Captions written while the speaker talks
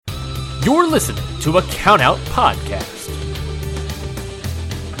You're listening to a Countout Podcast.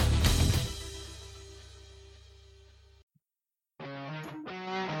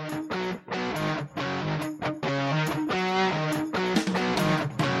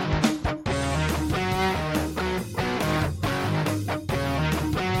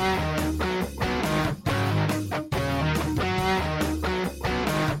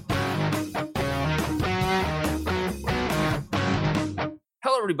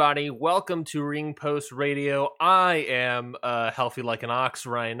 Everybody, welcome to Ring Post Radio. I am healthy like an ox,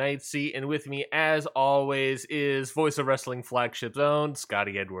 Ryan Knightsey, and with me, as always, is Voice of Wrestling Flagship's own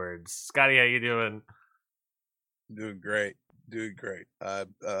Scotty Edwards. Scotty, how you doing? Doing great.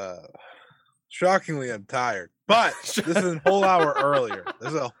 Shockingly, I'm tired, but this is a whole hour earlier.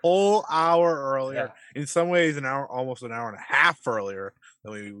 In some ways, almost an hour and a half earlier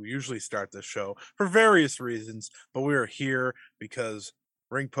than we usually start this show for various reasons. But we are here because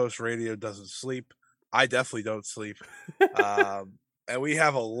Ring Post Radio doesn't sleep. I definitely don't sleep. And we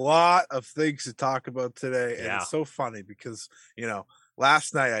have a lot of things to talk about today. And It's so funny because,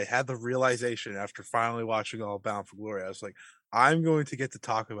 last night I had the realization after finally watching All Bound for Glory. I was like, I'm going to get to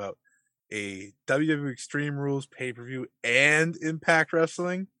talk about a WWE Extreme Rules pay-per-view and Impact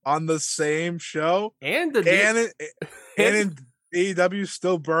Wrestling on the same show. And in AEW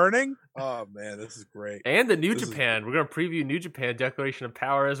still burning. Oh man, this is great. And the New Japan. We're going to preview New Japan Declaration of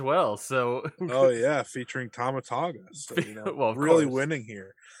Power as well. So oh yeah, featuring Tama Tonga. So, well, really winning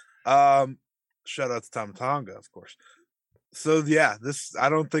here. Shout out to Tama Tonga, of course. So yeah, I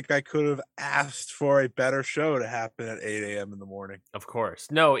don't think I could have asked for a better show to happen at 8 a.m. in the morning. Of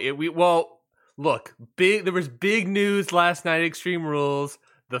course. No, look, there was big news last night at Extreme Rules.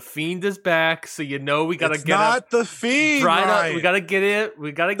 The Fiend is back, so we gotta get up. It's not the Fiend, Ryan. We gotta get it.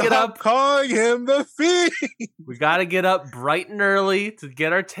 We gotta get up. Calling him the Fiend. We gotta get up bright and early to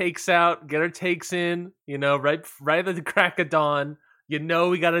get our takes out, get our takes in. Right at the crack of dawn.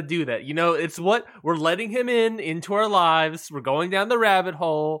 We gotta do that. It's what we're letting him into our lives. We're going down the rabbit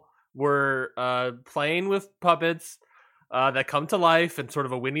hole. We're playing with puppets that come to life and sort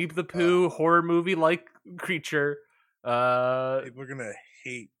of a Winnie the Pooh horror movie like creature. We're gonna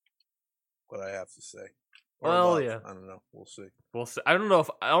hate what I have to say. Yeah. I don't know. We'll see. I don't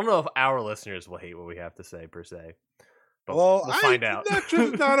know if our listeners will hate what we have to say per se. But we'll find out.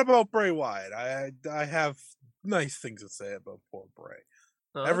 Not about Bray Wyatt. I have nice things to say about poor Bray.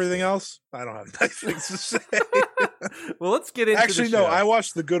 Everything else, I don't have nice things to say. Well, let's get into Actually, the show. No, I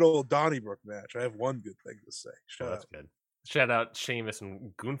watched the good old Donnybrook match. I have one good thing to say. That's good. Shout out Sheamus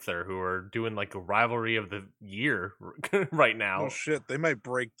and Gunther, who are doing like a rivalry of the year right now. Oh shit, they might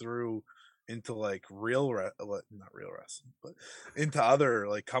break through into like not real wrestling, but into other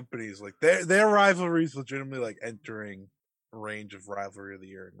like companies. Like their rivalries legitimately like entering range of rivalry of the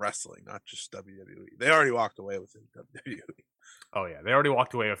year in wrestling, not just WWE. They already walked away with it in WWE. Oh yeah, they already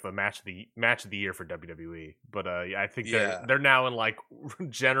walked away with the match of the year for WWE. But I think they're now in like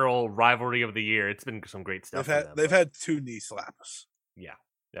general rivalry of the year. It's been some great stuff. They've had 2 knee slaps. Yeah.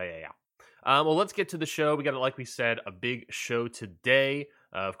 Well, let's get to the show. We got, like we said, a big show today.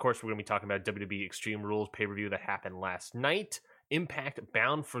 Of course, we're going to be talking about WWE Extreme Rules pay-per-view that happened last night. Impact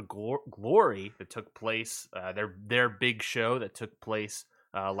Bound for Glory that took place. Their big show that took place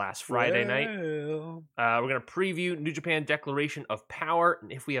last Friday night. We're going to preview New Japan Declaration of Power,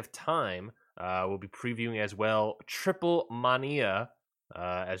 and if we have time, we'll be previewing as well Triple Mania,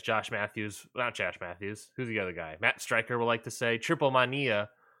 as not Josh Matthews, who's the other guy? Matt Stryker would like to say. Triple Mania,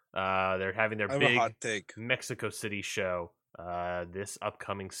 they're having their big hot take. Mexico City show this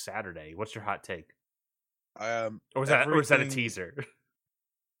upcoming Saturday. What's your hot take? Or is that a teaser?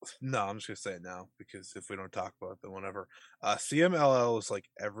 No, I'm just gonna say it now because if we don't talk about it, then whenever. CMLL is like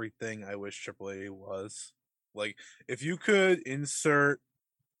everything I wish AAA was. Like if you could insert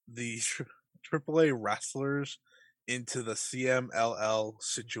the AAA wrestlers into the CMLL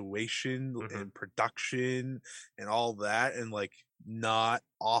situation and production and all that, and like not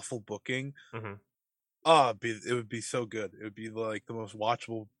awful booking. It would be so good. It would be like the most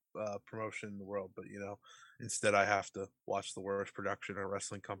watchable promotion in the world, but instead I have to watch the worst production a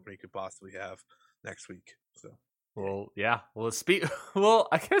wrestling company could possibly have next week. So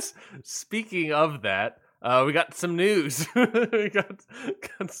I guess speaking of that, we got some news. we got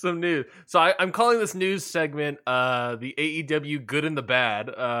some news. So I'm calling this news segment the AEW Good and the Bad.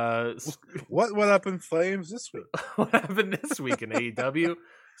 What went up in flames this week? What happened this week in AEW?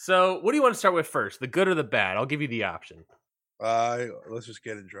 So what do you want to start with first, the good or the bad? I'll give you the option. Let's just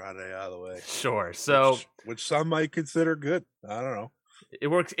get Andrade out of the way. Sure. So, which some might consider good. I don't know. It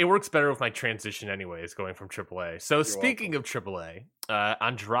works better with my transition anyways, going from AAA. So speaking of AAA,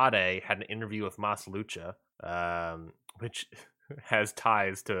 Andrade had an interview with Mas Lucha, which has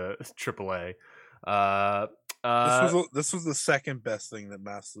ties to AAA. This was the second best thing that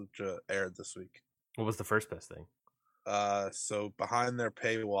Mas Lucha aired this week. What was the first best thing? So behind their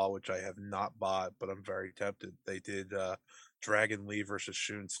paywall, which I have not bought, but I'm very tempted, they did Dragon Lee versus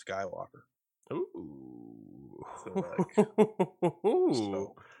Shun Skywalker. Ooh.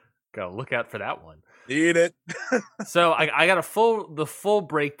 So, gotta look out for that one. Need it. So I got the full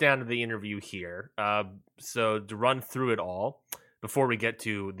breakdown of the interview here. So to run through it all before we get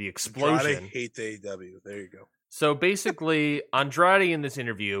to the explosion. Andrade hates AEW. There you go. So basically, Andrade in this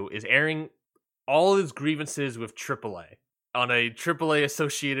interview is airing all his grievances with AAA on a AAA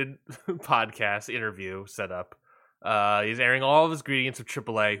associated podcast interview setup. He's airing all of his grievances with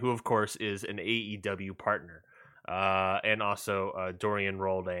AAA, who of course is an AEW partner, and also Dorian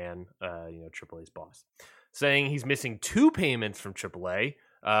Roldan, AAA's boss, saying he's missing 2 payments from AAA.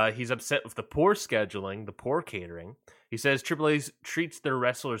 He's upset with the poor scheduling, the poor catering. He says AAA treats their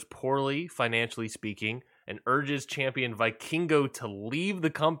wrestlers poorly, financially speaking, and urges champion Vikingo to leave the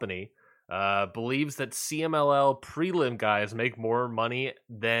company. Believes that CMLL prelim guys make more money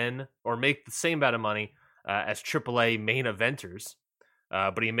make the same amount of money as AAA main eventers.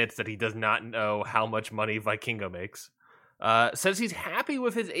 But he admits that he does not know how much money Vikingo makes. Says he's happy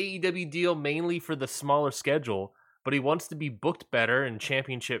with his AEW deal mainly for the smaller schedule, but he wants to be booked better in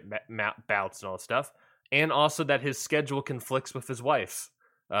championship bouts and all that stuff, and also that his schedule conflicts with his wife's.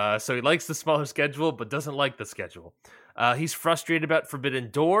 So he likes the smaller schedule, but doesn't like the schedule. He's frustrated about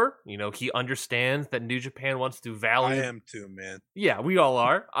Forbidden Door. He understands that New Japan wants to value. I am too, man. Yeah, we all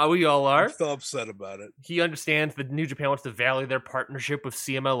are. I'm still upset about it. He understands that New Japan wants to value their partnership with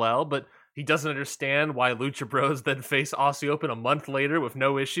CMLL, but he doesn't understand why Lucha Bros then face Aussie Open a month later with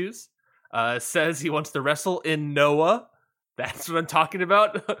no issues. Says he wants to wrestle in Noah. That's what I'm talking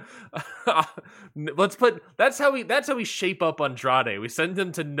about. That's how we shape up Andrade. We send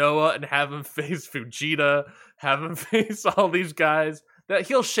him to Noah and have him face Fujita, have him face all these guys. That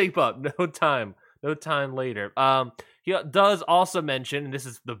he'll shape up no time later. He does also mention, and this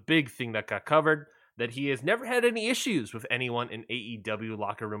is the big thing that got covered, that he has never had any issues with anyone in AEW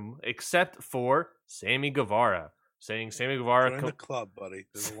locker room except for Sammy Guevara. Saying Sammy Guevara... Join the club, buddy.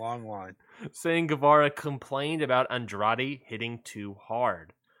 There's a long line. Saying Guevara complained about Andrade hitting too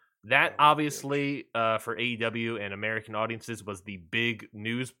hard. That, obviously, for AEW and American audiences, was the big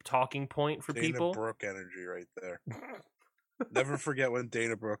news talking point for people. Dana Brooke energy right there. Never forget when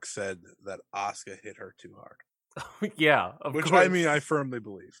Dana Brooke said that Asuka hit her too hard. Yeah, Which course. I mean, I firmly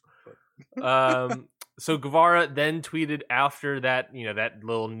believe. But. So Guevara then tweeted after that, that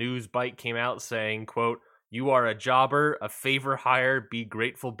little news bite came out saying, quote, "You are a jobber, a favor hire, be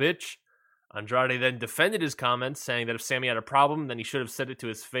grateful, bitch." Andrade then defended his comments, saying that if Sammy had a problem, then he should have said it to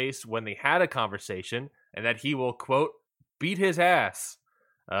his face when they had a conversation, and that he will, quote, "beat his ass."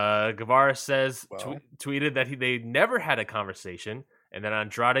 Guevara says, tweeted that they never had a conversation, and that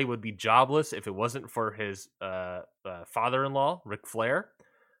Andrade would be jobless if it wasn't for his father-in-law, Ric Flair.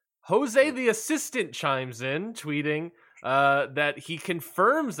 Jose the assistant chimes in, tweeting that he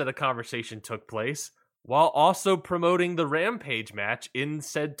confirms that a conversation took place, while also promoting the Rampage match in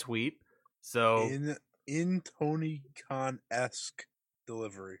said tweet. So in Tony Khan-esque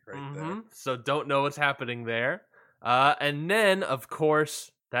delivery there. So don't know what's happening there. And then, of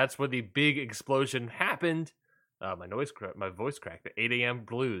course, that's where the big explosion happened. My voice cracked. The 8 a.m.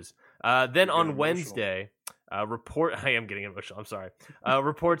 blues. Then on Wednesday, I am getting emotional. I'm sorry.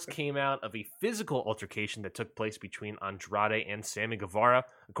 Reports came out of a physical altercation that took place between Andrade and Sammy Guevara.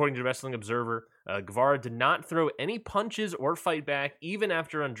 According to Wrestling Observer, Guevara did not throw any punches or fight back, even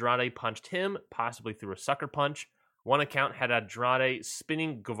after Andrade punched him, possibly through a sucker punch. One account had Andrade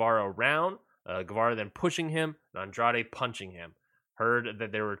spinning Guevara around, Guevara then pushing him, and Andrade punching him. Heard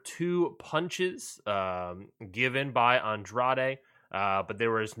that there were 2 punches given by Andrade, but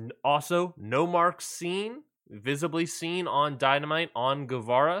there was also no marks visibly seen on Dynamite on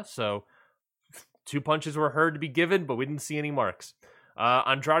Guevara. So 2 punches were heard to be given, but we didn't see any marks.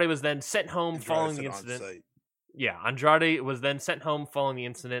 Andrade was then sent home following the incident. Yeah, Andrade was then sent home following the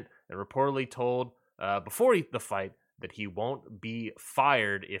incident and reportedly told before the fight that he won't be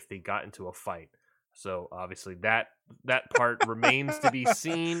fired if they got into a fight. So obviously that part remains to be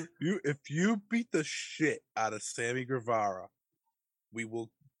seen. If you beat the shit out of Sammy Guevara, we will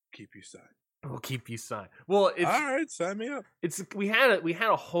keep you signed. We'll keep you signed. Well, it's All right, sign me up. we had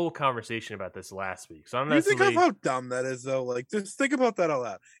a whole conversation about this last week, so I'm Do you think of necessarily. how dumb that is, though? Like, just think about that out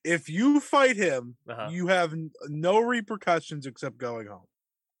loud. If you fight him, you have no repercussions except going home.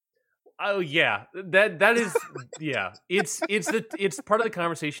 Oh yeah, that is yeah. It's part of the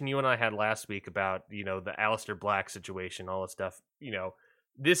conversation you and I had last week about the Aleister Black situation, all that stuff.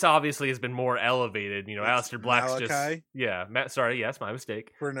 This obviously has been more elevated. Aleister Black's Malachi? Sorry, yes, my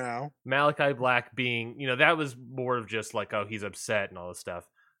mistake. For now, Malachi Black being, that was more of just like, oh, he's upset and all this stuff.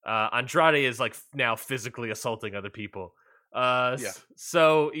 Andrade is like now physically assaulting other people.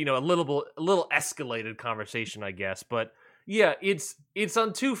 So a little escalated conversation, I guess. But yeah, it's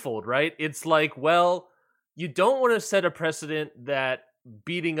on twofold, right? It's like, well, you don't want to set a precedent that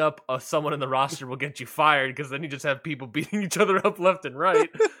beating up someone in the roster will get you fired, because then you just have people beating each other up left and right,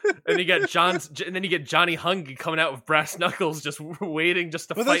 and you get Johnny Hungy coming out with brass knuckles, just waiting just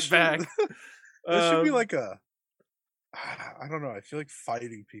to fight back. This should be like I don't know. I feel like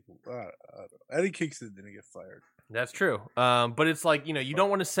fighting people. Eddie Kingston didn't get fired. That's true. But it's like, you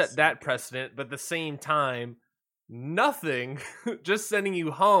don't want to set that precedent, but at the same time, nothing, just sending you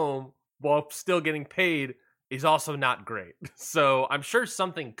home while still getting paid is also not great. So I'm sure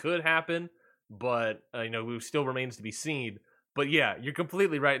something could happen, but it still remains to be seen. But yeah, you're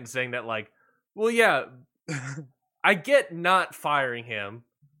completely right in saying that, like, well, yeah, I get not firing him.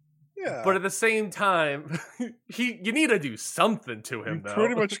 Yeah. But at the same time, you need to do something to him, though.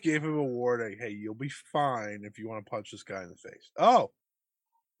 Pretty much gave him a warning. Hey, you'll be fine if you want to punch this guy in the face. Oh.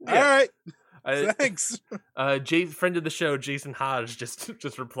 Yeah. All right. Thanks. Friend of the show, Jason Hodge,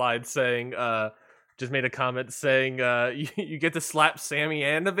 just replied saying, just made a comment saying, you get to slap Sammy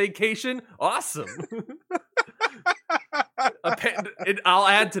and a vacation? Awesome. I'll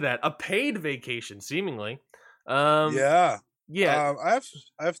add to that. A paid vacation, seemingly. Yeah. Yeah. I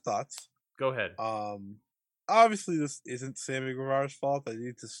have thoughts. Go ahead. Obviously this isn't Sammy Guevara's fault. I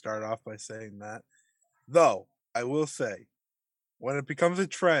need to start off by saying that. Though, I will say, when it becomes a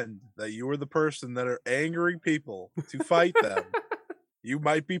trend that you are the person that are angering people to fight them, you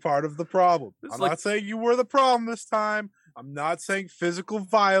might be part of the problem. I'm not saying you were the problem this time. I'm not saying physical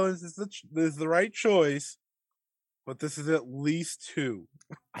violence is the right choice, but this is at least two.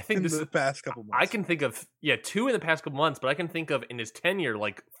 I think the past couple months. I can think of two in the past couple months, but I can think of in his tenure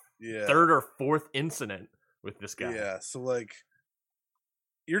third or fourth incident with this guy. Yeah, so like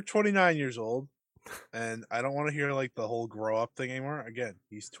you're 29 years old, and I don't want to hear like the whole grow up thing anymore. Again,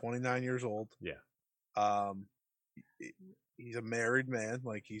 he's 29 years old. Yeah. He's a married man.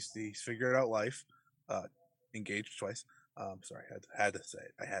 Like he's figured out life. Engaged twice. Sorry, I had to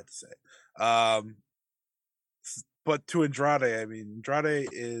say it. But to Andrade, I mean, Andrade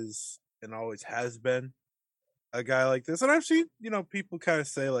is and always has been a guy like this. And I've seen, people kind of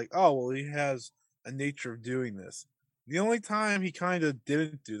say like, oh, well, he has a nature of doing this. The only time he kind of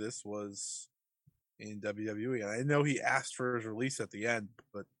didn't do this was in WWE. And I know he asked for his release at the end,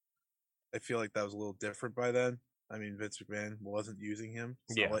 but I feel like that was a little different by then. I mean, Vince McMahon wasn't using him.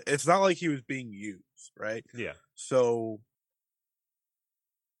 It's not like he was being used, right? Yeah. So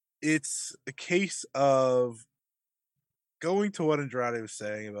it's a case of going to what Andrade was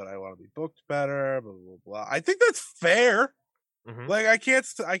saying about I want to be booked better, blah blah blah. I think that's fair. Mm-hmm. Like I can't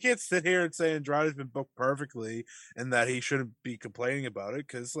sit here and say Andrade's been booked perfectly and that he shouldn't be complaining about it,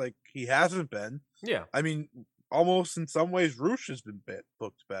 because like he hasn't been. Yeah. I mean, almost in some ways, Rush has been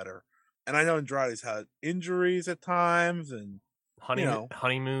booked better, and I know Andrade's had injuries at times and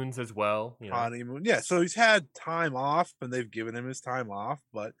honeymoons as well. Honeymoon, yeah. So he's had time off, and they've given him his time off,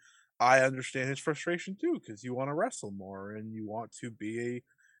 but I understand his frustration too, because you want to wrestle more and you want to be a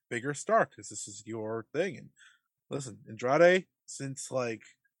bigger star because this is your thing. And listen, Andrade, since like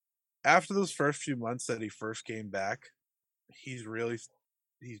after those first few months that he first came back, he's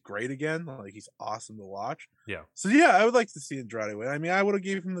great again. Like he's awesome to watch. Yeah. So yeah, I would like to see Andrade win. I mean, I would have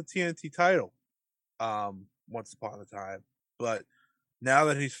gave him the TNT title once upon a time, but now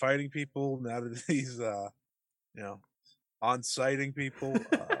that he's fighting people, now that he's on-sighting people.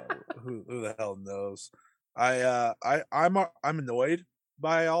 Who the hell knows? I'm annoyed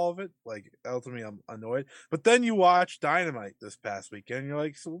by all of it. Like ultimately, I'm annoyed. But then you watch Dynamite this past weekend, and you're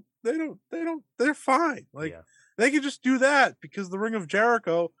like, so they're fine. Like they can just do that because the Ring of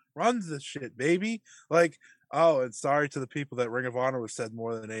Jericho runs this shit, baby. Like, oh, and sorry to the people that Ring of Honor was said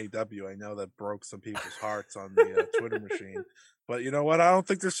more than AEW. I know that broke some people's hearts on the Twitter machine, but you know what? I don't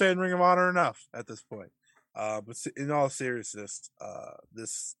think they're saying Ring of Honor enough at this point. But in all seriousness,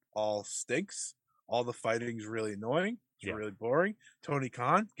 this all stinks. All the fighting's really annoying. It's really boring. Tony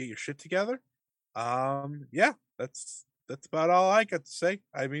Khan, get your shit together. Yeah, that's that's about all I got to say.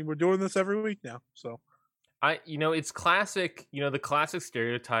 I mean, we're doing this every week now, so. It's classic, the classic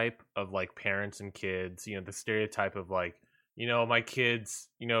stereotype of like parents and kids, the stereotype of like, my kids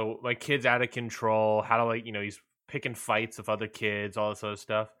out of control. How do he's picking fights with other kids, all this other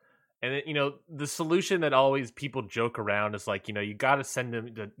stuff. And then, the solution that always people joke around is like, you got to send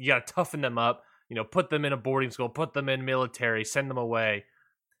them, you got to toughen them up, put them in a boarding school, put them in military, send them away.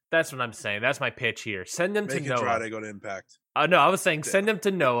 That's what I'm saying. That's my pitch here. Send them to Noah. Try to go to Impact. No, I was saying send him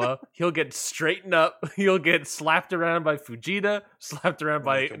to Noah. He'll get straightened up. He'll get slapped around by Fujita, slapped around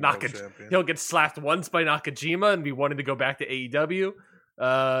by Nakajima. He'll get slapped once by Nakajima and be wanting to go back to AEW.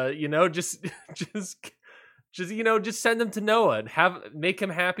 Just send him to Noah and make him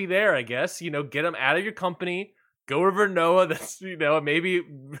happy there, I guess. Get him out of your company. Go over to Noah. That's, maybe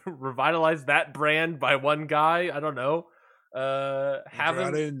revitalize that brand by one guy. I don't know. Have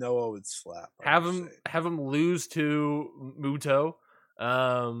him. Noah would slap. Have him lose to Muto.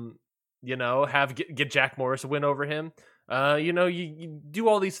 Get Jack Morris a win over him. You do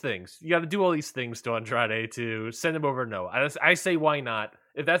all these things. You got to do all these things to Andrade to send him over to Noah. I say, why not?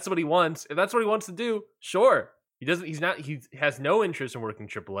 If that's what he wants, to do, sure. He has no interest in working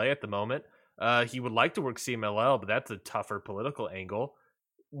AAA at the moment. He would like to work CMLL, but that's a tougher political angle.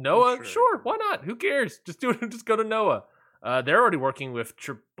 Noah, sure, why not? Who cares? Just do it. Just go to Noah. They're already working with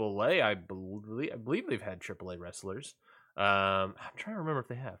AAA. I believe they've had AAA wrestlers. I'm trying to remember if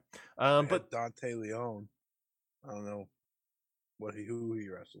they have. But Dante Leon, I don't know who he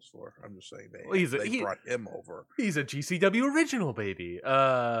wrestles for. I'm just saying they brought him over. He's a GCW original, baby.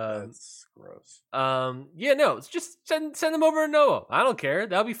 That's gross. It's just send him over to Noah. I don't care.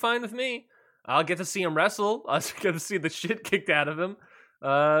 That'll be fine with me. I'll get to see him wrestle. I'll get to see the shit kicked out of him.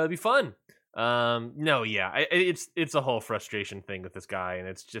 It'll be fun. It's a whole frustration thing with this guy, and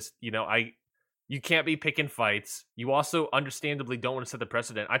it's just, you can't be picking fights. You also understandably don't want to set the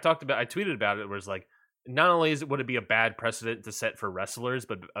precedent. I tweeted about it, where it's like, not only would it be a bad precedent to set for wrestlers,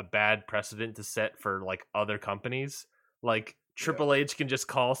 but a bad precedent to set for like other companies. Like Triple H can just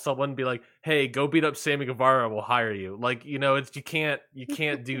call someone and be like, "Hey, go beat up Sammy Guevara, we'll hire you." Like, it's you can't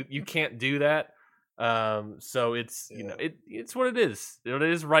do that. So it's it's what it is. What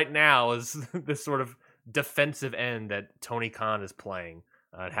it is right now is this sort of defensive end that Tony Khan is playing,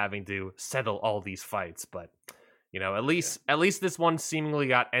 having to settle all these fights. But at least this one seemingly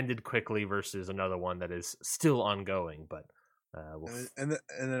got ended quickly versus another one that is still ongoing. But and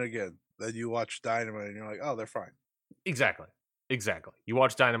then again, then you watch Dynamite and you're like, oh, they're fine. Exactly. You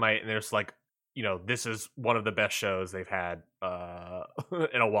watch Dynamite and there's like, this is one of the best shows they've had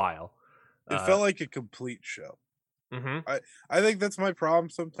in a while. It felt like a complete show. Mm-hmm. I think that's my problem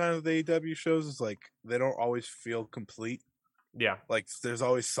sometimes with AEW shows, is like they don't always feel complete. Yeah. Like there's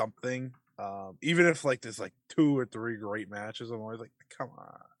always something. Even if like there's like 2 or 3 great matches, I'm always like, come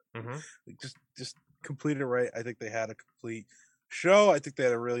on. Mm-hmm. Like, just complete it right. I think they had a complete show. I think they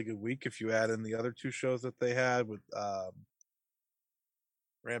had a really good week if you add in the other 2 shows that they had with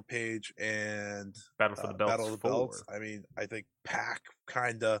Rampage and Battle for the Belts. Battle of the Belts. I mean, I think Pac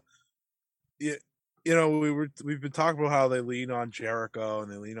kind of, we've been talking about how they lean on Jericho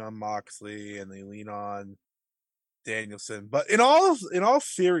and they lean on Moxley and they lean on Danielson, but in all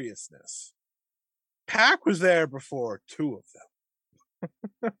seriousness, Pac was there before 2 of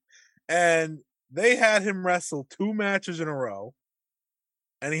them, and they had him wrestle 2 matches in a row,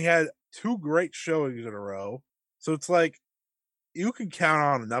 and he had 2 great showings in a row. So it's like, you can count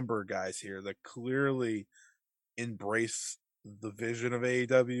on a number of guys here that clearly embrace the vision of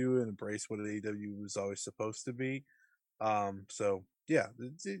AEW and embrace what AEW was always supposed to be. So yeah,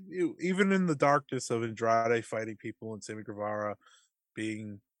 even in the darkness of Andrade fighting people and Sammy Guevara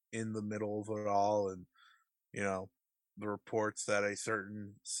being in the middle of it all, and the reports that a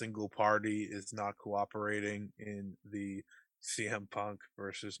certain single party is not cooperating in the CM Punk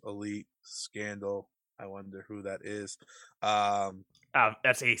versus Elite scandal. I wonder who that is.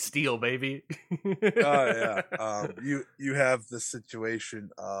 That's a steal, baby. Yeah. You have the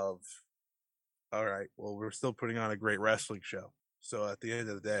situation of, all right, well, we're still putting on a great wrestling show. So at the end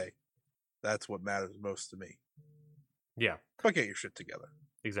of the day, that's what matters most to me. Yeah. But get your shit together.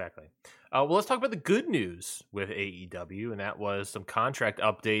 Exactly. Well, let's talk about the good news with AEW, and that was some contract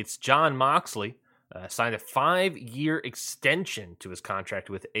updates. Jon Moxley signed a 5-year extension to his contract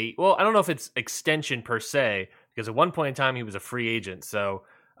with well, I don't know if it's extension per se, because at one point in time he was a free agent. So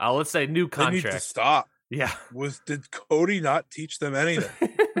let's say new contract. They need to stop. Yeah. Did Cody not teach them anything?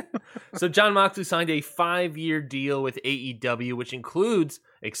 So Jon Moxley signed a 5-year deal with AEW, which includes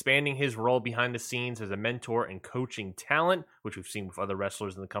expanding his role behind the scenes as a mentor and coaching talent, which we've seen with other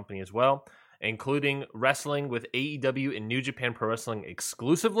wrestlers in the company as well. including wrestling with AEW and New Japan Pro Wrestling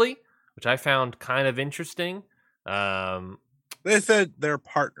exclusively, which I found kind of interesting. They said they're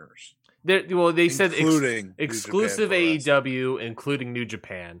partners. They said including exclusive AEW, including New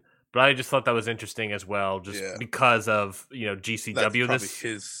Japan. But I just thought that was interesting as well, just because of GCW. This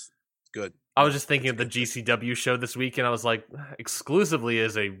is good. I was just thinking of the GCW show this week, and I was like, exclusively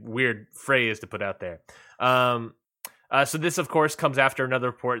is a weird phrase to put out there. So this, of course, comes after another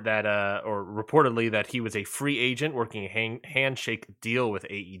report that, or reportedly that he was a free agent working a handshake deal with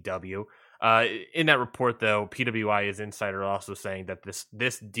AEW. In that report, though, PWI's insider also saying that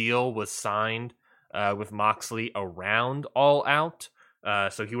this deal was signed with Moxley around All Out.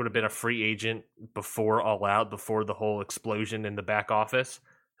 So he would have been a free agent before All Out, before the whole explosion in the back office.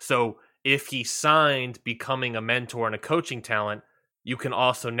 So if he signed becoming a mentor and a coaching talent, you can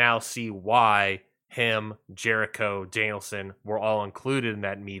also now see why him, Jericho, Danielson were all included in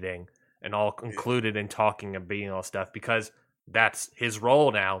that meeting and all included in talking and being all stuff, because that's his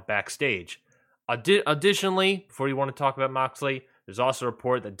role now backstage. Additionally, before you want to talk about Moxley, there's also a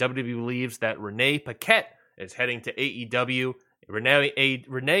report that WWE believes that Renee Paquette is heading to AEW. Renee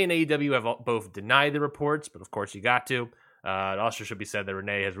and AEW have both denied the reports, but of course you got to. It also should be said that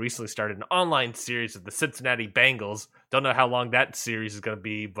Renee has recently started an online series of the Cincinnati Bengals. Don't know how long that series is going to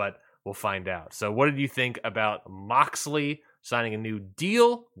be, but we'll find out. So what did you think about Moxley signing a new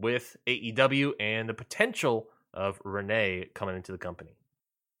deal with AEW and the potential of Renee coming into the company?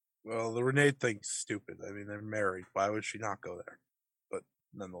 Well, the Renee thing's stupid. I mean, they're married. Why would she not go there? But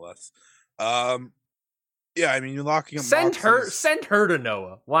nonetheless. Yeah, I mean, you're locking up. Send her to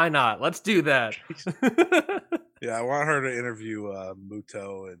Noah. Why not? Let's do that. Yeah, I want her to interview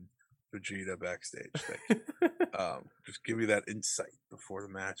Muto and Vegeta backstage. Just give me that insight before the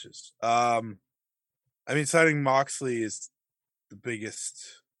matches. I mean, signing Moxley is the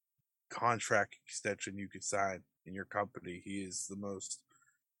biggest contract extension you could sign in your company. He is the most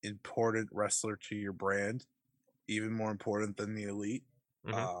important wrestler to your brand, even more important than the Elite.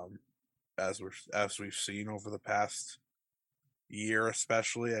 Mm-hmm. As we've seen over the past year,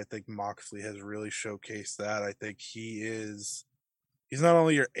 especially, I think Moxley has really showcased that. I think he's not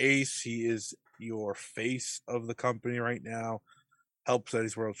only your ace, he is your face of the company right now. Helps that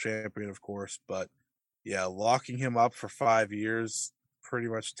he's world champion, of course, but yeah, locking him up for 5 years pretty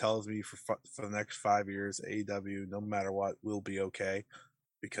much tells me for the next 5 years, AEW, no matter what, will be okay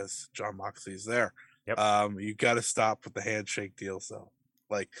because Jon Moxley is there. Yep. You got to stop with the handshake deals, though.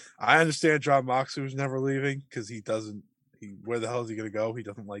 Like, I understand Jon Moxley was never leaving because where the hell is he going to go? He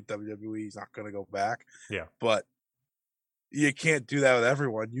doesn't like WWE. He's not going to go back. Yeah. But you can't do that with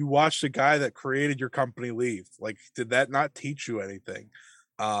everyone. You watched the guy that created your company leave. Like, did that not teach you anything?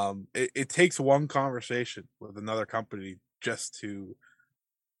 It takes one conversation with another company just to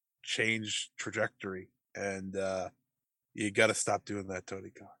change trajectory. And you got to stop doing that,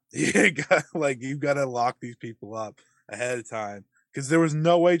 Tony Khan. You've got to lock these people up ahead of time. Because there was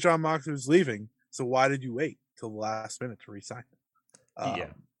no way Jon Moxley was leaving, so why did you wait till the last minute to re-sign him? Yeah,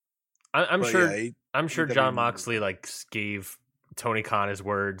 I'm sure Jon Moxley gave Tony Khan his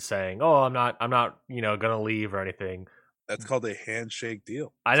word, saying, "Oh, I'm not, gonna leave or anything." That's called a handshake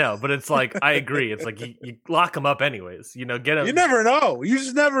deal. I know, but it's like I agree. It's like you lock him up anyways. Get him. You never know. You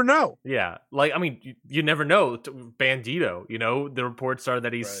just never know. Yeah, you never know. Bandito. The reports are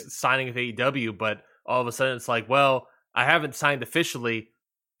that he's signing with AEW, but all of a sudden it's like, well, I haven't signed officially.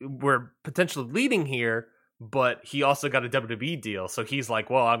 We're potentially leading here, but he also got a WWE deal. So he's like,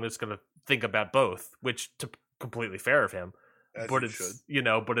 well, I'm just going to think about both, which to completely fair of him. But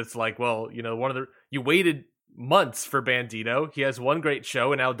it's like, well, you waited months for Bandito. He has one great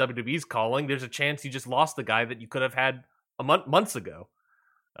show and now WWE's calling. There's a chance you just lost the guy that you could have had months ago.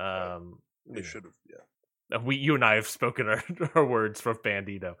 They should have, yeah. You and I have spoken our words from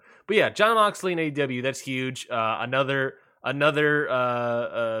Bandito. But yeah, Jon Moxley and AEW, that's huge. Another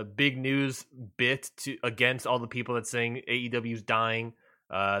big news bit against all the people that saying AEW's dying.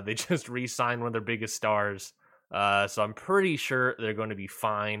 They just re-signed one of their biggest stars. So I'm pretty sure they're going to be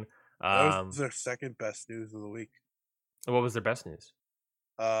fine. That was their second best news of the week. What was their best news?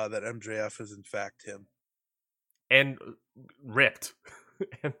 That MJF is in fact him. And ripped.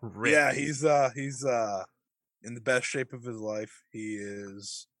 Yeah, he's in the best shape of his life. He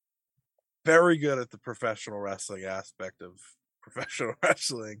is very good at the professional wrestling aspect of professional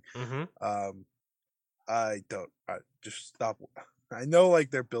wrestling. Mm-hmm. I just stop. I know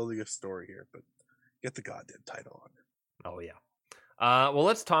they're building a story here, but get the goddamn title on him. Oh yeah. Well,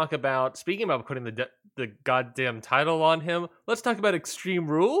 let's talk about, speaking about putting the goddamn title on him, let's talk about Extreme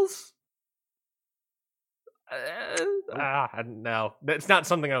Rules. No, that's not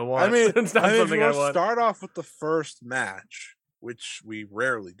something I want. I mean, it's not something if I you want. start off with the first match, which we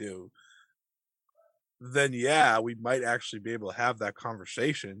rarely do, then yeah, we might actually be able to have that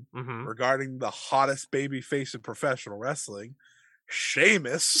conversation regarding the hottest baby face in professional wrestling,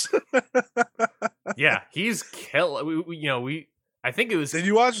 Sheamus. Yeah, he's kill. I think it was. Did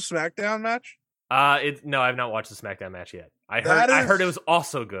you watch the SmackDown match? No, I've not watched the SmackDown match yet. I heard it was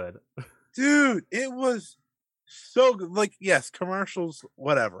also good. Dude, it was so good. Like, yes, commercials,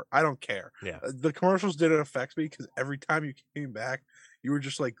 whatever. I don't care. Yeah. The commercials didn't affect me because every time you came back, you were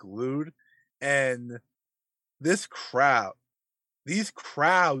just like glued. And these crowds,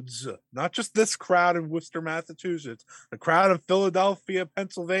 not just this crowd in Worcester, Massachusetts, the crowd in Philadelphia,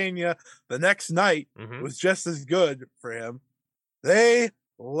 Pennsylvania, the next night was just as good for him. They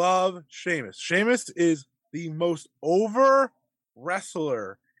love Sheamus. Sheamus is the most over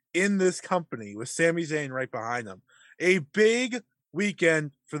wrestler in this company with Sami Zayn right behind him. A big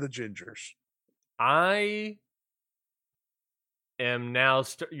weekend for the Gingers. I am now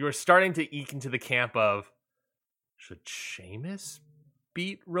you're starting to eke into the camp of, should Sheamus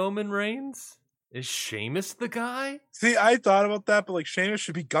beat Roman Reigns? Is Sheamus the guy? See, I thought about that, but like Sheamus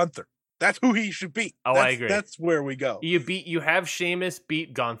should be Gunther. That's who he should beat. I agree. That's where we go. You have Sheamus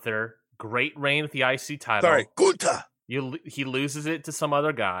beat Gunther. Great reign with the IC title. Sorry, Gunther. He loses it to some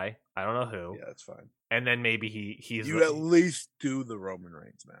other guy. I don't know who. Yeah, that's fine. And then maybe he's at least do the Roman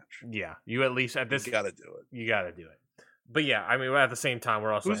Reigns match. Yeah, you at least at this you gotta do it. You gotta do it. But yeah, I mean, at the same time,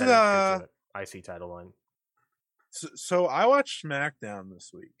 we're also Who's heading into the IC title line. So I watched SmackDown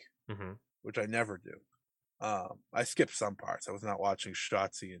this week, which I never do. I skipped some parts. I was not watching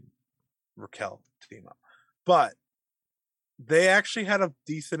Shotzi and Raquel team up, but they actually had a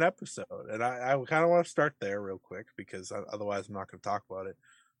decent episode, and I kind of want to start there real quick because otherwise I'm not going to talk about it.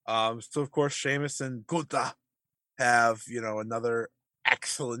 So of course Sheamus and Gunther have another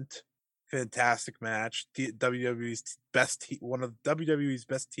excellent, fantastic match. WWE's one of WWE's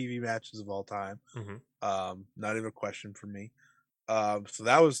best TV matches of all time. Not even a question for me. So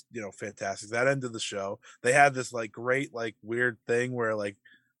that was fantastic. That ended the show. They had this like great like weird thing where like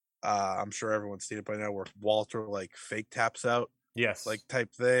I'm sure everyone's seen it by now, where Walter like fake taps out, yes, like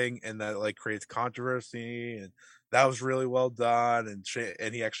type thing, and that like creates controversy, and that was really well done.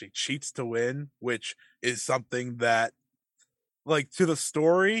 And he actually cheats to win, which is something that, like, to the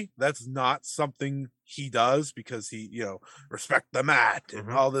story, that's not something he does because he respect the mat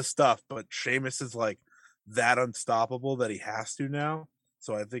and all this stuff. But Sheamus is like that unstoppable that he has to now.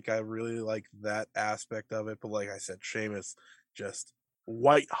 So I think I really like that aspect of it. But like I said, Sheamus just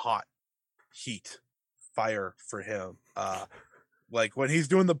white hot heat fire for him. Like when he's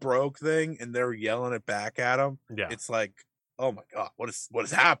doing the brogue thing and they're yelling it back at him, it's like, oh my god, what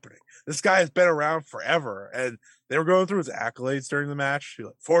is happening? This guy has been around forever, and they were going through his accolades during the match.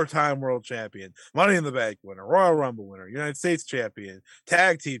 Like 4-time world champion, Money in the Bank winner, Royal Rumble winner, United States champion,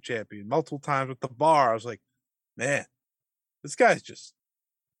 tag team champion, multiple times with the Bar. I was like, man, this guy's just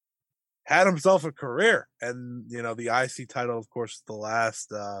had himself a career. And the IC title, of course, is the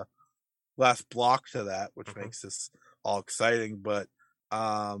last block to that, which makes this all exciting. But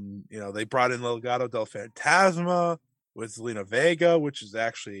they brought in Legado del Fantasma with Zelina Vega, which is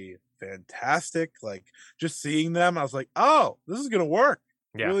actually fantastic. Like, just seeing them, I was like, oh, this is gonna work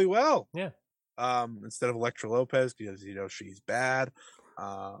really well. Instead of Elektra Lopez, because she's bad.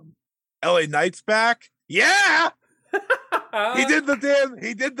 LA Knight's back. Yeah. He did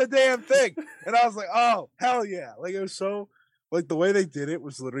the damn thing. And I was like, oh, hell yeah. Like, it was so, like, the way they did it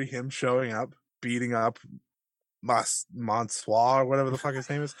was literally him showing up, beating up Mansoor or whatever the fuck his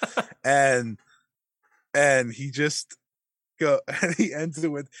name is. and he just and he ends it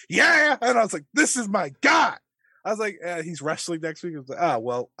with, yeah. And I was like, this is my guy. I was like, he's wrestling next week. I was like,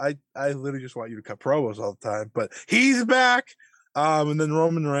 well, I literally just want you to cut promos all the time. But he's back. And then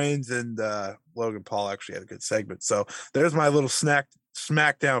Roman Reigns and Logan Paul actually had a good segment. So there's my little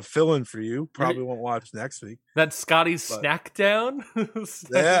SmackDown fill-in for you. Probably won't watch next week. That's Scotty's Snackdown?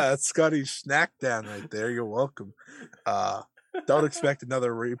 Yeah, that's Scotty's Snackdown right there. You're welcome. Don't expect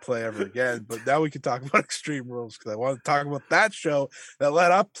another replay ever again. But now we can talk about Extreme Rules, because I want to talk about that show that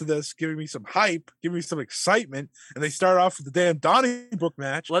led up to this, giving me some hype, giving me some excitement. And they start off with the damn Donnybrook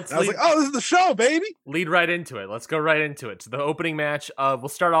match. I was like, oh, this is the show, baby. Lead right into it. Let's go right into it. So the opening match, we'll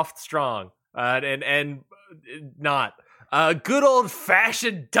start off strong. And not. Good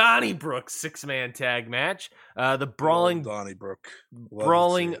old-fashioned Donnybrook 6-man tag match. The Brawling Donnybrook.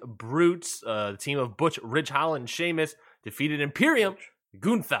 Brawling Brutes, the team of Butch, Ridge Holland, Sheamus, defeated Imperium,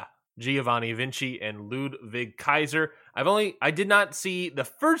 Gunther, Giovanni Vinci, and Ludwig Kaiser. I did not see the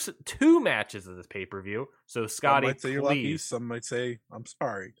first 2 matches of this pay-per-view. So Scotty, some might say you're lucky, please. some might say I'm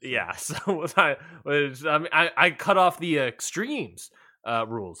sorry. Yeah, so I cut off the extremes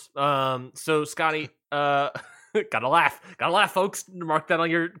rules. So Scotty, gotta laugh, folks. Mark that on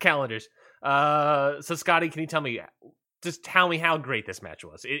your calendars. So Scotty, can you tell me how great this match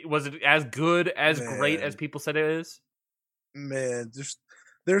was? Was it as good, as great as people said it is? Man,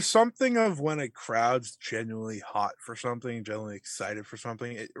 there's something of when a crowd's genuinely hot for something, genuinely excited for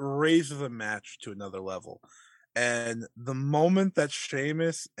something, it raises a match to another level. And the moment that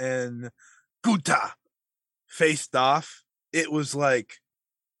Sheamus and Gunther faced off, it was like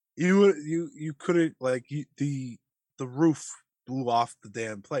you couldn't the roof blew off the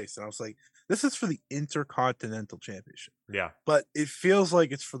damn place, and I was like, this is for the Intercontinental Championship. Yeah, but it feels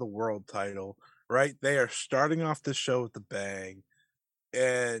like it's for the world title, right? They are starting off the show with the bang,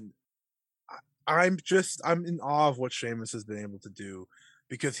 and I'm in awe of what Sheamus has been able to do,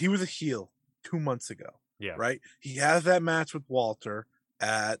 because he was a heel 2 months ago. Yeah. Right? He has that match with Walter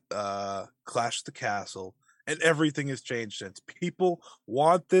at Clash at the Castle, and everything has changed since. People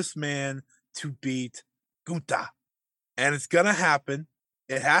want this man to beat Gunther, and it's gonna happen.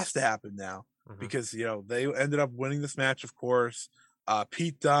 It has to happen now, because they ended up winning this match, of course.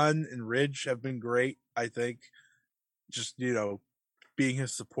 Pete Dunne and Ridge have been great, I think. Just being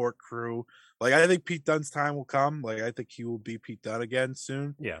his support crew. Like, I think Pete Dunne's time will come. Like, I think he will be Pete Dunne again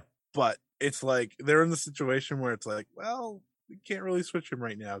soon. Yeah. But it's like they're in the situation where it's like, well, we can't really switch him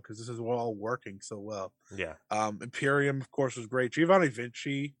right now because this is all working so well. Yeah. Imperium, of course, was great. Giovanni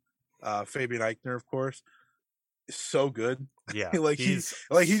Vinci, Fabian Eichner, of course, is so good. Yeah. He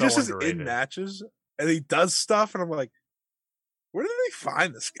so just is underrated. in matches and he does stuff, and I'm like, where did they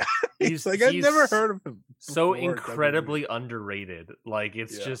find this guy? He's I've never heard of him. So incredibly underrated. Like,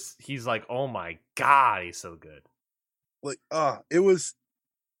 it's just, he's like, oh my God, he's so good. Like, it was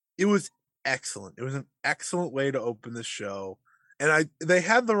excellent. It was an excellent way to open the show. And they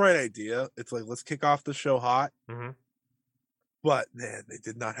had the right idea. It's like, let's kick off the show hot. But man, they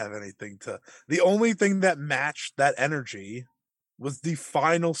did not have anything the only thing that matched that energy was the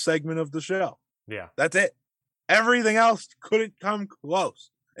final segment of the show. Yeah. That's it. Everything else couldn't come close.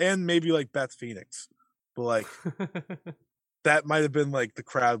 And maybe like Beth Phoenix. But like that might have been like the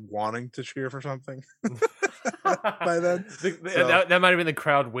crowd wanting to cheer for something by then. That might have been the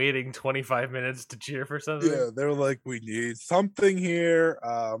crowd waiting 25 minutes to cheer for something. Yeah, they were like, we need something here.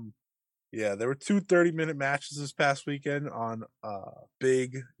 Yeah, there were 2 30-minute matches this past weekend on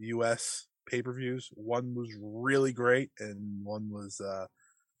big US pay-per-views. One was really great, and one was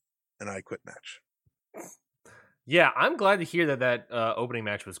an I Quit match. Yeah, I'm glad to hear that opening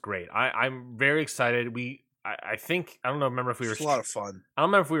match was great. I'm very excited. I think, I don't know, remember if we were... It's a lot of fun. I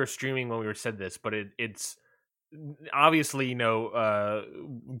don't remember if we were streaming when we said this, but it's obviously,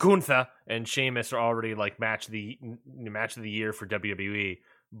 Gunther and Sheamus are already like match of the year for WWE,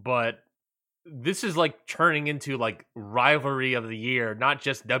 but this is like turning into like rivalry of the year, not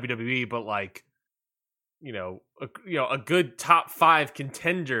just WWE, but like a good top 5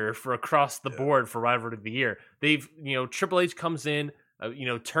 contender for across the board for rivalry of the year. They've Triple H comes in,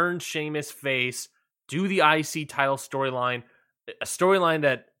 turns Sheamus face, do the IC title storyline, a storyline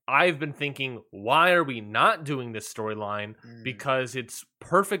that I've been thinking, why are we not doing this storyline? Because it's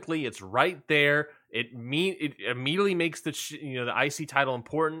right there. It immediately makes the IC title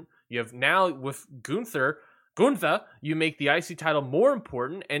important. You have now with Gunther, you make the IC title more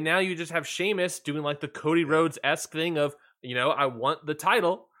important, and now you just have Sheamus doing like the Cody Rhodes-esque thing of, I want the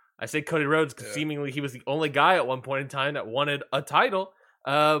title. I say Cody Rhodes because seemingly he was the only guy at one point in time that wanted a title.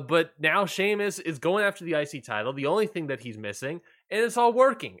 But now Sheamus is going after the IC title, the only thing that he's missing, and it's all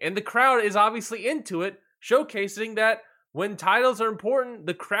working. And the crowd is obviously into it, showcasing that when titles are important,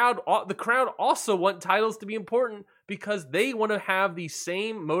 the crowd also want titles to be important because they want to have the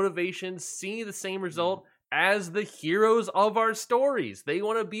same motivation, see the same result as the heroes of our stories. They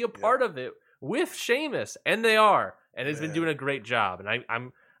want to be a part of it with Sheamus, and they are, and has been doing a great job. And I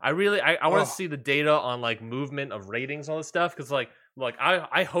want to see the data on like movement of ratings, all this stuff, because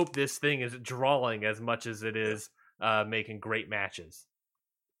I hope this thing is drawing as much as it is making great matches.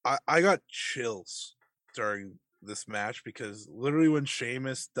 I got chills during this match because literally when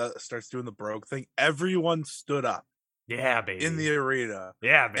Sheamus starts doing the brogue thing, everyone stood up. Yeah, baby. In the arena.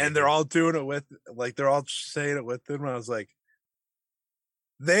 Yeah, baby. And they're all doing it with, like, they're all saying it with him. And I was like,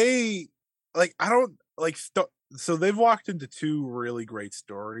 so they've walked into 2 really great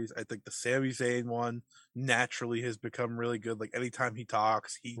stories. I think the Sami Zayn one naturally has become really good. Like, anytime he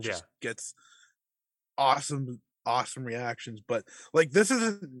talks, he just gets awesome reactions. But like, this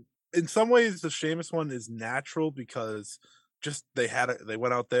isn't in some ways the Sheamus one is natural because just they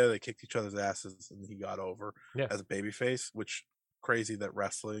went out there, they kicked each other's asses, and he got over as a babyface, which crazy that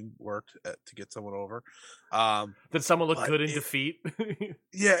wrestling worked to get someone over. Did someone look good in defeat?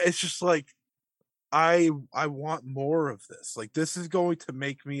 Yeah, it's just like I want more of this. Like, this is going to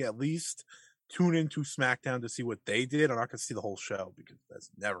make me at least tune into SmackDown to see what they did. I'm not going to see the whole show because that's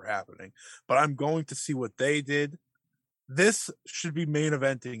never happening, but I'm going to see what they did. This should be main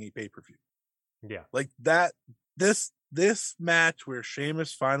eventing a pay-per-view. Yeah. Like that, this match where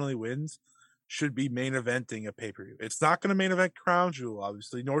Sheamus finally wins should be main eventing a pay-per-view. It's not going to main event Crown Jewel,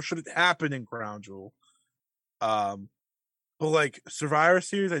 obviously, nor should it happen in Crown Jewel. But like Survivor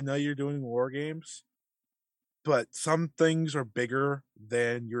Series, I know you're doing War Games, but some things are bigger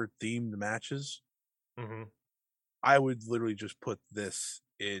than your themed matches. Mm-hmm. I would literally just put this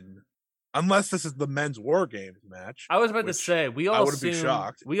in, unless this is the men's War Games match. I was about to say, we all wouldn't be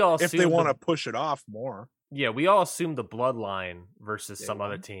shocked. We all if they want to push it off more. Yeah, we all assume the Bloodline versus some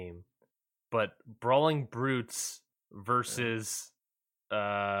other team, but Brawling Brutes versus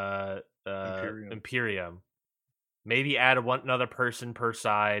Imperium. Maybe add another person per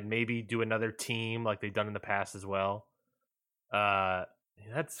side. Maybe do another team like they've done in the past as well.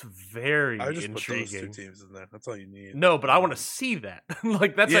 That's very I just intriguing. Put those 2 teams in there. That's all you need. No, but I want to see that.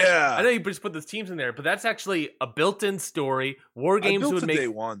 Like that's I know you just put those teams in there, but that's actually a built-in story. War Games would make day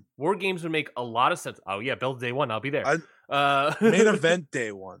one. War Games would make a lot of sense. Oh yeah, build day one. I'll be there. Main event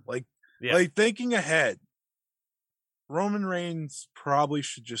day one. Like thinking ahead. Roman Reigns probably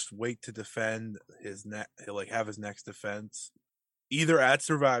should just wait to defend his have his next defense either at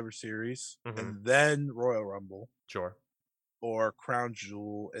Survivor Series and then Royal Rumble. Sure. Or Crown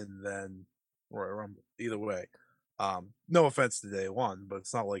Jewel and then Royal Rumble. Either way. No offense to day one, but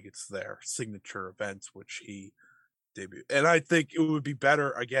it's not like it's their signature events which he debuted. And I think it would be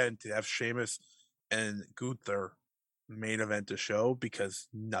better again to have Sheamus and Gunther main event a show because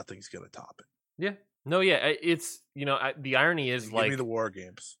nothing's gonna top it. Yeah. No, yeah, it's the irony is give like me the War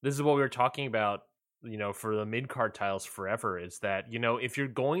Games. This is what we were talking about, for the mid card titles forever. Is that if you're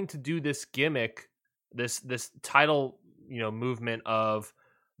going to do this gimmick, this title movement of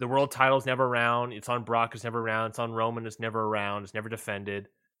the world title's never around, it's on Brock, it's never around, it's on Roman, it's never around, it's never defended,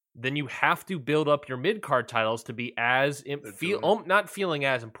 then you have to build up your mid card titles to be as not feeling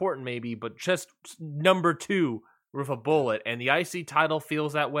as important maybe, but just number 2 with a bullet. And the IC title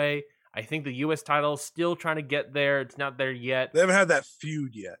feels that way. I think the U.S. title is still trying to get there. It's not there yet. They haven't had that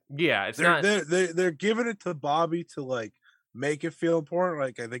feud yet. Yeah, they're giving it to Bobby to like make it feel important.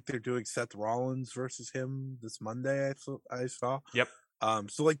 Like I think they're doing Seth Rollins versus him this Monday. I saw. Yep.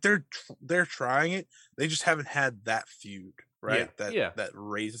 So like they're trying it. They just haven't had that feud, right? Yeah. That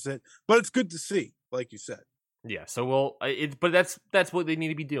raises it. But it's good to see, like you said. Yeah. So but that's what they need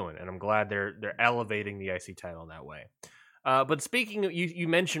to be doing, and I'm glad they're elevating the IC title in that way. But speaking of, you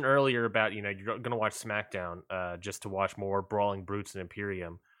mentioned earlier about, you're going to watch SmackDown just to watch more Brawling Brutes and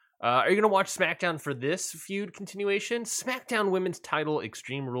Imperium. Are you going to watch SmackDown for this feud continuation? SmackDown Women's Title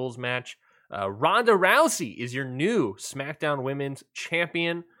Extreme Rules match. Ronda Rousey is your new SmackDown Women's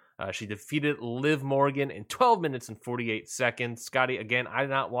Champion. She defeated Liv Morgan in 12 minutes and 48 seconds. Scotty, again, I did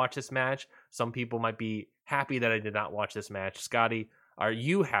not watch this match. Some people might be happy that I did not watch this match. Scotty, are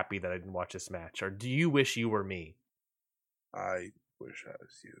you happy that I didn't watch this match? Or do you wish you were me? I wish I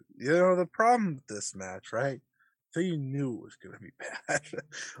was you. The problem with this match, right? So you knew it was going to be bad.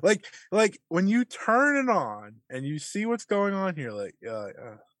 like when you turn it on and you see what's going on here, like,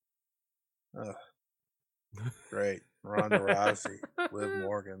 great. Ronda Rousey, Liv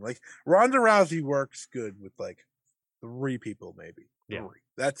Morgan. Like Ronda Rousey works good with like 3 people, maybe. Yeah. 3.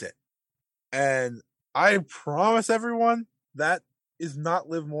 That's it. And I promise everyone that is not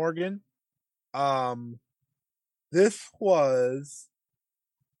Liv Morgan. This was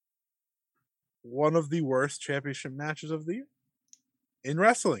one of the worst championship matches of the year in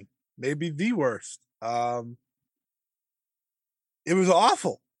wrestling. Maybe the worst. It was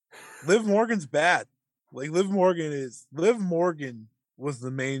awful. Liv Morgan's bad. Like Liv Morgan was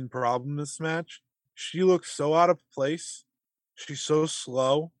the main problem in this match. She looks so out of place. She's so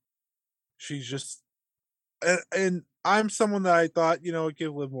slow. She's just and I'm someone that I thought,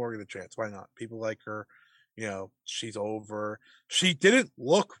 give Liv Morgan a chance. Why not? People like her. She's over. She didn't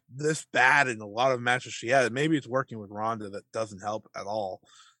look this bad in a lot of matches she had. Maybe it's working with Ronda that doesn't help at all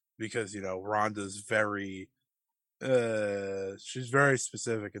because, Ronda's very, she's very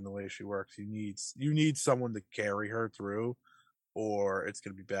specific in the way she works. You need someone to carry her through or it's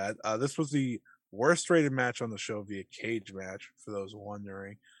going to be bad. This was the worst rated match on the show via cage match for those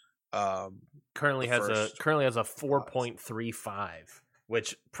wondering. Currently has a 4.35,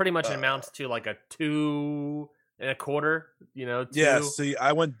 which pretty much amounts to like a 2.25. Yeah, see,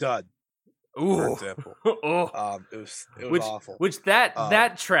 I went dud. Ooh. For example. It was awful. Which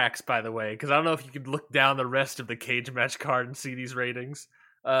that tracks, by the way, because I don't know if you could look down the rest of the cage match card and see these ratings.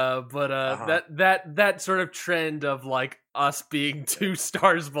 That sort of trend of like us being 2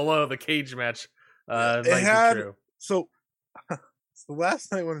 stars below the cage match might be true. So the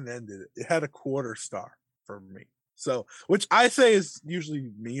last night when it ended, it had a 1/4 star for me. So, which I say is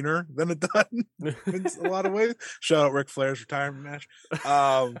usually meaner than a dud in a lot of ways. Shout out Ric Flair's retirement match.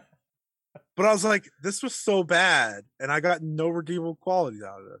 But I was like, this was so bad, and I got no redeemable qualities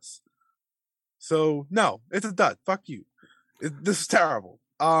out of this. So, no, it's a dud. Fuck you. This is terrible.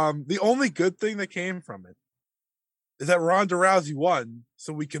 The only good thing that came from it is that Ronda Rousey won,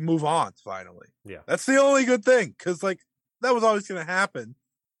 so we can move on finally. Yeah. That's the only good thing, because, like, that was always going to happen.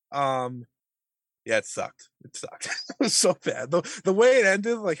 Yeah, it sucked. It sucked. It was so bad. The way it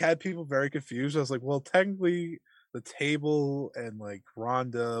ended, like, had people very confused. I was like, well, technically, the table and like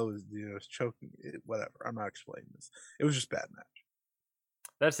Ronda was, choking. Whatever. I'm not explaining this. It was just bad match.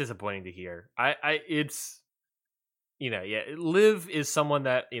 That's disappointing to hear. It's, Liv is someone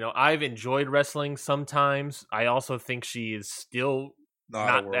that I've enjoyed wrestling sometimes. I also think she is still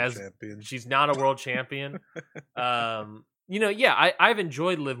not a world champion. She's not a world champion. I've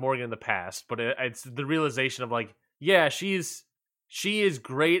enjoyed Liv Morgan in the past, but it's the realization of like, yeah, she is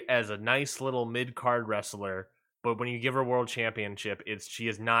great as a nice little mid-card wrestler. But when you give her a world championship, she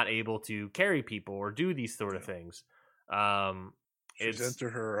is not able to carry people or do these sort of things. She's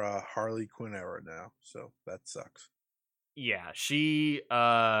entered her Harley Quinn era now, so that sucks. Yeah, she.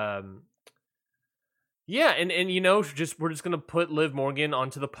 And we're just gonna put Liv Morgan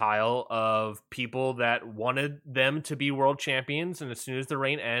onto the pile of people that wanted them to be world champions, and as soon as the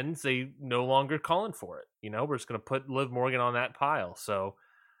reign ends, they no longer calling for it. We're just gonna put Liv Morgan on that pile. So,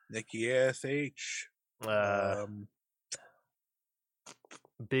 Nikki ASH.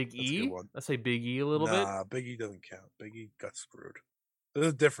 Big E? Let's say Big E a little bit. Big E doesn't count. Big E got screwed.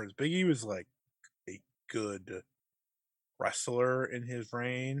 There's a difference. Big E was like a good wrestler in his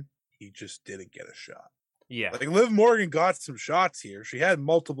reign. He just didn't get a shot. Yeah. Like Liv Morgan got some shots here. She had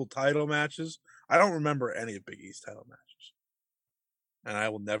multiple title matches. I don't remember any of Big E's title matches. And I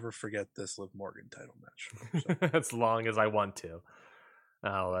will never forget this Liv Morgan title match. So. As long as I want to.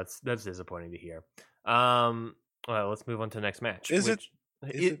 Oh, that's disappointing to hear. Well, let's move on to the next match. Who knows?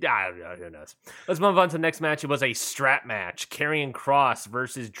 Let's move on to the next match. It was a strap match. Karrion Kross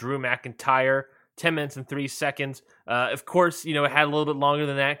versus Drew McIntyre. 10 minutes and 3 seconds. Of course, it had a little bit longer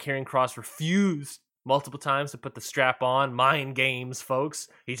than that. Karrion Kross refused multiple times to put the strap on. Mind games, folks.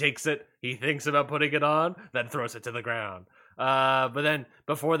 He takes it. He thinks about putting it on, then throws it to the ground. But then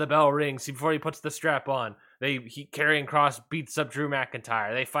before the bell rings, before he puts the strap on, Karrion Kross beats up Drew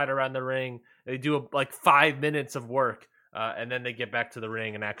McIntyre. They fight around the ring. They do 5 minutes of work, and then they get back to the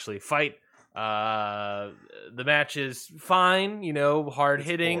ring and actually fight. The match is fine, hard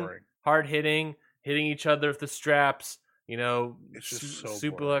hitting, hitting each other with the straps. It's just so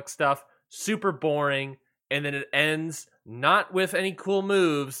suplex stuff, super boring. And then it ends not with any cool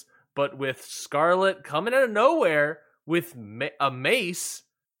moves, but with Scarlett coming out of nowhere with a mace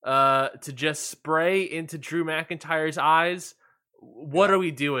to just spray into Drew McIntyre's eyes. What are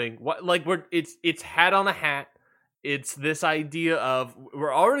we doing? It's hat on a hat. It's this idea of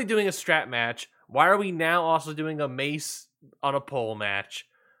we're already doing a strap match. Why are we now also doing a mace on a pole match?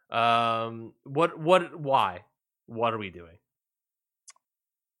 Why? What are we doing?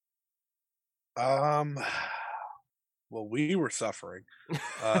 Well, we were suffering.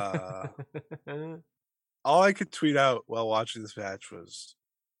 All I could tweet out while watching this match was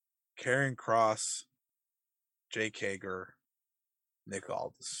Karrion Kross, Jake Hager, Nick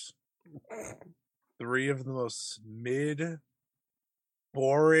Aldis. 3 of the most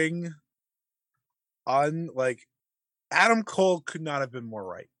boring, Adam Cole could not have been more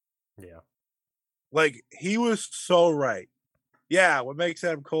right. Yeah. He was so right. Yeah, what makes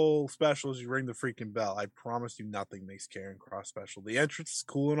Adam Cole special is you ring the freaking bell. I promise you nothing makes Karrion Kross special. The entrance is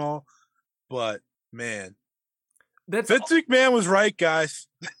cool and all, but man, Vince McMahon was right, guys.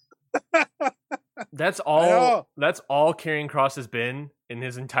 That's all Karrion Kross has been in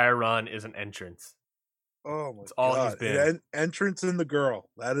his entire run is an entrance. Oh my That's all God. he's been. Entrance in the girl.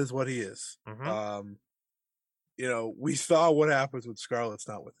 That is what he is. Mm-hmm. We saw what happens when Scarlett's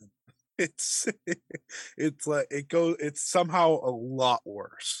not with him. It's somehow a lot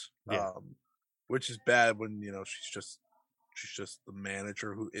worse. Yeah. Which is bad when she's just the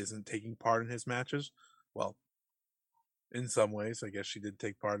manager who isn't taking part in his matches. Well, in some ways, I guess she did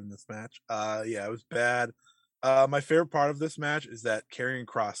take part in this match. Yeah, it was bad. My favorite part of this match is that Karrion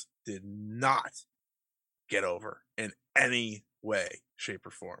Kross did not get over in any way, shape,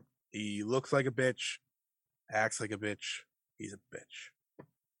 or form. He looks like a bitch, acts like a bitch. He's a bitch.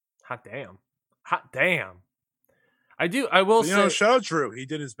 Hot damn. Hot damn. I will say, shout out Drew. He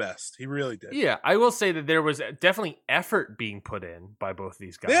did his best. He really did. Yeah, I will say that there was definitely effort being put in by both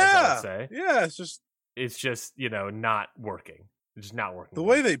these guys. Yeah, I would say. Yeah, it's just not working. It's just not working. The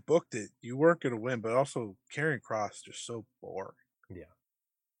way they booked it, you weren't going to win, but also Karrion Kross just so boring. Yeah,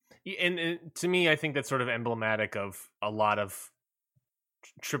 and to me, I think that's sort of emblematic of a lot of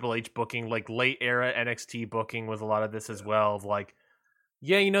Triple H booking, like late era NXT booking, with a lot of this as well. Of like,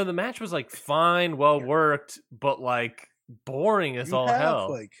 yeah, the match was like fine, well worked, but like boring as all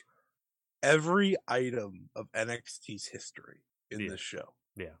hell. Like every item of NXT's history in this show.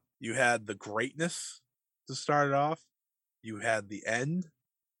 Yeah. You had the greatness to start it off. You had the end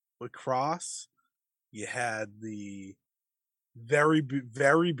with Kross. You had the very,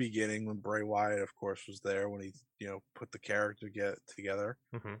 very beginning when Bray Wyatt, of course, was there when he, put the character together.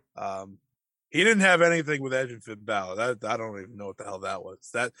 Mm-hmm. He didn't have anything with Edge and Finn Balor. I don't even know what the hell that was.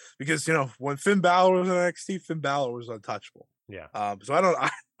 Because when Finn Balor was in NXT, Finn Balor was untouchable. Yeah. So I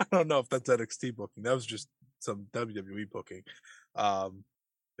don't know if that's NXT booking. That was just some WWE booking. But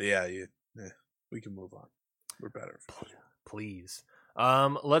yeah, we can move on. We're better. Please.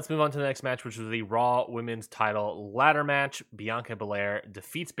 Let's move on to the next match, which was the Raw Women's Title ladder match. Bianca Belair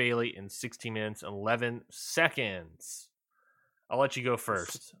defeats Bayley in 16 minutes and 11 seconds. I'll let you go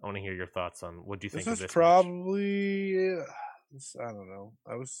first. I want to hear your thoughts on what do you think of this match. Probably, I don't know.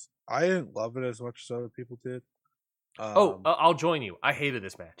 I didn't love it as much as other people did. I'll join you. I hated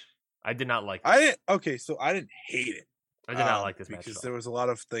this match. I did not like it. So I didn't hate it. I did not like this match because there was a lot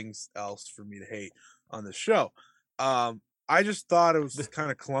of things else for me to hate on the show. I just thought it was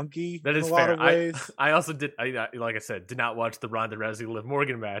kind of clunky. That is in a fair. lot of ways. I also did. Like I said, did not watch the Ronda Rousey Liv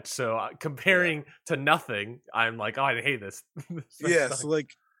Morgan match. So comparing to nothing, I'm like, oh, I hate this. So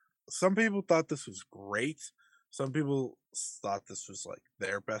like, some people thought this was great. Some people thought this was like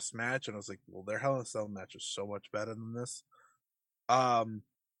their best match, and I was like, well, their Hell in a Cell match is so much better than this.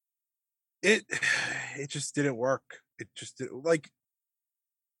 It just didn't work. It just didn't, like,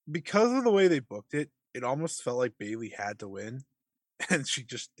 because of the way they booked it. It almost felt like Bayley had to win, and she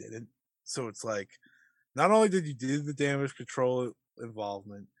just didn't. So it's like, not only did you do the damage control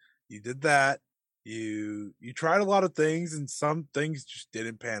involvement, you did that. You tried a lot of things, and some things just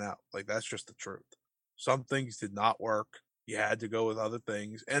didn't pan out. Like, that's just the truth. Some things did not work. You had to go with other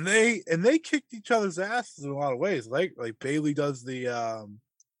things, and they kicked each other's asses in a lot of ways. Like Bayley does the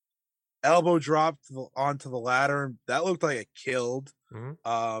elbow drop onto the ladder, and that looked like it killed.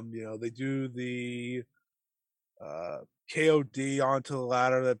 Mm-hmm. They do the KOD onto the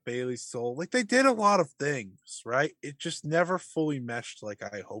ladder that Bayley stole. Like, they did a lot of things, right? It just never fully meshed like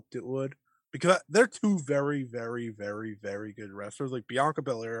I hoped it would, because they're two very, very, very, very good wrestlers. Like, Bianca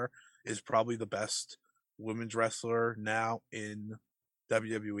Belair is probably the best women's wrestler now in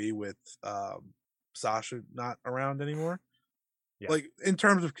WWE with Sasha not around anymore. Yeah. Like, in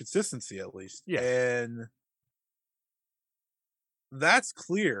terms of consistency, at least. Yeah. And that's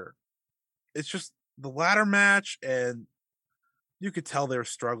clear. It's just the ladder match, and you could tell they were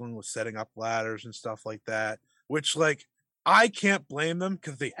struggling with setting up ladders and stuff like that, which, like, I can't blame them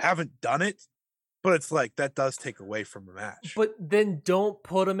because they haven't done it, but it's like, that does take away from the match. But then don't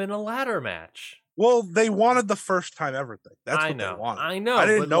put them in a ladder match. Well, they wanted the first time ever thing. That's what they wanted. I know. I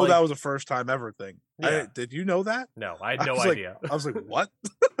didn't know that was a first time ever thing. Yeah. Did you know that? No, I had no idea. I was like, what?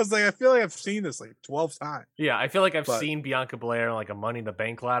 I was like, I feel like I've seen this like 12 times. Yeah, I feel like I've seen Bianca Belair in like a Money in the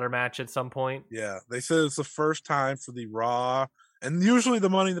Bank ladder match at some point. Yeah, they said it's the first time for the Raw, and usually the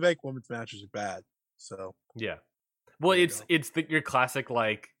Money in the Bank women's matches are bad. So yeah, well, it's your classic,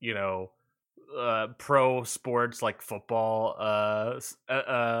 like, pro sports, like football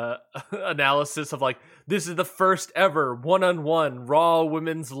analysis of like, this is the first ever one-on-one Raw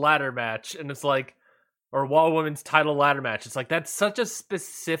women's ladder match, and it's like, or Raw women's title ladder match. It's like, that's such a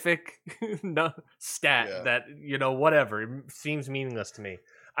specific stat that, whatever, it seems meaningless to me.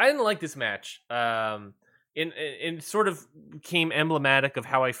 I didn't like this match. It sort of became emblematic of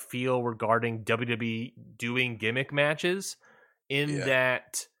how I feel regarding WWE doing gimmick matches, in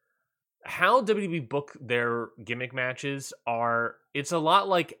that how WWE book their gimmick matches it's a lot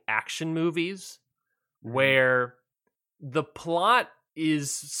like action movies, where the plot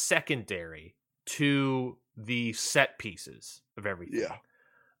is secondary to the set pieces of everything.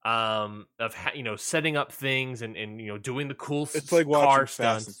 Of setting up things and doing the cool it's like car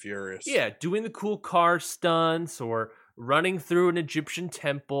stunts. Fast and Furious. Doing the cool car stunts, or running through an Egyptian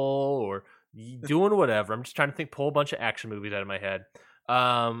temple, or doing whatever. I'm just trying to pull a bunch of action movies out of my head.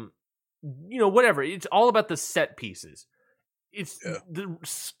 Whatever. It's all about the set pieces. The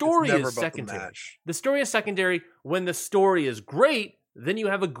story It's never is about secondary. the match. The story is secondary. When the story is great, then you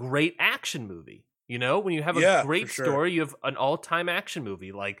have a great action movie. When you have a great story, you have an all-time action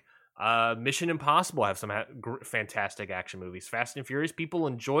movie. Like Mission Impossible have some fantastic action movies. Fast and Furious, people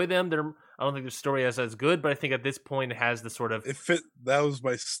enjoy them. I don't think the story is as good, but I think at this point it has the sort of that was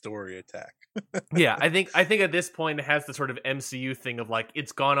my story attack. Yeah, I think at this point it has the sort of MCU thing of like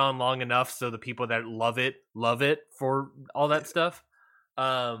it's gone on long enough, so the people that love it for all that stuff.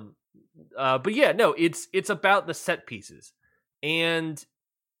 But yeah, no, it's about the set pieces, and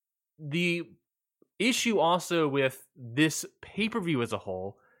the issue also with this pay-per-view as a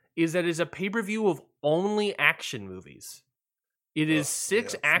whole is that it's a pay-per-view of only action movies. It is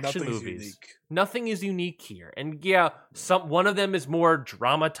 6 action movies. Unique. Nothing is unique here. And yeah, one of them is more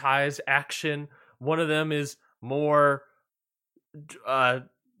dramatized action. One of them is more I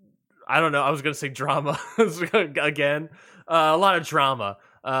don't know. I was going to say drama again. A lot of drama.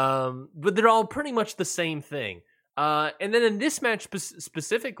 But they're all pretty much the same thing. And then in this match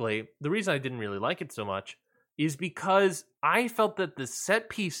specifically, the reason I didn't really like it so much is because I felt that the set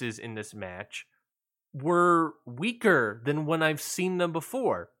pieces in this match were weaker than when I've seen them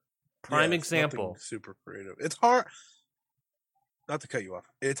before. Prime example. Super creative. It's hard. Not to cut you off.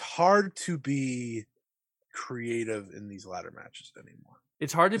 It's hard to be creative in these ladder matches anymore.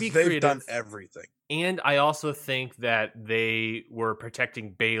 It's hard to be creative. They've done everything. And I also think that they were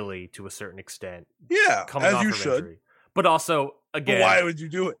protecting Bayley to a certain extent. Yeah, as you should. Injury. But also, again, but why would you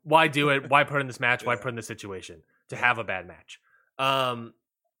do it? Why do it? Why put in this match? Why put in this situation to have a bad match?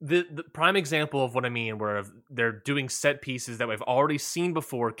 The prime example of what I mean, where they're doing set pieces that we've already seen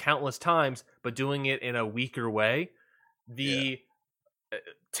before countless times, but doing it in a weaker way. The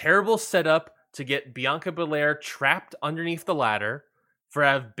terrible setup to get Bianca Belair trapped underneath the ladder,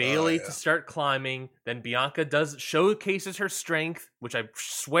 for Bayley to start climbing. Then Bianca showcases her strength, which I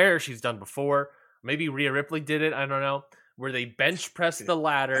swear she's done before. Maybe Rhea Ripley did it. I don't know. Where they bench press the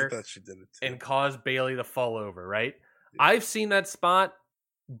ladder I thought she did it too. And cause Bayley to fall over, right? Yeah. I've seen that spot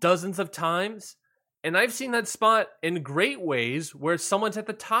dozens of times, and I've seen that spot in great ways where someone's at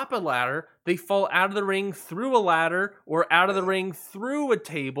the top of a ladder, they fall out of the ring through a ladder or out of the ring through a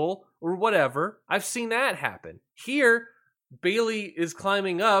table or whatever. I've seen that happen. Here, Bayley is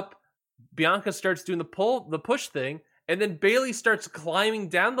climbing up, Bianca starts doing the push thing, and then Bayley starts climbing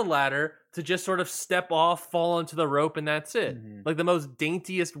down the ladder to just sort of step off, fall onto the rope, and that's it. Mm-hmm. Like the most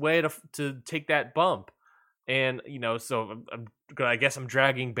daintiest way to take that bump. And, so I guess I'm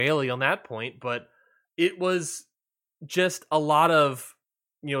dragging Bayley on that point, but it was just a lot of,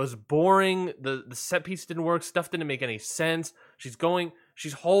 it was boring. The set piece didn't work. Stuff didn't make any sense. She's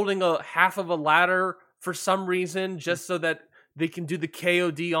holding a half of a ladder for some reason, just so that they can do the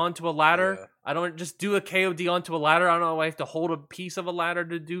KOD onto a ladder. Yeah. I don't just do a KOD onto a ladder. I don't know why I have to hold a piece of a ladder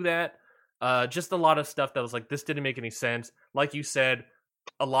to do that. Just a lot of stuff that was like, this didn't make any sense. Like you said,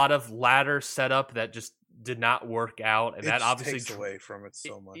 a lot of ladder setup that just did not work out, and that obviously takes away from it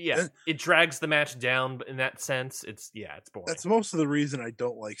so much. It drags the match down in that sense. It's boring. That's most of the reason I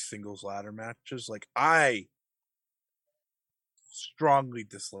don't like singles ladder matches. Like, I strongly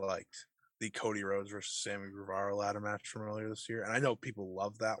disliked the Cody Rhodes versus Sammy Guevara ladder match from earlier this year, and I know people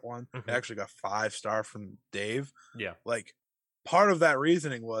love that one. Mm-hmm. It actually got 5-star from Dave. Yeah, like part of that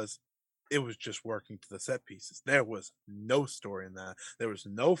reasoning was it was just working to the set pieces. There was no story in that. There was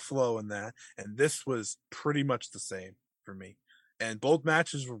no flow in that, and this was pretty much the same for me. And both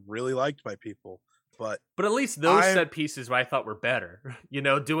matches were really liked by people. But at least those set pieces I thought were better.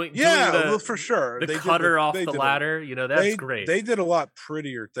 Doing for sure. The cutter off the ladder, that's great. They did a lot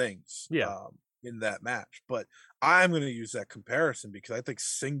prettier things in that match. But I'm going to use that comparison because I think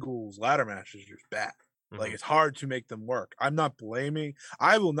singles ladder matches are just bad. Mm-hmm. Like, it's hard to make them work. I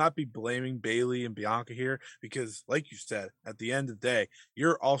will not be blaming Bayley and Bianca here because, like you said, at the end of the day,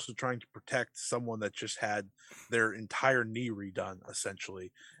 you're also trying to protect someone that just had their entire knee redone,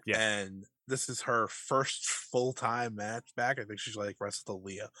 essentially. Yeah. And this is her first full-time match back. I think she's like wrestled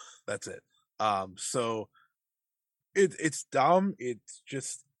Aaliyah. That's it. So it's dumb. It's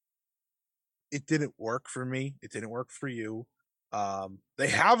just, it didn't work for me. It didn't work for you. They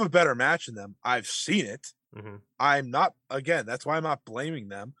have a better match in them. I've seen it. Mm-hmm. I'm not, again, that's why I'm not blaming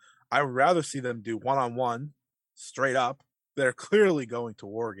them. I would rather see them do one-on-one straight up. They're clearly going to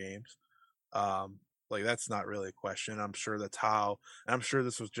War Games. Like, that's not really a question. I'm sure that's how, and I'm sure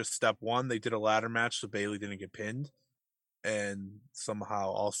this was just step one. They did a ladder match so Bayley didn't get pinned and somehow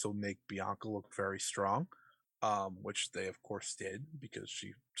also make Bianca look very strong. which they of course did because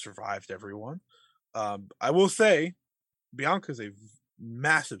she survived everyone. I will say, Bianca's a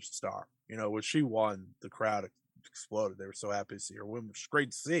massive star. You know, when she won, the crowd exploded. They were so happy to see her win, which is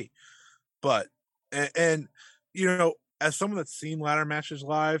great to see. But and you know, as someone that's seen ladder matches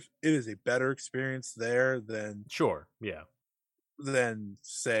live, it is a better experience there than Sure, yeah. than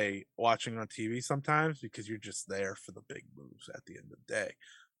say watching on TV sometimes because you're just there for the big moves at the end of the day.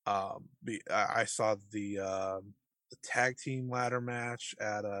 I saw the tag team ladder match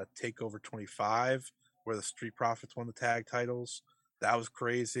at Takeover 25 where the Street Profits won the tag titles. That was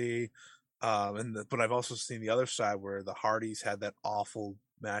crazy. But I've also seen the other side where the Hardys had that awful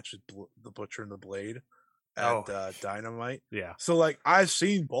match with the Butcher and the Blade at Dynamite. Yeah. So like I've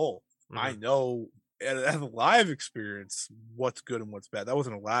seen both. Mhm. I know as a live experience what's good and what's bad. That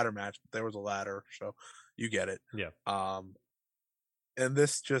wasn't a ladder match, but there was a ladder, so you get it. Yeah. And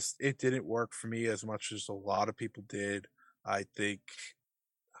this just it didn't work for me as much as a lot of people did. I think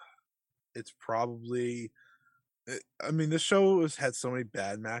it's probably I mean, this show has had so many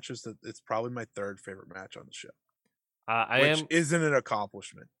bad matches that it's probably my third favorite match on the show. Which isn't an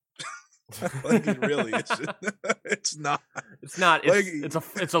accomplishment. Like it really is. It's not. It's not. Like,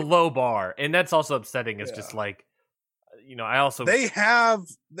 It's a low bar, and that's also upsetting. It's just like, you know, I also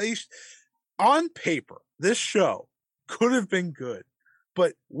on paper this show could have been good,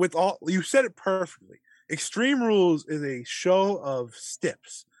 but with all you said it perfectly. Extreme Rules is a show of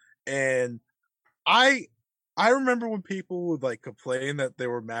stips, and I remember when people would like complain that there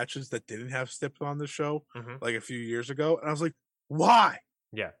were matches that didn't have stips on the show, like a few years ago, and I was like, why?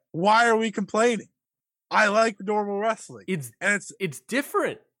 Yeah. Why are we complaining? I like normal wrestling. It's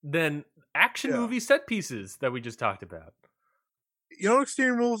different than action movie set pieces that we just talked about. You know what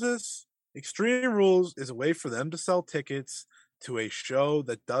Extreme Rules is? Extreme Rules is a way for them to sell tickets to a show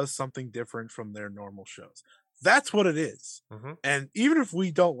that does something different from their normal shows. That's what it is. And even if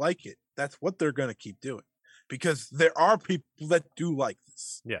we don't like it, that's what they're going to keep doing because there are people that do like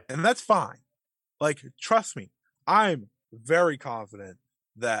this. Yeah. And that's fine. Like, trust me, I'm very confident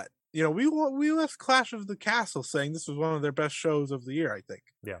that, you know, we left Clash of the Castle saying this was one of their best shows of the year, I think.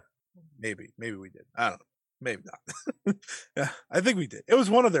 Yeah. Maybe we did. I don't know. Maybe not. Yeah, I think we did. It was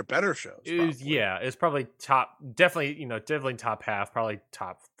one of their better shows. It's probably definitely top half, probably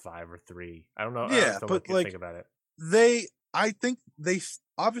top 5 or 3. I don't know. Yeah, but like, think about it. I think they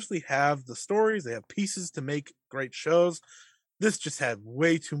obviously have the stories. They have pieces to make great shows. This just had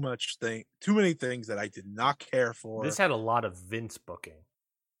way too many things that I did not care for. This had a lot of Vince booking.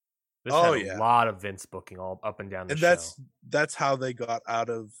 A lot of Vince booking all up and down the show. And that's how they got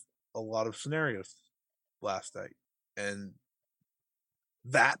out of a lot of scenarios last night. And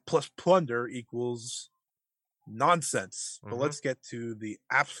that plus plunder equals nonsense. But let's get to the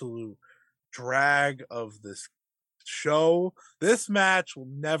absolute drag of this show. This match will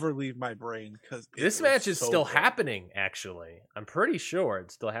never leave my brain because this match is still happening. Actually, I'm pretty sure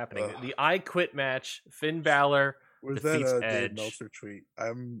it's still happening. The I Quit match. Finn Balor defeats Edge. Dave Meltzer tweet.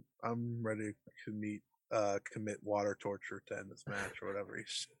 I'm ready to commit water torture to end this match or whatever he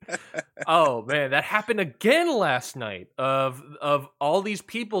said. Oh man, that happened again last night. Of all these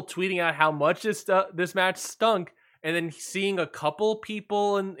people tweeting out how much this match stunk, and then seeing a couple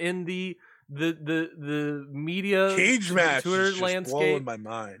people in the media cage match Twitter is just landscape blowing my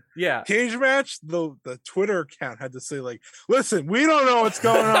mind. Yeah, cage match. The Twitter account had to say like, "Listen, we don't know what's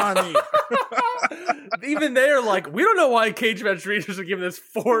going on here." Even they're like, we don't know why cage match readers are giving this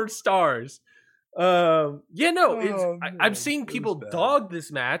 4 stars. I've seen people dog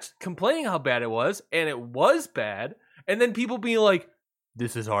this match, complaining how bad it was, and it was bad, and then people being like,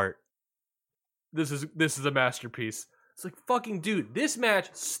 "This is art. This is a masterpiece." It's like, fucking dude, this match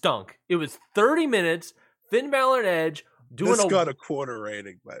stunk. It was 30 minutes. Finn Balor and Edge got a quarter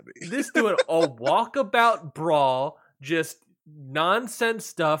rating by me. This doing a walkabout brawl, just nonsense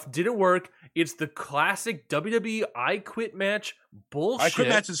stuff. Didn't work. It's the classic WWE I Quit match bullshit. I Quit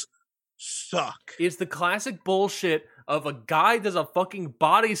matches suck. It's the classic bullshit of a guy does a fucking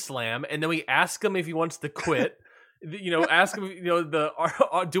body slam, and then we ask him if he wants to quit. Ask him,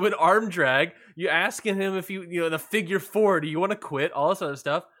 do an arm drag. You asking him if the figure 4, do you want to quit? All this other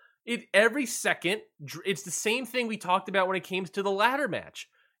stuff. Every second, it's the same thing we talked about when it came to the ladder match.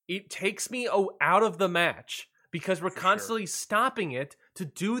 It takes me out of the match because we're constantly stopping it to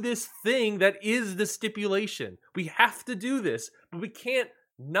do this thing that is the stipulation. We have to do this, but we can't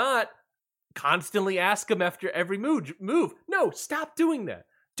not constantly ask him after every move. No, stop doing that.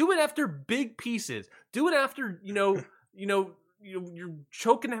 Do it after big pieces. Do it after, you're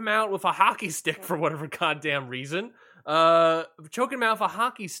choking him out with a hockey stick for whatever goddamn reason. Choking him out with a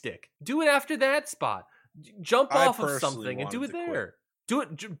hockey stick. Do it after that spot. Jump I off of personally something and do wanted it to quit. there.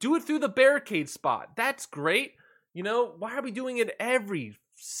 Do it through the barricade spot. That's great. You know, why are we doing it every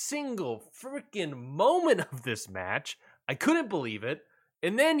single freaking moment of this match? I couldn't believe it.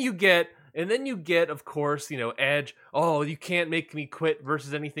 And then you get, of course, you know, Edge. Oh, you can't make me quit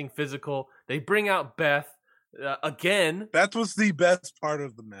versus anything physical. They bring out Beth again. Beth was the best part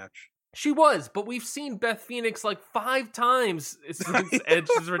of the match. She was, but we've seen Beth Phoenix like 5 times since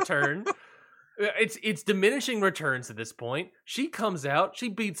Edge's return. It's diminishing returns at this point. She comes out, she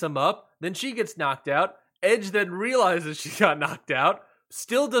beats him up, then she gets knocked out. Edge then realizes she got knocked out,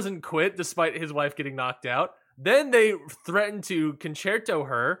 still doesn't quit despite his wife getting knocked out. Then they threaten to concerto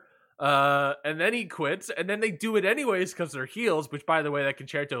her, and then he quits, and then they do it anyways because they're heels, which, by the way, that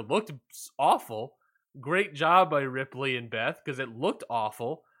concerto looked awful. Great job by Ripley and Beth, because it looked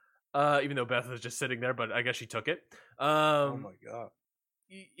awful, even though Beth was just sitting there, but I guess she took it. Oh my god.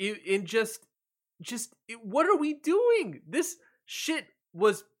 What are we doing? This shit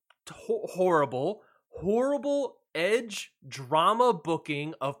was horrible. Horrible Edge drama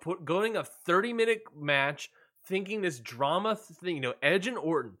booking of going a 30-minute match, thinking this drama thing, you know, Edge and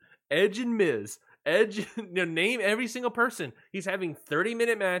Orton, Edge and Miz, Edge, you know, name every single person. He's having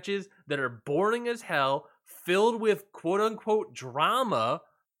 30-minute matches that are boring as hell, filled with quote-unquote drama,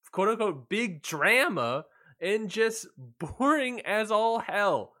 quote-unquote big drama, and just boring as all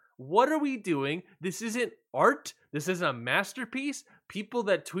hell. What are we doing? This isn't art. This isn't a masterpiece. People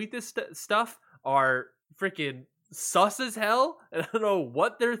that tweet this stuff are freaking sus as hell, and I don't know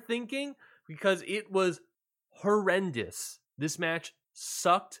what they're thinking, because it was horrendous. This match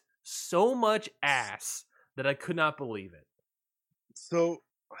sucked so much ass that I could not believe it. So,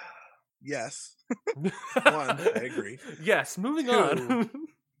 yes. One, I agree. Yes, moving 2, on.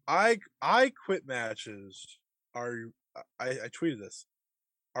 I quit matches are, I tweeted this,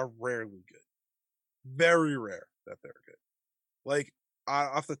 are rarely good. Very rare that they're good. Like,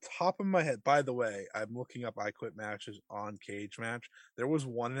 off the top of my head, by the way, I'm looking up I Quit matches on Cage Match. There was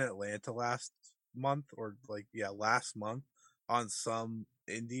one in Atlanta last month on some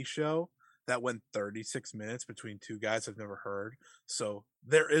indie show that went 36 minutes between 2 guys I've never heard. So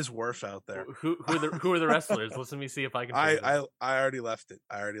there is worse out there. Who are the wrestlers? Let me see if I can. I already left it.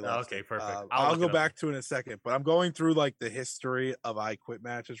 Okay, perfect. I'll go back to it in a second, but I'm going through like the history of I Quit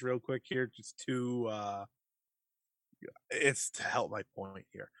matches real quick here, just to it's to help my point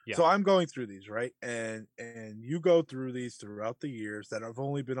here. Yeah. So I'm going through these, right? And you go through these throughout the years that have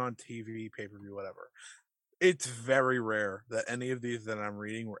only been on TV, pay-per-view, whatever. It's very rare that any of these that I'm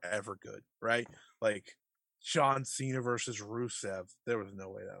reading were ever good, right? Like John Cena versus Rusev. There was no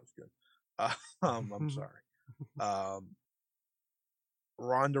way that was good. I'm sorry.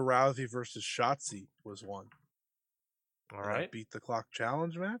 Ronda Rousey versus Shotzi was one. All right. Beat the Clock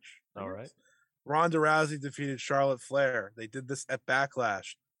Challenge match. All right. Ronda Rousey defeated Charlotte Flair. They did this at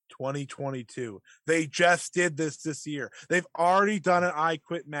Backlash 2022. They just did this year. They've already done an I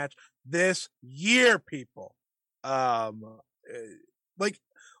Quit match this year, people.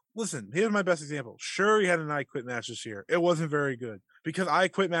 Listen, here's my best example. Sure, he had an I Quit match this year. It wasn't very good, because I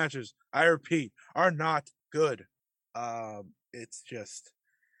Quit matches, I repeat, are not good. It's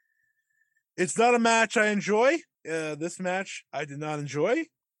not a match I enjoy. This match I did not enjoy.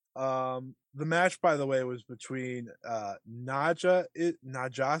 The match, by the way, was between Najasism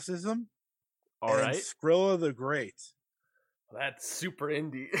and Skrilla the Great. That's super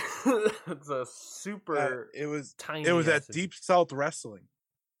indie. It's a super it was tiny. It was at Deep South Wrestling.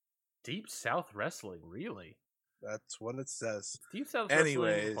 Deep South Wrestling, really? That's what it says. Deep South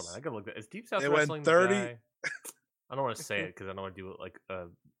Wrestling. Hold on, I gotta look at it. Is Deep South Wrestling 30. The guy? I don't want to say it because I don't want to do like a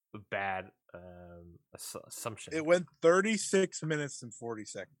bad assumption. It went 36 minutes and 40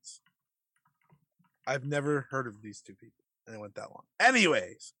 seconds. I've never heard of these two people, and it went that long.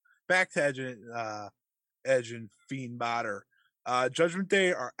 Anyways, back to Edge and Fiend Balor. Judgment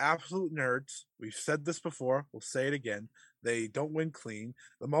Day are absolute nerds. We've said this before. We'll say it again. They don't win clean.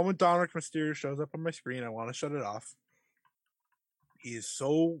 The moment Dominic Mysterio shows up on my screen, I want to shut it off. He is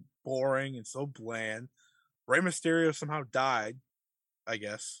so boring and so bland. Rey Mysterio somehow died, I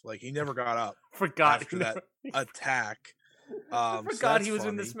guess. Like, he never got up. Forgot after that attack. Forgot he was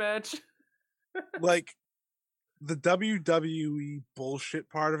in this match. Like, the WWE bullshit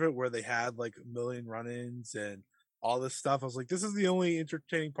part of it, where they had like a million run-ins and all this stuff, I was like, this is the only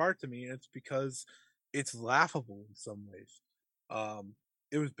entertaining part to me, and it's because it's laughable in some ways.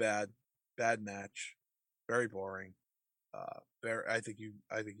 It was bad match, very boring. I think you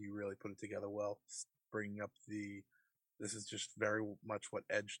really put it together well, bringing up this is just very much what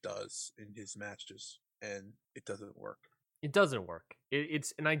Edge does in his matches, and it doesn't work. It doesn't work.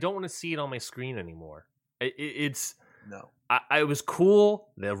 It's and I don't want to see it on my screen anymore. It's No. it was cool.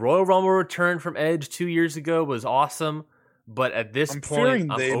 The Royal Rumble return from Edge 2 years ago was awesome, but at this I'm point,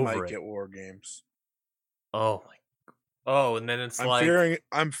 fearing I'm they over might it. get War Games. Oh my! Oh, and then it's I'm like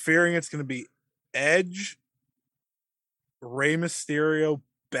fearing it's going to be Edge, Rey Mysterio,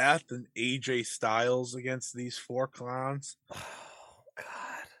 Beth, and AJ Styles against these 4 clowns. oh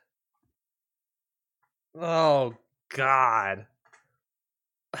god! Oh god!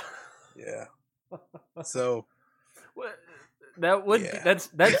 Yeah. So What- that would Yeah.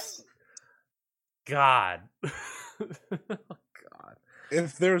 that's God. God.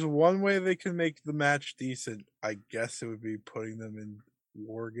 if there's one way they can make the match decent, I guess it would be putting them in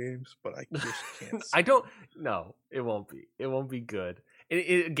War Games, but I just can't. I don't. No, it won't be. It won't be good.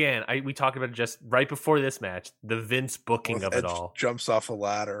 Again, we talked about it just right before this match. The Vince booking of Edge it all. jumps off a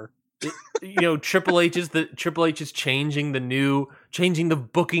ladder. Triple H is changing the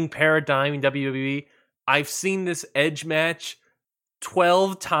booking paradigm in WWE. I've seen this Edge match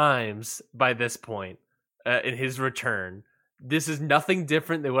 12 times by this point in his return. This is nothing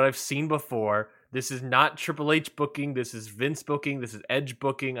different than what I've seen before. This is not Triple H booking. This is Vince booking. This is Edge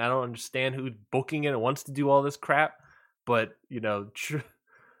booking. I don't understand who's booking it and wants to do all this crap. But,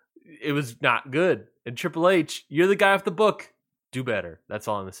 it was not good. And Triple H, you're the guy off the book. Do better. That's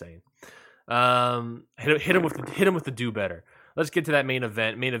all I'm saying. Hit him with the do better. Let's get to that main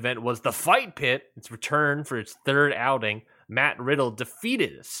event. Main event was the Fight Pit. Its return for its third outing. Matt Riddle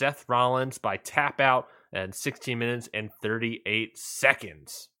defeated Seth Rollins by tap out in 16 minutes and 38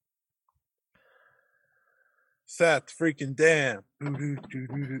 seconds. Seth freaking damn.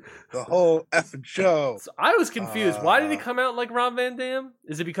 The whole effing show. So I was confused. Why did he come out like Rob Van Dam?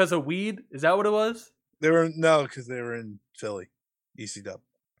 Is it because of weed? Is that what it was? Because they were in Philly, ECW.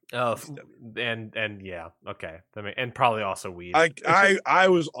 Oh, and yeah, okay. And probably also weed. I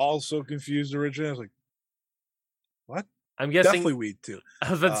was also confused originally. I was like, what? I'm guessing definitely weed too.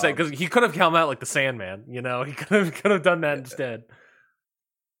 I was about to say because he could have come out like the Sandman. He could have done that instead.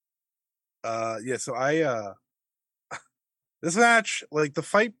 Yeah. So this match, like the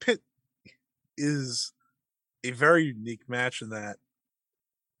Fight Pit, is a very unique match in that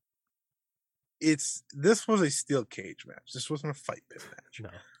this was a steel cage match. This wasn't a Fight Pit match. No.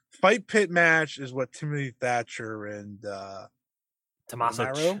 Fight Pit match is what Timothy Thatcher and Tommaso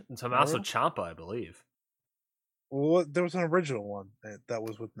Ciampa, I believe. Well, there was an original one that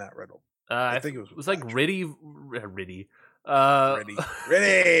was with Matt Riddle. I think it was like Riddy. Riddy. I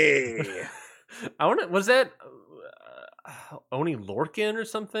want to. Was that Oni Lorcan or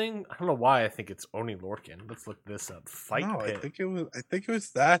something? I don't know why I think it's Oni Lorcan. Let's look this up. Fight Pit. I think it was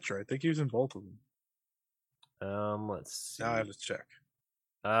Thatcher. I think he was in both of them. Let's see. Now I have to check.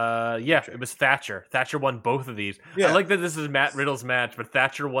 Yeah, it was Thatcher. Thatcher won both of these. Yeah. I like that this is Matt Riddle's match, but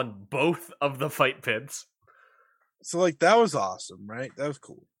Thatcher won both of the Fight Pits. So like that was awesome, right? That was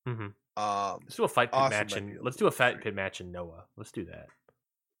cool. Mm-hmm. Let's do a Fight Pit match let's do a Fight Pit match in Noah. Let's do that.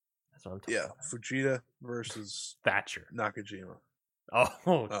 That's what I'm talking about. Fujita versus Thatcher. Nakajima.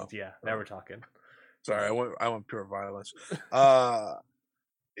 Oh. Yeah. Now we're talking. Sorry, I went pure violence.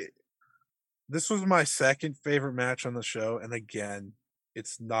 This was my second favorite match on the show, and again,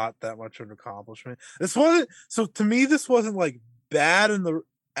 it's not that much of an accomplishment. To me, this wasn't like bad in the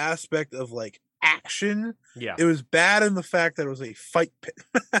aspect of like action. Yeah, it was bad in the fact that it was a Fight Pit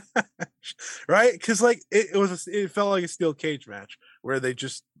match, right? Because like it felt like a steel cage match where they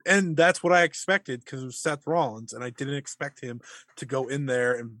just, and that's what I expected because it was Seth Rollins, and I didn't expect him to go in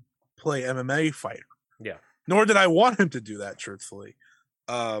there and play MMA fighter. Yeah, nor did I want him to do that. Truthfully,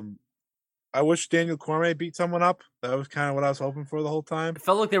 I wish Daniel Cormier beat someone up. That was kind of what I was hoping for the whole time. It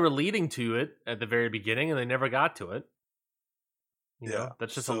felt like they were leading to it at the very beginning, and they never got to it. You know,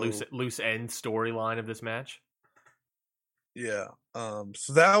 that's just a loose end storyline of this match. Yeah.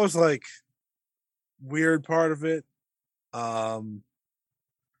 So that was like weird part of it. I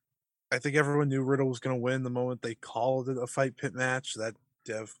think everyone knew Riddle was going to win the moment they called it a Fight Pit match. That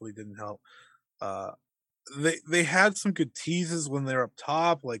definitely didn't help. They had some good teases when they were up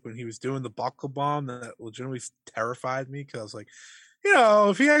top, like when he was doing the buckle bomb that legitimately terrified me because I was like,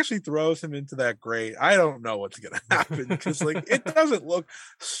 if he actually throws him into that grate, I don't know what's gonna happen because like it doesn't look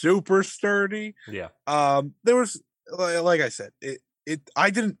super sturdy. Yeah. There was like I said, I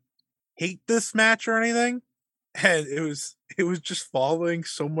didn't hate this match or anything, and it was just following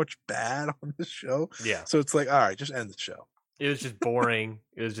so much bad on the show. Yeah. So it's like, all right, just end the show. It was just boring.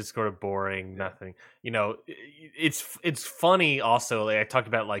 It was just sort of boring. Nothing. It's funny. Also, like I talked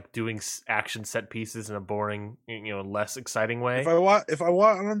about, like doing action set pieces in a boring, less exciting way. If I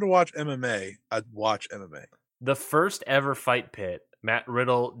wanted to watch MMA, I'd watch MMA. The first ever Fight Pit, Matt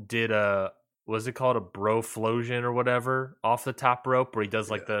Riddle did a was it called a broflosion or whatever off the top rope where he does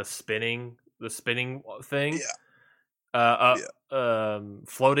like the spinning thing.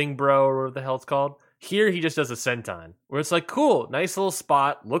 Floating bro or whatever the hell it's called. Here he just does a senton where it's like, cool, nice little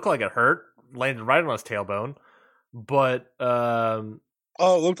spot, looked like it hurt, landed right on his tailbone, but it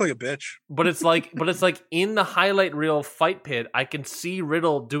looked like a bitch. But it's like in the highlight reel fight pit, I can see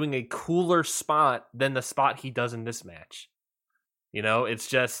Riddle doing a cooler spot than the spot he does in this match. You know, it's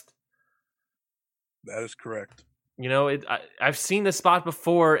just that is correct. You know, I've seen this spot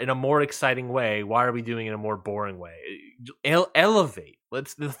before in a more exciting way. Why are we doing it in a more boring way? Elevate.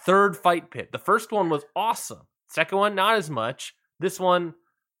 Let's the third fight pit. The first one was awesome. Second one, not as much. This one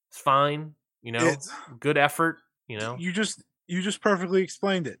is fine. You know, it's good effort. You know, you just perfectly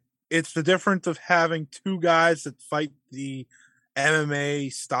explained it. It's the difference of having two guys that fight the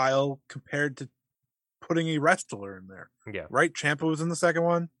MMA style compared to putting a wrestler in there. Yeah. Right? Ciampa was in the second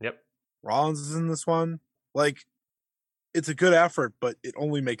one. Yep. Rollins is in this one. Like, it's a good effort, but it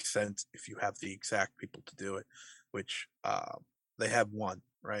only makes sense if you have the exact people to do it, which they have one,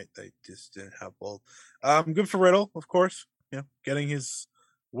 right? They just didn't have both. Good for Riddle, of course. You know, getting his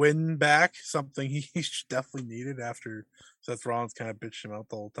win back, something he definitely needed after Seth Rollins kind of bitched him out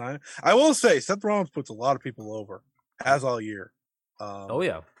the whole time. I will say, Seth Rollins puts a lot of people over, has all year. Oh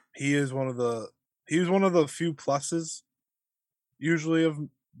yeah, he was one of the few pluses usually of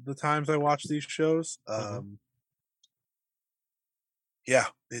the times I watch these shows. Yeah,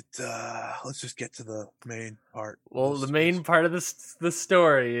 let's just get to the main part. Well, the main part of the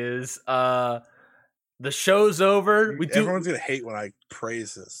story is the show's over. Everyone's gonna hate when I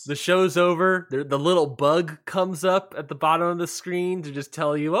praise this. The show's over. The little bug comes up at the bottom of the screen to just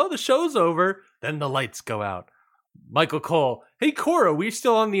tell you, oh, the show's over. Then the lights go out. Michael Cole, hey Corey, are we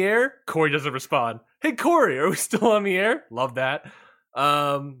still on the air? Corey doesn't respond. Hey Corey, are we still on the air? Love that.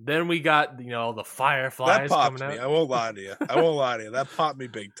 Then we got, you know, the Fireflies that popped coming me. out. I won't lie to you. That popped me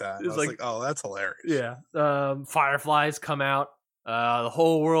big time. I was like, oh, that's hilarious. Yeah. Fireflies come out. The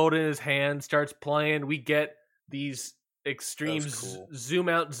whole world in his hand starts playing. We get these extreme zoom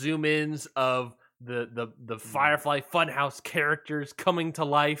out, zoom ins of the Firefly Funhouse characters coming to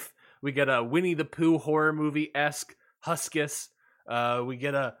life. We get a Winnie the Pooh horror movie esque Huskus. We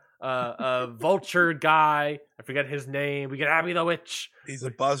get a vulture guy. I forget his name. We get Abby the Witch. He's a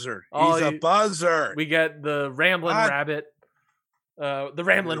buzzard. He's a buzzard. We get the Ramblin' Rabbit. The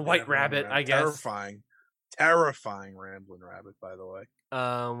Ramblin' White Rabbit, I guess. Terrifying Ramblin' Rabbit, by the way.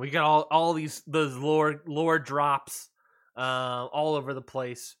 We got all those lore drops all over the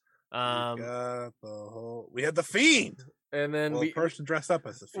place. We had the Fiend. And then a person dressed up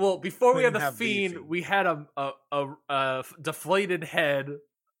as the Fiend. Well, before we had the Fiend, we had a deflated head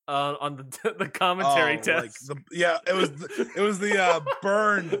on the commentary test. It was the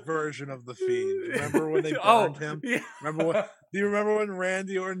burned version of the Fiend. Remember when they burned him? Yeah. Do you remember when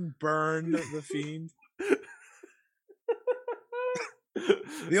Randy Orton burned the Fiend?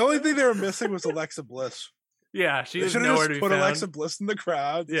 The only thing they were missing was Alexa Bliss. Yeah, she was nowhere to be found. Put Alexa Bliss in the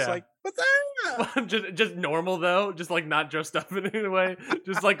crowd. It's like, what's that? just normal though, just like not dressed up in any way,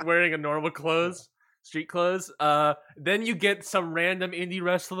 just like wearing a normal clothes, street clothes. Then you get some random indie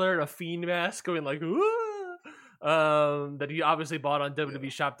wrestler in a Fiend mask going like, that he obviously bought on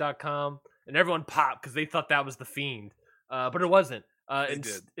WWEshop.com, and everyone popped because they thought that was the Fiend, but it wasn't.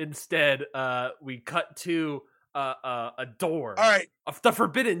 Instead, we cut to a door. All right, the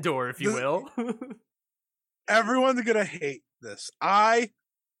forbidden door, if you will. Everyone's gonna hate this. I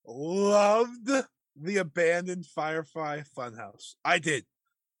loved the abandoned Firefly Funhouse. I did.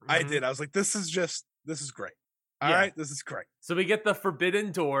 I was like, this is great. All right, this is great. So we get the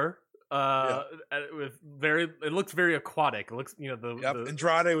forbidden door. With it looks very aquatic. It looks, you know,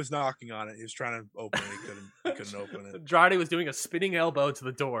 Andrade was knocking on it. He was trying to open it. He couldn't open it. Andrade was doing a spinning elbow to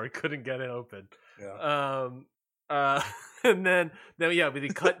the door. Couldn't get it open. Yeah. And then we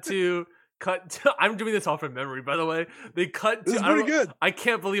cut to. I'm doing this all from memory, by the way. They cut to. This is pretty good. I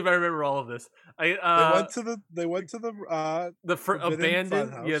can't believe I remember all of this. They went to the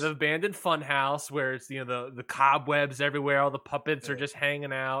abandoned the abandoned fun house where it's, you know, the cobwebs everywhere. All the puppets are just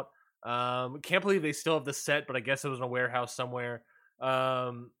hanging out. Can't believe they still have the set, but I guess it was in a warehouse somewhere.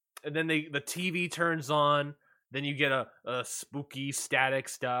 And then the TV turns on. Then you get a spooky static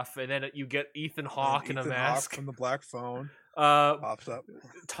stuff, and then you get Ethan Hawke in a mask Hawke from the black phone pops up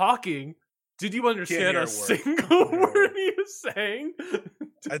talking. Did you understand a single word he was saying?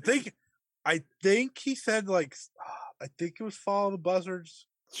 I think he said, like, I think it was follow the buzzards.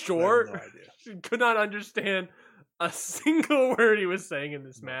 Sure. I have no idea. Could not understand a single word he was saying in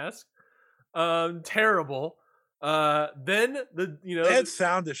this mask. Terrible. Then they had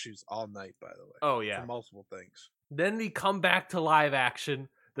sound issues all night, by the way. Oh yeah, for multiple things. Then we come back to live action.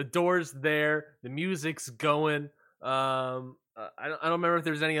 The door's there. The music's going. I don't remember if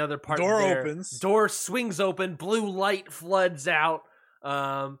there's any other part. Door there. opens. Door swings open. Blue light floods out.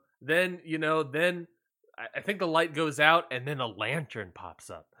 Then I think the light goes out, and then a lantern pops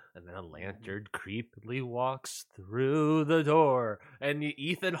up. And then a lantern creepily walks through the door, and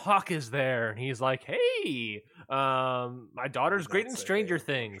Ethan Hawke is there, and he's like, "Hey, my daughter's great in Stranger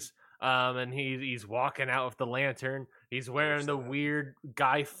Things." And he's walking out with the lantern. He's wearing the weird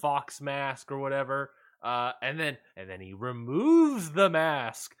Guy Fawkes mask or whatever. And then he removes the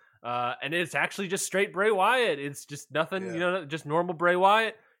mask. And it's actually just straight Bray Wyatt. It's just nothing, just normal Bray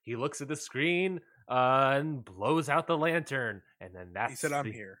Wyatt. He looks at the screen and blows out the lantern. And then he said,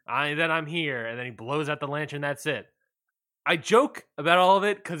 I'm here. I'm here. And then he blows out the lantern. That's it. I joke about all of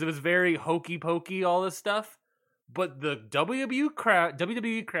it because it was very hokey pokey, all this stuff. But the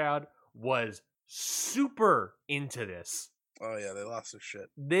WWE crowd was super into this. Oh yeah, they lost their shit.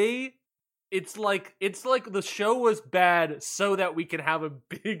 It's like the show was bad so that we could have a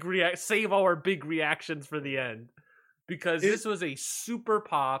big save all our big reactions for the end, because this was a super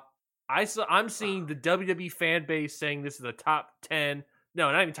pop. I'm seeing the WWE fan base saying this is a top 10,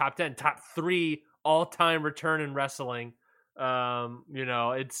 no, not even top 10, top 3 all-time return in wrestling.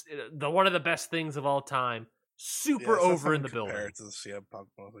 It's one of the best things of all time. Super over in the building. Compared to the CM Punk,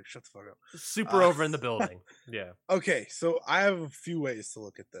 I was like, shut the fuck up. Super over in the building. Yeah. Okay, so I have a few ways to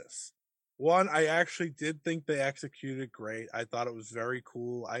look at this. One, I actually did think they executed great. I thought it was very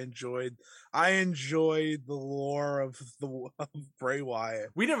cool. I enjoyed the lore of Bray Wyatt.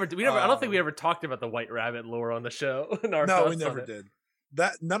 We never. I don't think we ever talked about the White Rabbit lore on the show. No, we never did.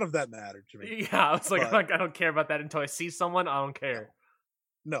 None of that mattered to me. Yeah, I was like, I don't care about that until I see someone. I don't care.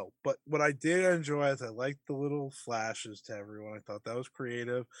 No, but what I did enjoy is I liked the little flashes to everyone. I thought that was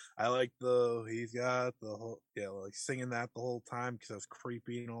creative. I liked he's got the whole, like singing that the whole time because it was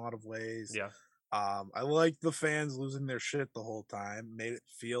creepy in a lot of ways. Yeah. I liked the fans losing their shit the whole time. Made it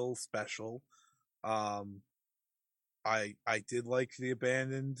feel special. I did like the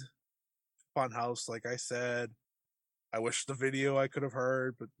abandoned funhouse, like I said. I wish the video I could have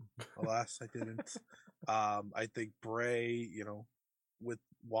heard, but alas, I didn't. I think Bray,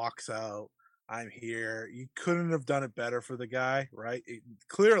 walks out. I'm here. You couldn't have done it better for the guy, right?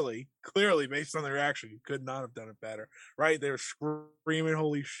 Clearly, based on the reaction, you could not have done it better, right? They were screaming,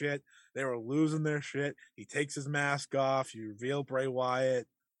 "Holy shit!" They were losing their shit. He takes his mask off. You reveal Bray Wyatt,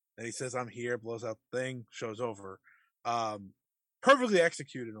 and he says, "I'm here." Blows out the thing. Show's over. Perfectly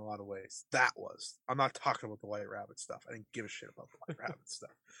executed in a lot of ways. That was. I'm not talking about the White Rabbit stuff. I didn't give a shit about the White Rabbit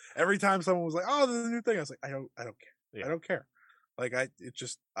stuff. Every time someone was like, "Oh, there's a new thing," I was like, I don't care. Yeah. I don't care. Like I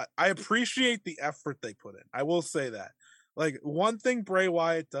appreciate the effort they put in. I will say that. Like, one thing Bray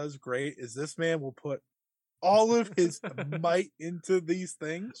Wyatt does great is this man will put all of his might into these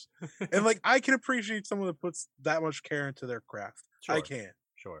things. And like, I can appreciate someone that puts that much care into their craft. Sure. I can.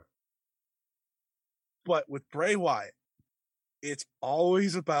 Sure. But with Bray Wyatt, it's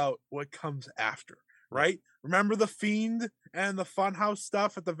always about what comes after, right? Remember the Fiend and the Funhouse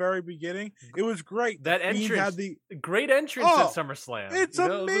stuff at the very beginning? It was great. That entrance had the great entrance at SummerSlam. It's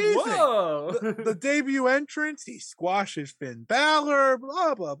amazing. Like, whoa. the debut entrance, he squashes Finn Balor,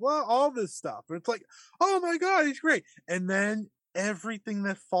 blah, blah, blah, all this stuff. And it's like, oh my God, he's great. And then everything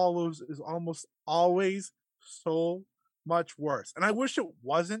that follows is almost always so much worse. And I wish it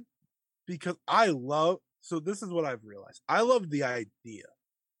wasn't, because so this is what I've realized. I love the idea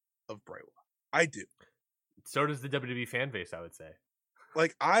of Bray Wyatt. I do. So does the WWE fan base, I would say.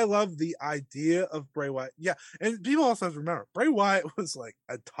 Like, I love the idea of Bray Wyatt. Yeah, and people also have to remember, Bray Wyatt was like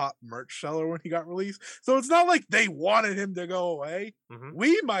a top merch seller when he got released. So it's not like they wanted him to go away. Mm-hmm.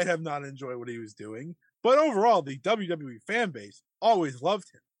 We might have not enjoyed what he was doing, but overall, the WWE fan base always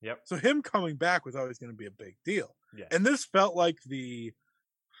loved him. Yep. So him coming back was always going to be a big deal. Yeah. And this felt like the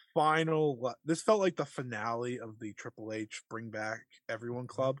finale of the Triple H Bring Back Everyone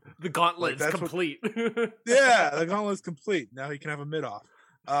Club. The gauntlet is complete. Yeah, the gauntlet is complete. Now he can have a mid-off.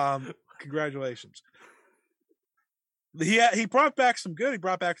 Congratulations. He brought back some good. He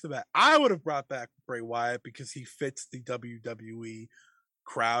brought back some bad. I would have brought back Bray Wyatt because he fits the WWE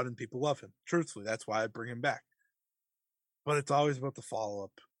crowd and people love him. Truthfully, that's why I bring him back. But it's always about the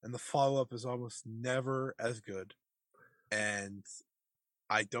follow-up. And the follow-up is almost never as good. And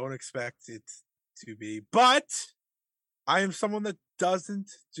I don't expect it to be, but I am someone that doesn't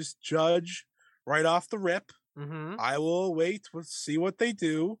just judge right off the rip. Mm-hmm. I will wait to see what they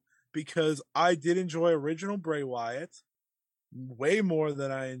do, because I did enjoy original Bray Wyatt way more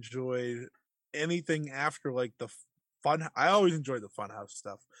than I enjoyed anything after like the fun. I always enjoyed the Funhouse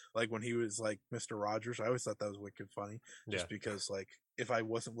stuff. Like when he was like Mr. Rogers, I always thought that was wicked funny. Just because like if I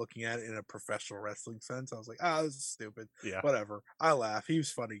wasn't looking at it in a professional wrestling sense, I was like, this is stupid. Yeah. Whatever. I laugh. He was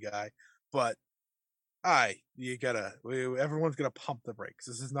a funny guy, but everyone's gonna pump the brakes.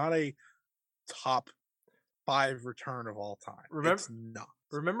 This is not a top 5 return of all time. It's not.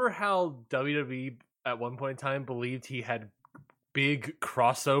 Remember how WWE at one point in time believed he had big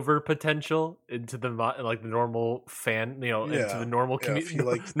crossover potential into the like the normal fan, into the normal community,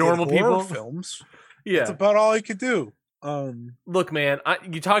 like normal people films. Yeah, that's about all he could do. Look, man,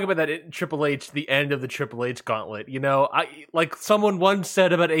 you talk about that Triple H, the end of the Triple H gauntlet. Like someone once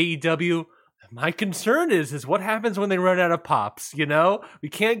said about AEW. My concern is what happens when they run out of pops. We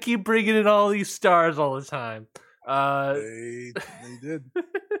can't keep bringing in all these stars all the time. They did.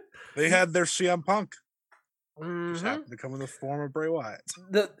 They had their CM Punk. Just happened to come in the form of Bray Wyatt.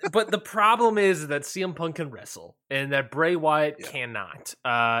 But the problem is that CM Punk can wrestle and that Bray Wyatt cannot.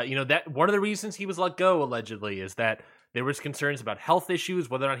 That one of the reasons he was let go allegedly is that there was concerns about health issues,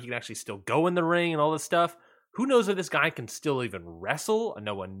 whether or not he can actually still go in the ring and all this stuff. Who knows if this guy can still even wrestle?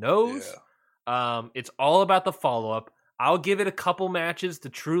 No one knows. It's all about the follow up. I'll give it a couple matches to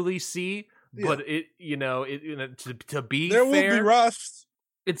truly see, but to be there fair, will be rust.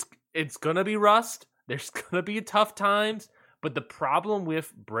 It's gonna be rust. There's gonna be tough times, but the problem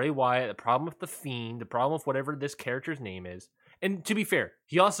with Bray Wyatt, the problem with the Fiend, the problem with whatever this character's name is, and to be fair,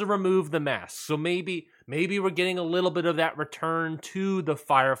 he also removed the mask, so maybe we're getting a little bit of that return to the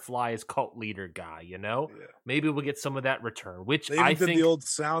Firefly's cult leader guy. Maybe we'll get some of that return, which I think did the old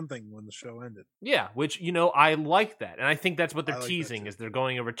sound thing when the show ended. Yeah, which I like that, and I think that's what they're teasing is they're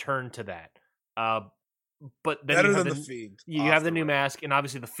going to return to that. But then better than the Fiend. You have the new mask, and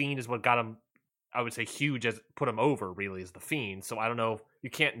obviously the Fiend is what got him. I would say huge as put him over. Really, is the Fiend. So I don't know. You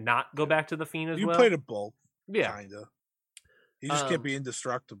can't not go back to the Fiend as well. You played it both. Yeah, kinda. He just can't be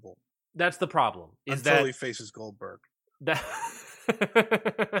indestructible. That's the problem. Until he faces Goldberg. That's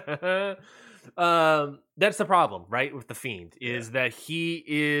the problem, right? With the Fiend is that he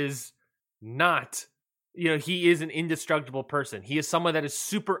is not. He is an indestructible person. He is someone that is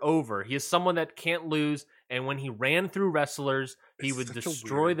super over. He is someone that can't lose. And when he ran through wrestlers, he would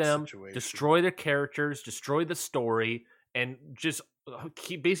destroy them, destroy their characters, destroy the story, and just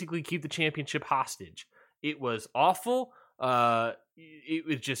basically keep the championship hostage. It was awful. It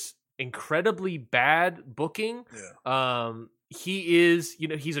was just incredibly bad booking. He is,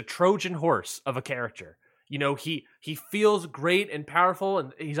 he's a Trojan horse of a character. He feels great and powerful,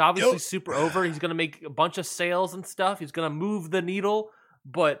 and he's obviously super over. He's going to make a bunch of sales and stuff. He's going to move the needle,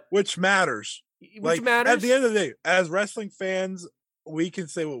 but which matters. At the end of the day, as wrestling fans, we can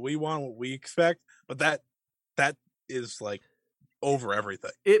say what we want, what we expect, but that is like over everything.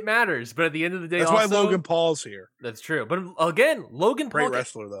 It matters, but at the end of the day, that's why Logan Paul's here. That's true. But again, Logan Paul, great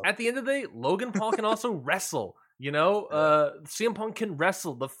wrestler though. At the end of the day, Logan Paul can also wrestle. CM Punk can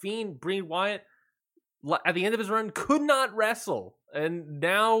wrestle. The Fiend, Bray Wyatt, at the end of his run, could not wrestle, and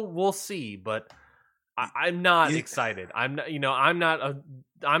now we'll see. But I'm not excited. I'm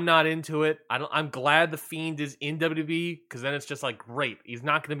not into it. I'm glad the Fiend is in WWE because then it's just like great. He's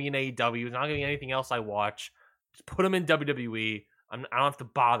not going to be in AEW. He's not going to be anything else I watch. Just put him in WWE. I don't have to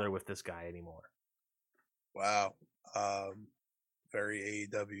bother with this guy anymore. Wow, very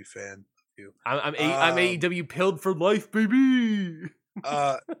AEW fan. I'm AEW pilled for life, baby.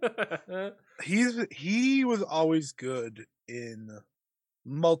 He was always good in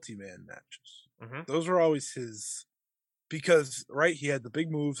multi-man matches. Mm-hmm. Those were always his, because he had the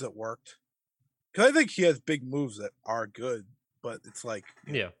big moves that worked. Because I think he has big moves that are good, but it's like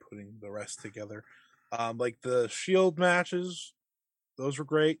putting the rest together. Like the Shield matches, those were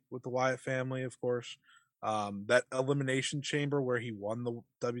great with the Wyatt family, of course. That Elimination Chamber where he won the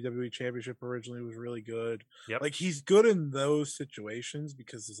WWE Championship originally was really good. Yep. Like he's good in those situations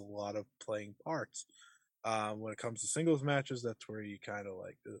because there's a lot of playing parts. When it comes to singles matches, that's where you kind of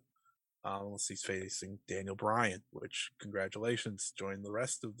like unless he's facing Daniel Bryan, which congratulations, join the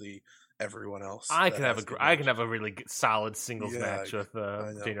rest of the everyone else. I can have a really good, solid singles match with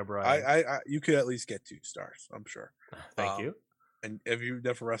Daniel Bryan. I you could at least get 2 stars, I'm sure. Thank you. And if you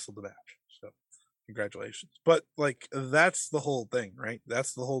never wrestled the match, so congratulations. But like that's the whole thing, right?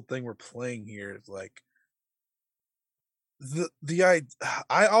 That's the whole thing we're playing here. Is like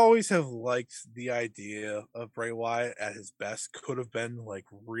I always have liked the idea of Bray Wyatt at his best could have been like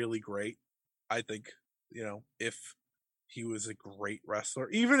really great. I think, if he was a great wrestler,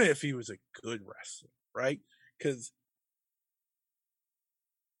 even if he was a good wrestler, right? Because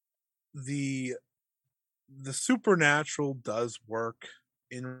the supernatural does work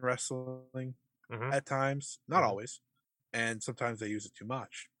in wrestling Mhm. at times, not Mhm. always, and sometimes they use it too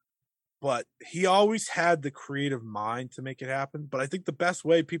much. But he always had the creative mind to make it happen. But I think the best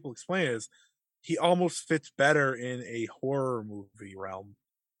way people explain it is he almost fits better in a horror movie realm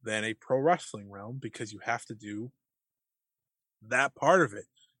than a pro wrestling realm because you have to do that part of it.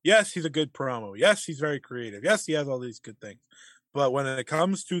 Yes, he's a good promo. Yes, he's very creative. Yes, he has all these good things. But when it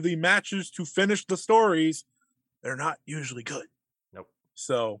comes to the matches to finish the stories, they're not usually good. Nope.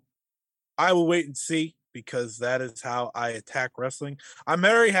 So I will wait and see because that is how I attack wrestling. I'm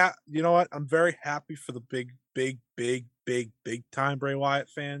very happy. You know what? I'm very happy for the big time Bray Wyatt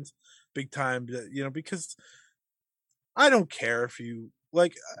fans. Big time, because I don't care if you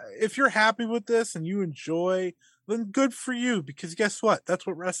like, if you're happy with this and you enjoy, then good for you. Because guess what? That's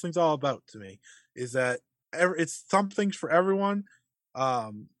what wrestling's all about to me. Is that it's something for everyone.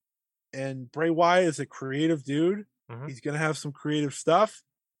 And Bray Wyatt is a creative dude. Mhm. He's gonna have some creative stuff.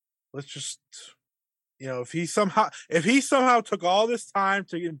 Let's just, if he somehow took all this time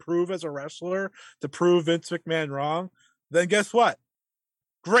to improve as a wrestler to prove Vince McMahon wrong, then guess what?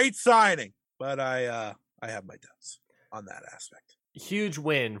 Great signing. But I have my doubts on that aspect. Huge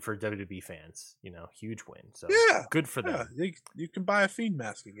win for WWE fans. Huge win. So Yeah, good for them. You can buy a Fiend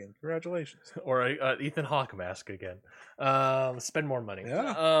mask again. Congratulations. Or a Ethan Hawke mask again. Spend more money.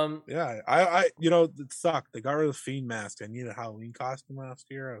 Yeah. Yeah. I it sucked. They got rid of the Fiend mask. I needed a Halloween costume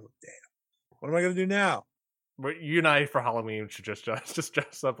last year. I was like, damn. What am I gonna do now? You and I for Halloween should just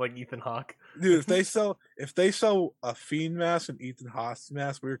dress up like Ethan Hawke. Dude, if they sell a Fiend mask and Ethan Hawke's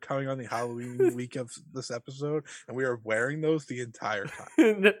mask, we were coming on the Halloween week of this episode, and we are wearing those the entire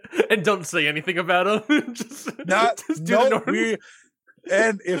time. And don't say anything about them. just do the normal.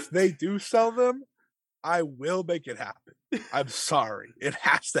 And if they do sell them, I will make it happen. I'm sorry. It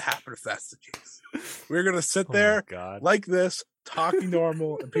has to happen if that's the case. We're gonna sit there like this, talking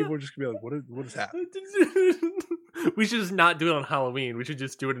normal, and people are just gonna be like, what is happening? We should just not do it on Halloween. We should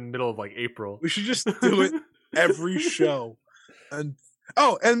just do it in the middle of like April. We should just do it every show. And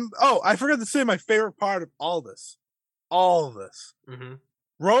I forgot to say my favorite part of all this. Mm-hmm.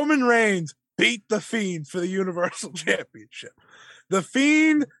 Roman Reigns beat The Fiend for the Universal Championship. The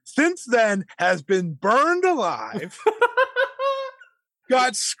Fiend, since then, has been burned alive,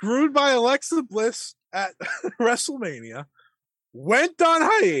 got screwed by Alexa Bliss at WrestleMania, went on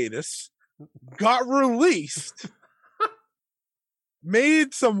hiatus, got released,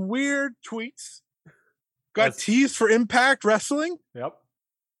 made some weird tweets, got teased for Impact Wrestling. Yep.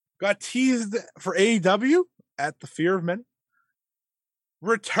 Got teased for AEW at the Fear of Men.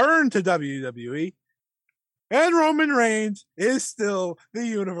 Returned to WWE. And Roman Reigns is still the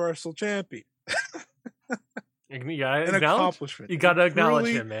Universal Champion. An accomplishment. You got to acknowledge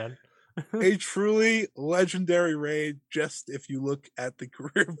him, man. A truly legendary reign, just if you look at the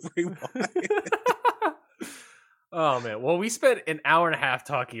career of Bray Wyatt. Oh, man. Well, we spent an hour and a half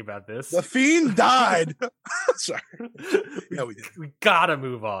talking about this. The Fiend died. Sorry. Yeah, we did. We got to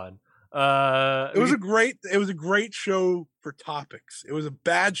move on. It was a great show for topics. It was a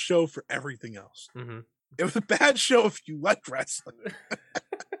bad show for everything else. Mm-hmm. It was a bad show if you like wrestling.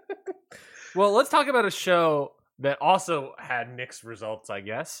 Well, let's talk about a show that also had mixed results, I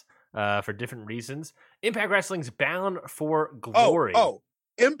guess, for different reasons. Impact Wrestling's Bound for Glory. Oh,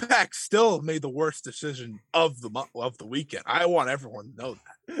 Impact still made the worst decision of the weekend. I want everyone to know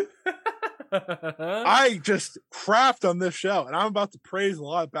that. I just craft on this show, and I'm about to praise a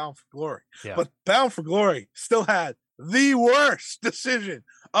lot of Bound for Glory. Yeah. But Bound for Glory still had the worst decision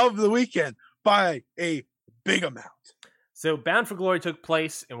of the weekend by a big amount. So Bound for Glory took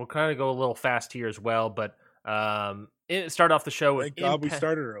place, and we'll kind of go a little fast here as well, but it started off the show with Thank God we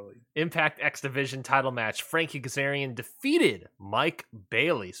started early. Impact X Division title match. Frankie Kazarian defeated Mike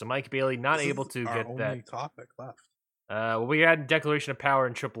Bailey. So Mike Bailey not able to get only that topic left. Well, we had Declaration of Power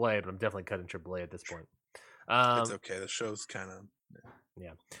in AAA, but I'm definitely cutting AAA at this point. It's okay. The show's kind of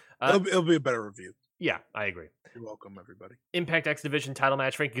yeah. It'll be a better review. Yeah, I agree. You're welcome, everybody. Impact X Division title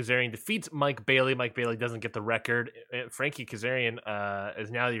match. Frankie Kazarian defeats Mike Bailey. Mike Bailey doesn't get the record. Frankie Kazarian is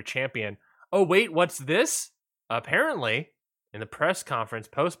now your champion. Oh, wait, what's this? Apparently, in the press conference,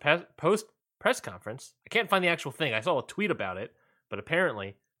 post press conference, I can't find the actual thing. I saw a tweet about it, but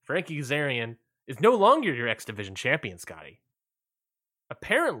apparently, Frankie Kazarian is no longer your X Division champion, Scotty.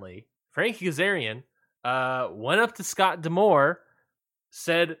 Apparently, Frankie Kazarian went up to Scott D'Amore,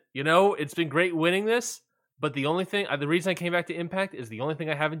 said, it's been great winning this, but the reason I came back to Impact is the only thing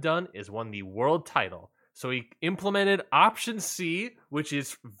I haven't done is won the world title. So he implemented Option C, which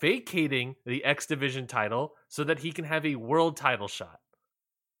is vacating the X Division title so that he can have a world title shot.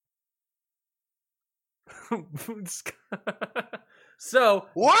 So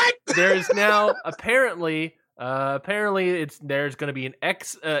What? there is now apparently there's going to be an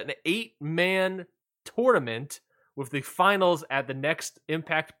 8-man tournament with the finals at the next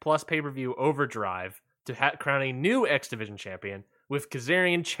Impact Plus pay-per-view Overdrive to crown a new X Division champion, with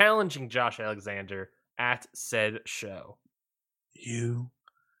Kazarian challenging Josh Alexander at said show. You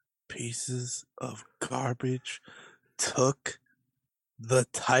pieces of garbage took the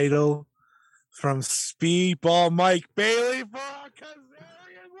title from Speedball Mike Bailey for a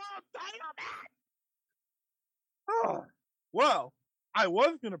Kazarian World title match. Oh, well, I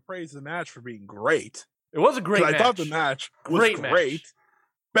was going to praise the match for being great. It was a great match. I thought the match was great. Match.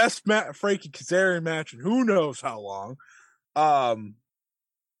 Best Frankie Kazarian match in who knows how long.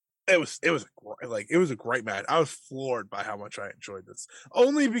 It was a great match. I was floored by how much I enjoyed this.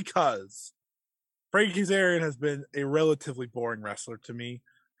 Only because Frankie Kazarian has been a relatively boring wrestler to me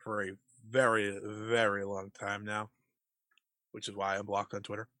for a very, very long time now, which is why I'm blocked on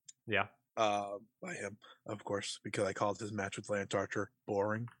Twitter. Yeah. By him, of course, because I called his match with Lance Archer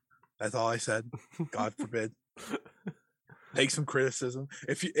boring. That's all I said. God forbid. Take some criticism.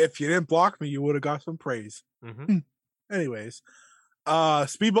 If you didn't block me, you would have got some praise. Mm-hmm. Anyways,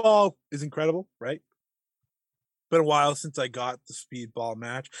 Speedball is incredible, right? Been a while since I got the Speedball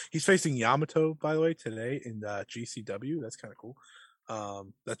match. He's facing Yamato, by the way, today in GCW. That's kind of cool.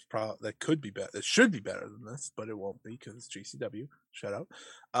 That could be better. It should be better than this, but it won't be because it's GCW. Shut out.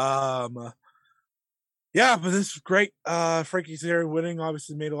 Yeah, but this is great. Frankie Kazarian winning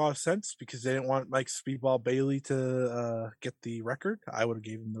obviously made a lot of sense because they didn't want like Speedball Bailey to get the record. I would have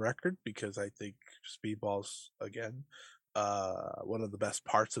gave him the record because I think Speedball's again one of the best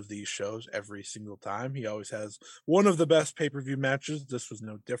parts of these shows every single time. He always has one of the best pay-per-view matches. This was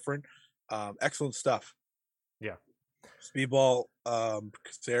no different. Excellent stuff. Yeah. Speedball,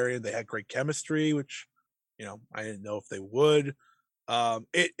 Kazarian, they had great chemistry, which, I didn't know if they would.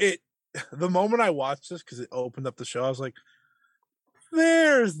 The moment I watched this, because it opened up the show, I was like,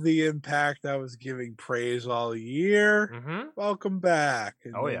 there's the Impact I was giving praise all year. Mm-hmm. Welcome back.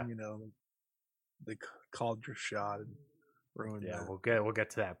 And then, they called your shot and ruined that. We'll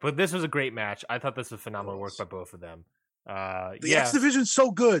get to that. But this was a great match. I thought this was phenomenal work by both of them. The X Division's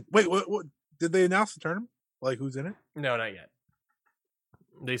so good. Wait, what did they announce the tournament? Like, who's in it? No, not yet.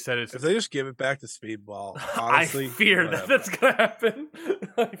 They said it's... If they just give it back to Speedball, honestly... I fear that's going to happen.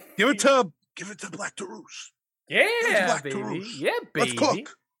 Give it to Black Taurus. Yeah, baby. Taurus. Yeah, baby.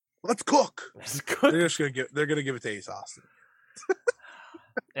 Let's cook. They're gonna give it to Ace Austin.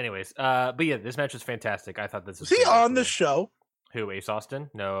 Anyways, but yeah, this match was fantastic. I thought this was... Is he on the show? Who, Ace Austin?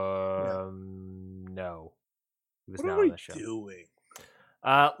 No. No. He was not on the show. What are we doing?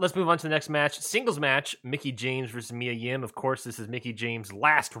 Let's move on to the next match. Singles match, Mickie James versus Mia Yim. Of course, this is Mickie James'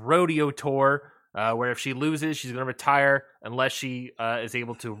 last rodeo tour, where if she loses, she's going to retire unless she is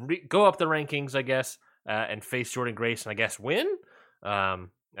able to go up the rankings, I guess, and face Jordynne Grace and I guess win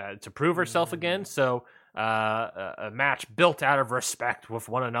to prove herself again. So a match built out of respect with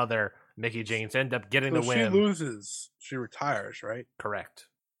one another. Mickie James end up getting the win. If she loses, she retires, right? Correct.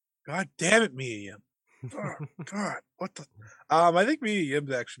 God damn it, Mia Yim. Oh, God, what the? I think Mia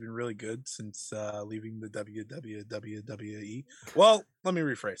Yim's actually been really good since leaving the WWE. Well, let me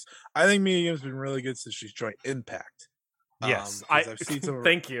rephrase. I think Mia Yim's been really good since she's joined Impact. Yes, I've seen some.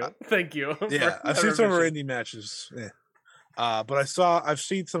 Thank you. Yeah, I've seen some of her indie matches. Yeah. But I've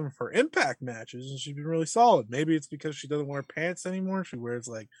seen some of her Impact matches, and she's been really solid. Maybe it's because she doesn't wear pants anymore. She wears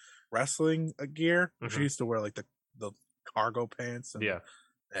like wrestling gear. Mm-hmm. She used to wear like the cargo pants. And,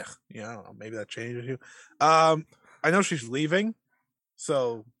 I don't know. Maybe that changes you. I know she's leaving,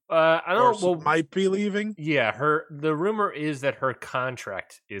 so I don't know. Might be leaving. Yeah, the rumor is that her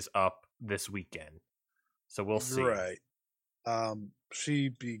contract is up this weekend, so we'll see. Right.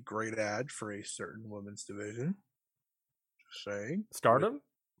 She'd be great ad for a certain women's division. Just saying. Stardom.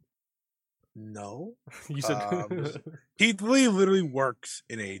 No, you said Keith Lee literally works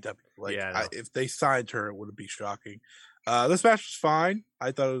in AEW. Like, yeah, if they signed her, it would be shocking. This match was fine.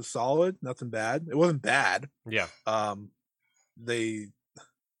 I thought it was solid. Nothing bad. It wasn't bad. Yeah. I don't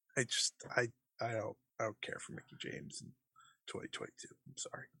care for Mickie James in 2022. I'm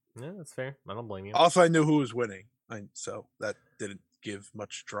sorry. Yeah, that's fair. I don't blame you. Also, I knew who was winning, so that didn't give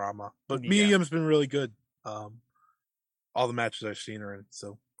much drama. But Mia Yim's been really good. All the matches I've seen her in,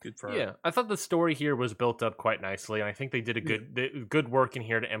 so good for her. Yeah, I thought the story here was built up quite nicely, and I think they did a good work in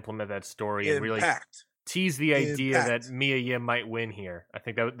here to implement that story and really tease the idea that Mia Yim might win here. I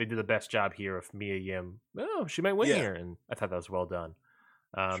think that they did the best job here of Mia Yim. Oh, she might win here, and I thought that was well done.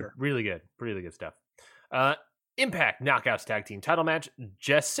 Really good stuff. Impact Knockouts Tag Team Title match: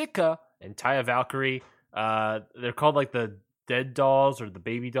 Jessica and Taya Valkyrie. They're called like the dead dolls or the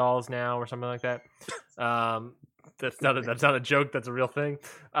baby dolls now or something like that. That's not a joke. That's a real thing.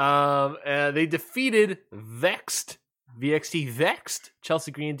 They defeated Vexed, VXT Vexed,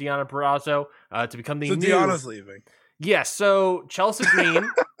 Chelsea Green, Deonna Purrazzo to become the new. Deanna's leaving. Yes, so Chelsea Green,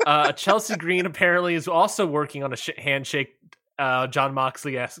 Chelsea Green apparently is also working on a handshake John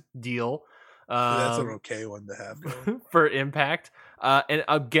Moxley-esque deal. That's an okay one to have for Impact. And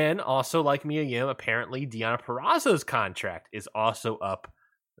again, also like Mia Yim, apparently Deonna Purrazzo's contract is also up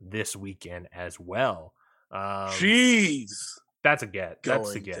this weekend as well. Jeez. That's a get.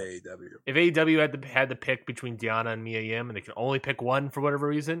 That's a Going get. to AEW. If AEW had to pick between Deonna and Mia Yim, and they can only pick one for whatever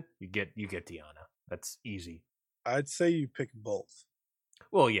reason, you get Deonna. That's easy. I'd say you pick both.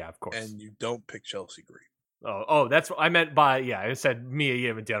 Well, yeah, of course. And you don't pick Chelsea Green. Oh, that's what I meant by, yeah, I said Mia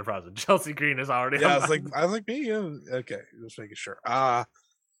Yim and Deonna Purrazzo. Chelsea Green is already. Yeah, I was like Mia. Okay, just making sure.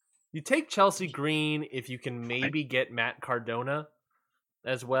 You take Chelsea Green if you can maybe get Matt Cardona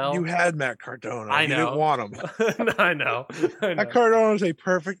as well. You had Matt Cardona. I know. You didn't want him. I know. Matt Cardona is a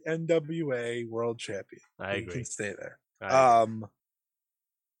perfect NWA world champion. I agree. He can stay there. I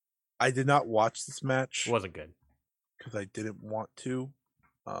did not watch this match. It wasn't good. Because I didn't want to.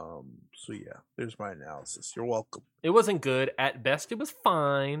 So yeah, there's my analysis. You're welcome. It wasn't good. At best, it was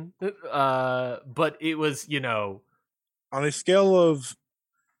fine. But it was, on a scale of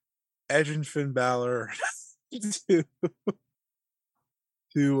Edge and Finn Balor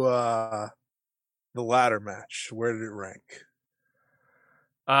to the ladder match, where did it rank?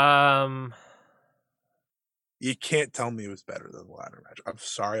 You can't tell me it was better than the ladder match. I'm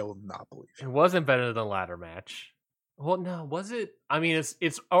sorry, I will not believe you. It wasn't better than the ladder match. Well, no, was it? I mean,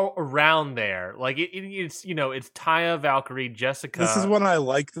 it's around there. Like it's it's Taya, Valkyrie, Jessica. This is when I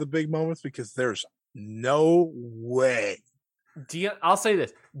like the big moments because there's no way. I'll say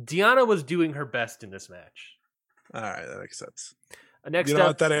this: Deonna was doing her best in this match. All right, that makes sense. Next up,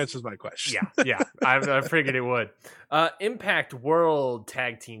 what? That answers my question. Yeah. I figured it would. Impact World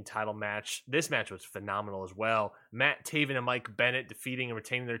Tag Team Title match. This match was phenomenal as well. Matt Taven and Mike Bennett defeating and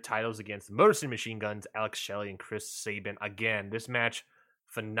retaining their titles against the Motor City Machine Guns, Alex Shelley and Chris Sabin. Again, this match,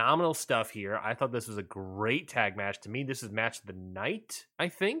 phenomenal stuff here. I thought this was a great tag match. To me, this is match of the night, I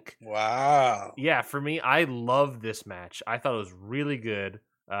think. Wow. Yeah, for me, I love this match. I thought it was really good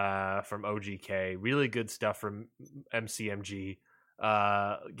from OGK. Really good stuff from MCMG.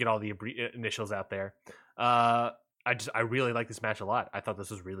 Get all the initials out there. I really like this match a lot. I thought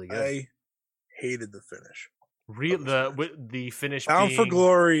this was really good. I hated the finish. The finish. Bound for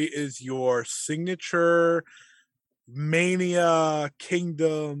Glory is your signature Mania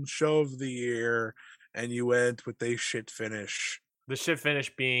Kingdom show of the year, and you went with a shit finish. The shit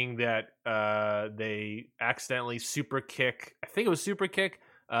finish being that they accidentally super kick. I think it was super kick.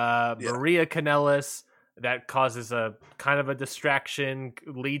 Maria Kanellis. That causes a kind of a distraction,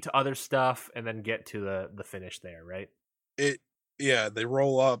 lead to other stuff, and then get to the finish there, right? They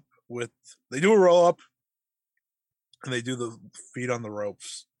roll up they do a roll up and they do the feet on the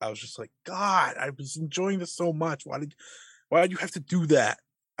ropes. I was just like, God, I was enjoying this so much. Why did you have to do that?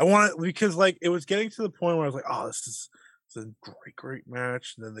 Because like it was getting to the point where I was like, oh, this is a great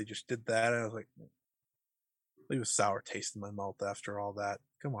match. And then they just did that. And I was like, it was sour taste in my mouth after all that.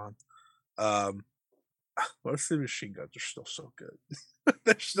 Come on. Most of the Machine Guns are still so good.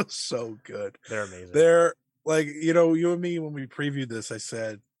 They're still so good. They're amazing. They're like, you and me, when we previewed this, I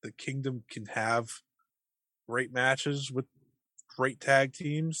said the Kingdom can have great matches with great tag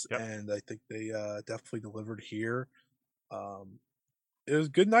teams. Yep. And I think they definitely delivered here. It was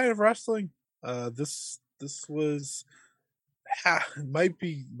a good night of wrestling. This was it might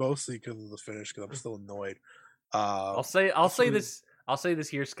be mostly because of the finish, because I'm still annoyed. I'll say this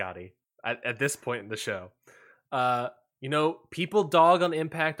here, Scotty. At this point in the show, people dog on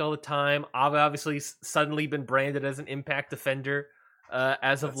Impact all the time. I've obviously suddenly been branded as an Impact defender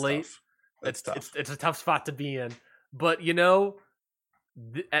as of late. That's tough. It's a tough spot to be in. But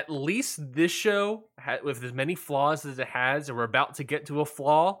at least this show, with as many flaws as it has, and we're about to get to a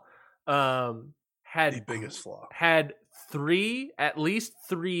flaw, had the biggest flaw. Had at least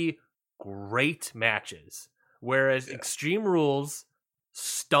three great matches, whereas Extreme Rules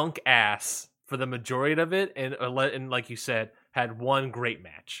stunk ass for the majority of it, and like you said, had one great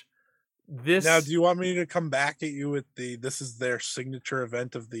match. Now, do you want me to come back at you with this is their signature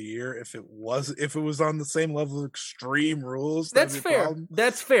event of the year? If it was on the same level of Extreme Rules, that's fair.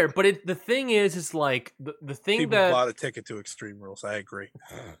 That's fair. But the thing is like the thing people that bought a ticket to Extreme Rules. I agree.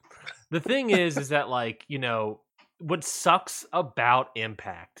 The thing is that like what sucks about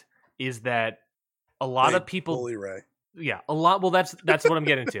Impact is that a lot of people. Bully Ray. Yeah, a lot. Well, that's what I'm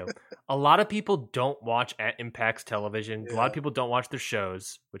getting to. A lot of people don't watch at Impact's television. A lot of people don't watch their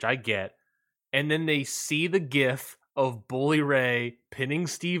shows, which I get. And then they see the gif of Bully Ray pinning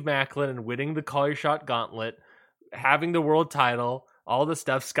Steve Macklin and winning the Call Your Shot Gauntlet, having the world title, all the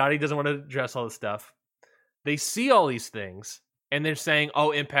stuff. Scotty doesn't want to address all the stuff. They see all these things, and they're saying,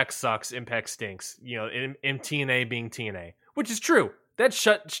 "Oh, Impact sucks. Impact stinks." You know, in TNA being TNA, which is true. That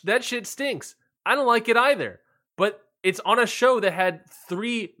shit stinks. I don't like it either. But it's on a show that had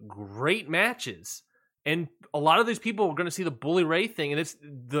 3 great matches. And a lot of these people are going to see the Bully Ray thing. And it's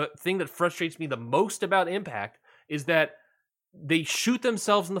the thing that frustrates me the most about Impact is that they shoot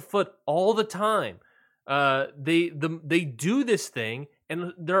themselves in the foot all the time. They do this thing,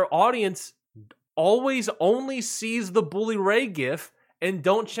 and their audience always only sees the Bully Ray gif and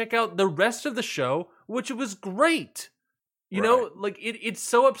don't check out the rest of the show, which was great. You know, like it's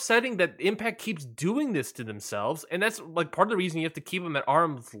so upsetting that Impact keeps doing this to themselves, and that's like part of the reason you have to keep them at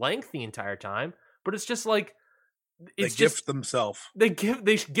arm's length the entire time. But it's just like they gift themselves. They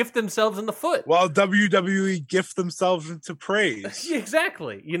gift themselves in the foot, while WWE gift themselves into praise.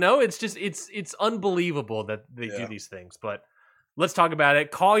 Exactly. You know, it's just it's unbelievable that they do these things. But let's talk about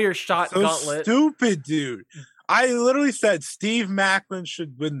it. Call Your Shot Gauntlet. Stupid, dude. I literally said Steve Macklin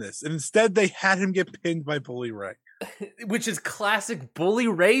should win this, and instead they had him get pinned by Bully Ray. Which is classic Bully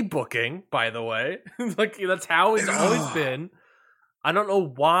Ray booking, by the way. Like, that's how it's always been. I don't know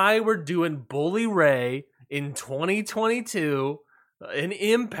why we're doing Bully Ray in 2022 in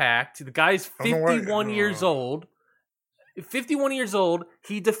Impact. The guy's 51 years old. 51 years old.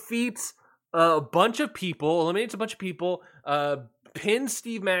 He defeats a bunch of people, eliminates a bunch of people, pins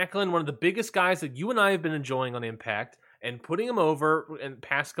Steve Macklin, one of the biggest guys that you and I have been enjoying on Impact, and putting him over in the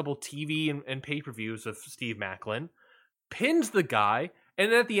past couple TV and pay-per-views of Steve Macklin, pins the guy,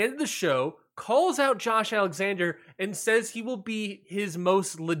 and at the end of the show, calls out Josh Alexander and says he will be his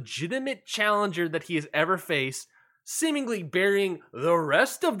most legitimate challenger that he has ever faced, seemingly burying the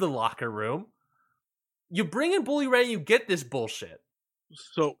rest of the locker room. You bring in Bully Ray, you get this bullshit.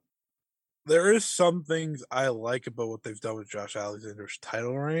 So, there is some things I like about what they've done with Josh Alexander's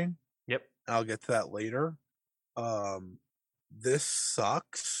title reign. Yep. I'll get to that later. This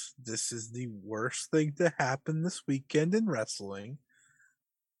sucks. This is the worst thing to happen this weekend in wrestling.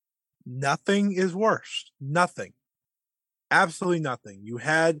 Nothing is worse. Nothing. Absolutely nothing. You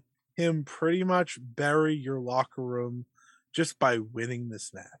had him pretty much bury your locker room just by winning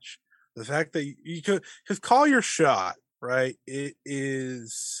this match. The fact that you could call your shot, right?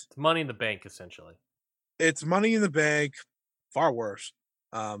 It's Money in the Bank, essentially. It's Money in the Bank, far worse.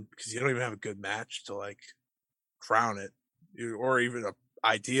 Because you don't even have a good match to like crown it, or even an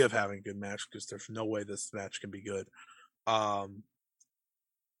idea of having a good match, because there's no way this match can be good.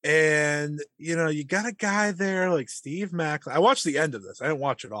 And you know, you got a guy there like Steve Macklin. I watched the end of this. I didn't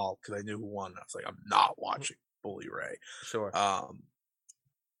watch it all because I knew who won. I was like, I'm not watching Bully Ray. Sure.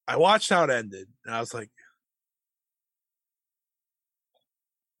 I watched how it ended, and I was like,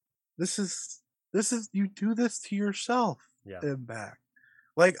 this is you do this to yourself. Impact.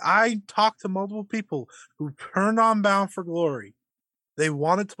 Like, I talked to multiple people who turned on Bound for Glory. They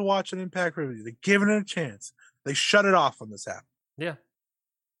wanted to watch an Impact review. They given it a chance. They shut it off when this happened. Yeah.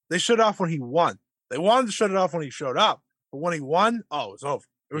 They shut it off when he won. They wanted to shut it off when he showed up. But when he won, it was over.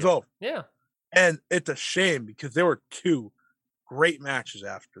 It was over. Yeah. And it's a shame because there were 2 great matches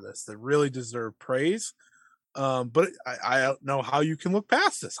after this that really deserve praise. But I don't know how you can look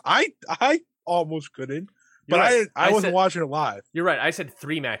past this. I almost couldn't. But right. I wasn't watching it live. You're right. I said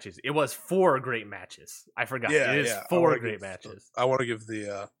 3 matches. It was 4 great matches. I forgot. Yeah, it is 4 great matches. I want to give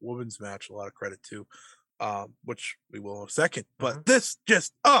the women's match a lot of credit too, which we will in a second. But this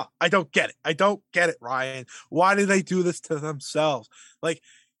just, I don't get it. I don't get it, Ryan. Why did they do this to themselves? Like,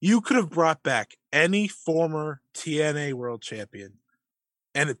 you could have brought back any former TNA world champion,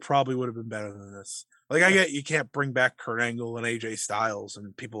 and it probably would have been better than this. Like, I get you can't bring back Kurt Angle and AJ Styles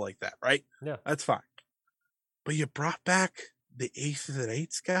and people like that, right? Yeah. That's fine. But you brought back the Aces and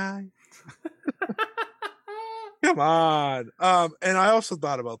Eights guy? Come on. And I also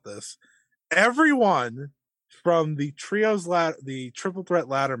thought about this. Everyone from the the triple threat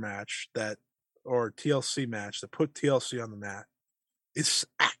ladder match or TLC match that put TLC on the mat is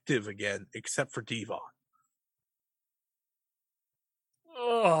active again, except for Devon.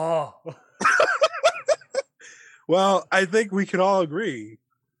 Oh. Well, I think we can all agree.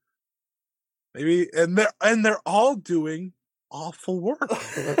 Maybe, and they're all doing awful work.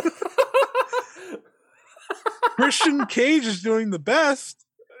 Christian Cage is doing the best,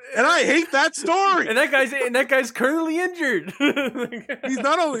 And I hate that story. And that guy's currently injured. He's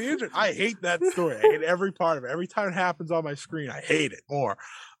not only injured. I hate that story. I hate every part of it. Every time it happens on my screen, I hate it more.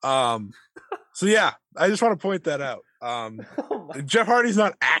 So yeah, I just want to point that out. Jeff Hardy's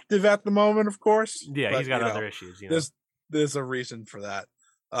not active at the moment, of course. Yeah, but, he's got other issues. You know? There's a reason for that.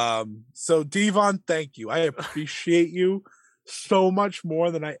 So Devon, thank you. I appreciate you so much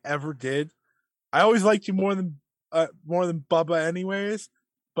more than I ever did. I always liked you more than Bubba, anyways.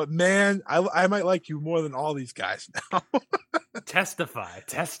 But man, I might like you more than all these guys now. Testify.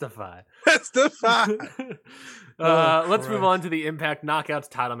 Let's move on to the Impact Knockouts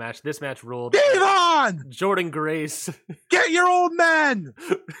title match. This match ruled. Devon! Jordynne Grace. Get your old men!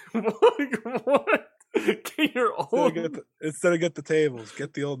 What? Get your old Instead of get the tables,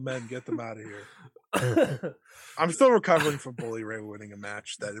 get the old men, get them out of here. I'm still recovering from Bully Ray winning a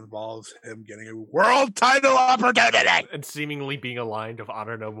match that involves him getting a world title opportunity and seemingly being aligned of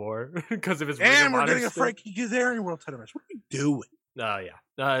Honor No More because of his. And we're getting a Frankie Kazarian world title match. What are you doing?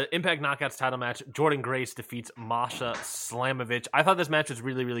 Yeah. Impact Knockouts title match. Jordynne Grace defeats Masha Slamovich. I thought this match was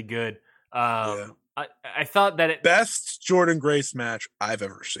really, really good. I thought that best Jordynne Grace match I've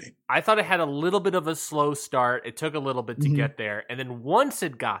ever seen. I thought it had a little bit of a slow start. It took a little bit to get there, and then once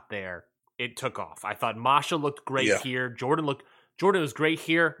it got there, it took off. I thought Masha looked great here. Jordynne was great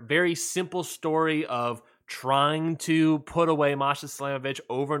here. Very simple story of trying to put away Masha Slamovich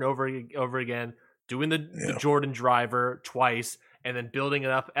over and over again, doing the Jordan driver twice, and then building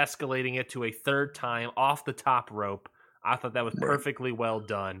it up, escalating it to a third time off the top rope. I thought that was perfectly well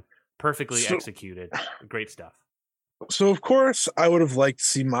done, perfectly executed. Great stuff. So, of course, I would have liked to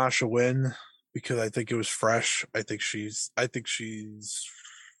see Masha win because I think it was fresh. I think she's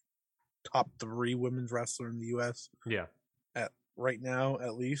top 3 women's wrestler in the U.S. Yeah. Right now,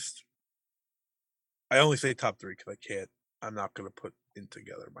 at least. I only say top 3 because I'm not going to put in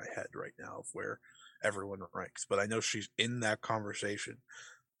together my head right now of where everyone ranks, but I know she's in that conversation.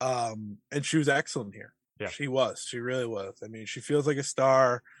 And she was excellent here. Yeah. She really was. I mean, she feels like a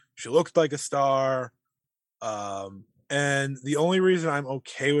star. She looked like a star. And the only reason I'm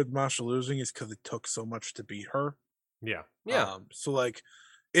okay with Masha losing is because it took so much to beat her. Yeah. Yeah. So like,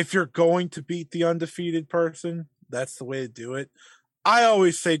 if you're going to beat the undefeated person, that's the way to do it. I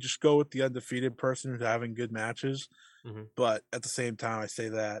always say just go with the undefeated person who's having good matches. Mm-hmm. But at the same time, I say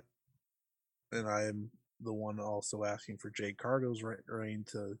that, and I am the one also asking for Jade Cargill's reign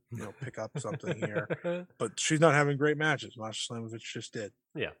to pick up something here. But she's not having great matches. Masha Slamovich just did.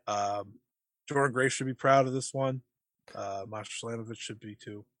 Yeah. Jordynne Grace should be proud of this one. Masha Slamovich should be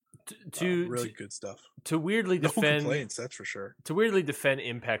too. Really good stuff. To weirdly defend complaints, that's for sure. To weirdly defend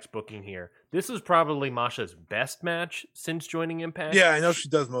Impact's booking here, this was probably Masha's best match since joining Impact. Yeah, I know she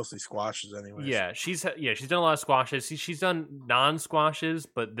does mostly squashes anyway. Yeah, she's done a lot of squashes. She's done non-squashes,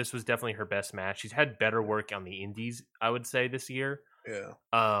 but this was definitely her best match. She's had better work on the indies, I would say, this year. Yeah.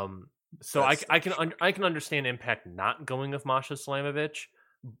 So I can understand Impact not going with Masha Slamovich.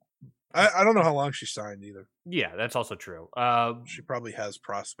 I don't know how long she signed either. Yeah, that's also true. She probably has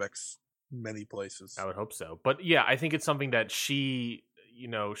prospects many places. I would hope so. But yeah, I think it's something that she's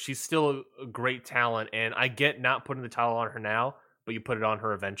still a great talent, and I get not putting the title on her now, but you put it on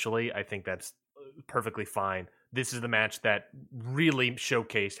her eventually. I think that's perfectly fine. This is the match that really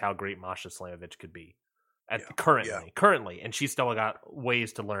showcased how great Masha Slamovich could be currently, and she's still got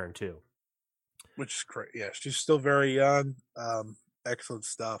ways to learn too. Which is great. Yeah, she's still very young. Excellent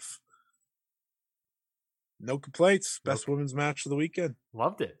stuff. No complaints. Best women's match of the weekend.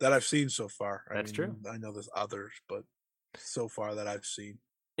 Loved it. That I've seen so far. That's true. I know there's others, but so far that I've seen.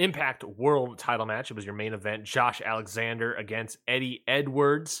 Impact World title match. It was your main event. Josh Alexander against Eddie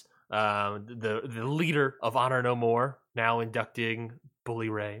Edwards, the leader of Honor No More, now inducting Bully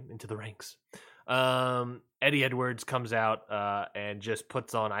Ray into the ranks. Eddie Edwards comes out and just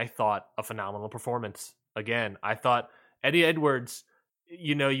puts on, I thought, a phenomenal performance. Again, I thought Eddie Edwards,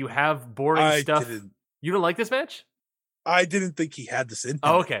 you have boring stuff. You don't like this match? I didn't think he had this in him.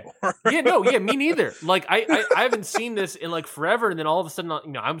 Oh, okay. Me neither. Like I haven't seen this in like forever, and then all of a sudden,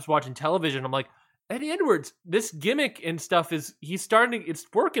 I'm just watching television. I'm like, Eddie Edwards, this gimmick and stuff it's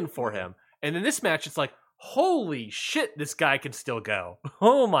working for him. And in this match, it's like, holy shit, this guy can still go.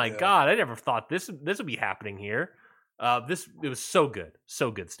 Oh my god, I never thought this would be happening here. It was so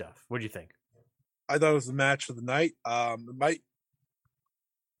good stuff. What do you think? I thought it was the match of the night.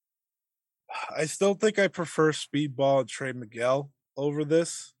 I still think I prefer Speedball and Trey Miguel over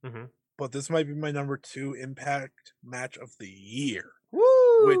this, but this might be my number 2 Impact match of the year.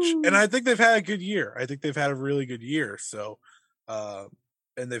 Woo! And I think they've had a good year. I think they've had a really good year. So, and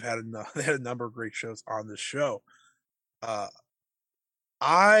they had a number of great shows on this show.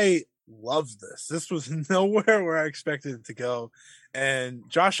 I love this. This was nowhere where I expected it to go. And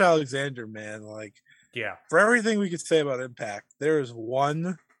Josh Alexander, man, like, Yeah. for everything we could say about Impact, there is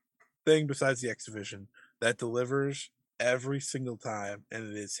one thing besides the X Division that delivers every single time, and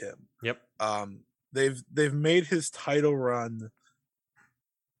it is him. Yep. They've made his title run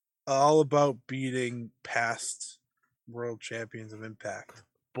all about beating past world champions of Impact.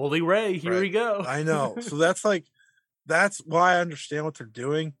 Bully Ray, here we go. I know. So that's why I understand what they're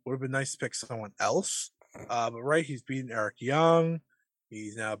doing. Would have been nice to pick someone else. But he's beaten Eric Young.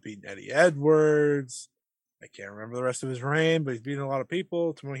 He's now beaten Eddie Edwards. I can't remember the rest of his reign, but he's beaten a lot of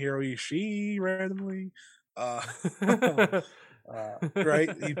people. Tomohiro Ishii randomly.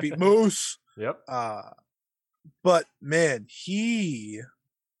 Right? He beat Moose. Yep. But man, he's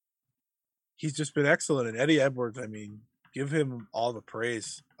just been excellent. And Eddie Edwards, I mean, give him all the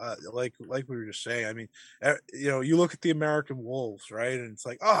praise. Like we were just saying, I mean, you look at the American Wolves, right? And it's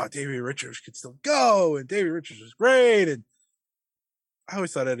like, oh, Davey Richards could still go, and Davey Richards was great. And I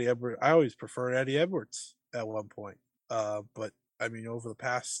always thought I always preferred Eddie Edwards at one point. But I mean, over the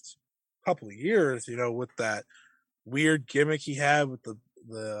past couple of years, with that weird gimmick he had with the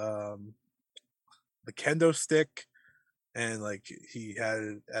kendo stick, and like he had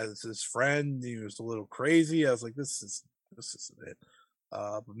it as his friend, he was a little crazy. I was like, this isn't it.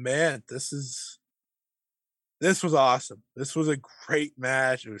 But man, this was awesome. This was a great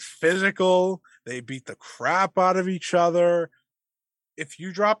match. It was physical. They beat the crap out of each other. If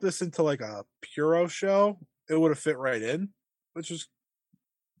you drop this into like a Puro show, it would have fit right in, which is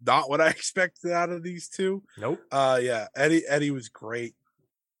not what I expected out of these two. Nope. Yeah, Eddie was great.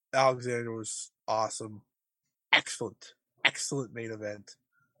 Alexander was awesome. Excellent main event.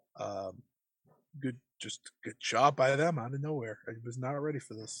 Good job by them out of nowhere. I was not ready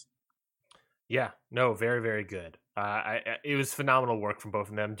for this. Yeah, no, very, very good. It was phenomenal work from both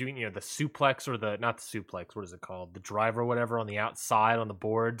of them doing, the suplex or not the suplex. What is it called? The drive or whatever on the outside on the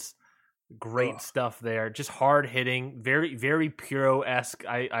boards. Great stuff there. Just hard hitting, very, very Puro-esque.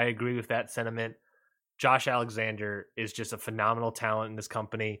 I agree with that sentiment. Josh Alexander is just a phenomenal talent in this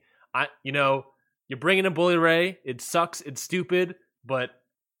company. You're bringing in Bully Ray. It sucks. It's stupid, but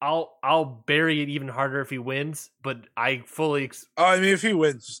I'll bury it even harder if he wins. But I fully. I mean, if he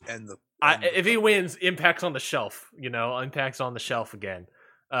wins, just end the. If he wins, Impact's on the shelf. Impact's on the shelf again.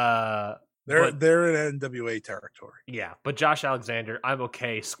 They're in NWA territory. Yeah, but Josh Alexander, I'm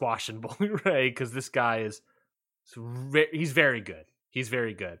okay squashing Bully Ray because this guy he's very good. He's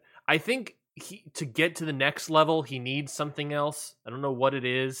very good. I think to get to the next level, he needs something else. I don't know what it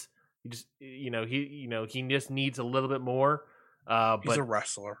is. He just, he just needs a little bit more. He's a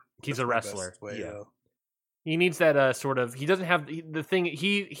wrestler. He's a wrestler. Yeah. He needs that sort of. He doesn't have the thing.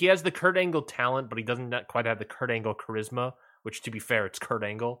 He has the Kurt Angle talent, but he doesn't quite have the Kurt Angle charisma. Which, to be fair, it's Kurt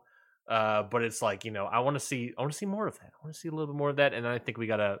Angle. But it's like, I want to see more of that. I want to see a little bit more of that, and I think we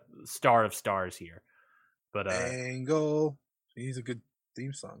got a star of stars here. But Angle, he needs a good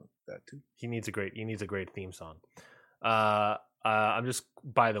theme song. That too. He needs a great theme song. I'm just,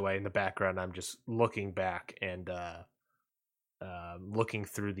 by the way, in the background, I'm just looking back and looking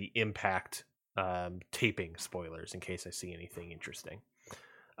through the Impact taping spoilers in case I see anything interesting.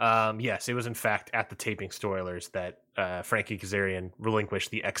 Yes, it was in fact at the taping spoilers that Frankie Kazarian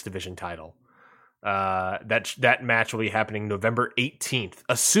relinquished the X Division title. That match will be happening November 18th,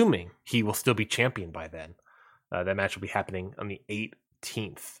 assuming he will still be champion by then. That match will be happening on the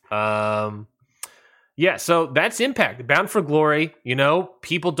 18th. Yeah, so that's Impact. Bound for Glory.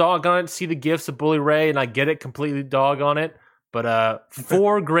 People dog on it, see the gifts of Bully Ray, and I get it, completely dog on it. But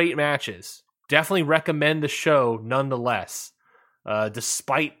 4 great matches. Definitely recommend the show nonetheless.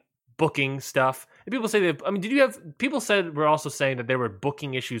 Despite booking stuff. And people say people said we're also saying that there were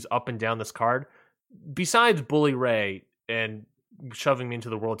booking issues up and down this card. Besides Bully Ray and shoving me into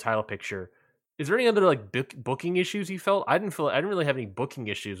the world title picture, is there any other booking issues you felt? I didn't really have any booking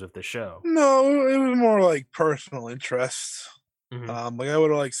issues with the show. No, it was more like personal interest. Mm-hmm. I would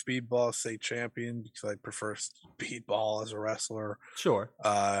have liked Speedball state champion because I prefer Speedball as a wrestler. Sure.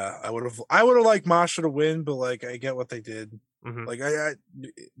 I would have liked Masha to win, but I get what they did. Mm-hmm.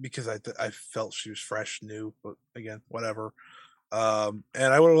 Because I felt she was fresh, new, but again, whatever. And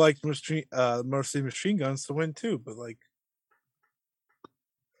I would have liked mostly Machine Guns to win too, but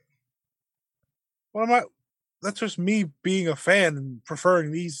what am I? That's just me being a fan and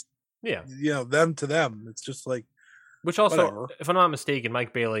preferring these. Yeah, them to them. It's just which also, whatever. If I'm not mistaken,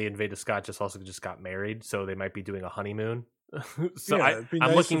 Mike Bailey and Veda Scott just got married, so they might be doing a honeymoon. So it'd be I'm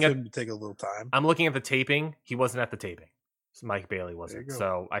nice looking for at him to take a little time. I'm looking at the taping. He wasn't at the taping. Mike Bailey wasn't. go.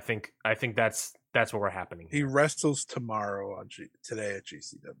 So I think that's what we're happening. He wrestles tomorrow today at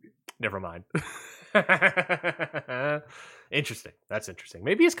GCW. Never mind. Interesting. That's interesting.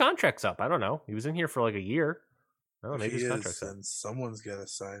 Maybe his contract's up. I don't know. He was in here for like a year. Oh, maybe his contract's up. Then someone's got to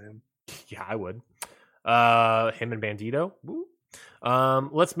sign him. Yeah, I would. Him and Bandito. Woo.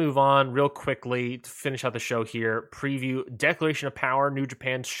 Let's move on real quickly to finish out the show here. Preview Declaration of Power, New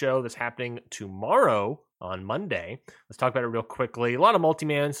Japan's show that's happening tomorrow on Monday. Let's talk about it real quickly. A lot of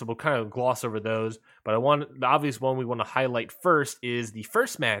multi-man, so we'll kind of gloss over those. But the obvious one we want to highlight first is the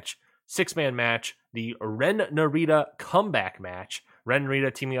first match, 6-man match, the Ren Narita comeback match. Ren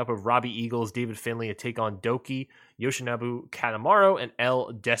Narita teaming up with Robbie Eagles, David Finlay to take on Doki, Yoshinobu Kanemaru, and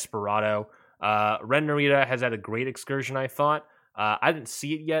El Desperado. Ren Narita has had a great excursion, I thought. I didn't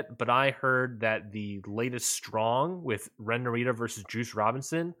see it yet, but I heard that the latest Strong with Ren Narita versus Juice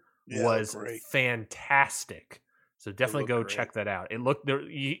Robinson was fantastic. So definitely go check that out. It looked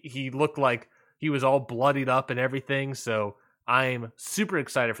he looked like he was all bloodied up and everything. So I'm super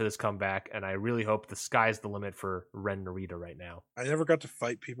excited for this comeback, and I really hope the sky's the limit for Ren Narita right now. I never got to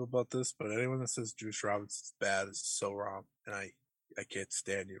fight people about this, but anyone that says Juice Robinson's bad is so wrong, and I can't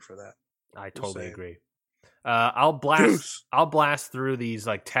stand you for that. I totally agree. I'll blast through these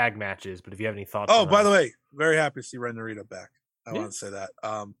like tag matches, but if you have any thoughts, by the way, very happy to see Ren Narita back. I want to say that.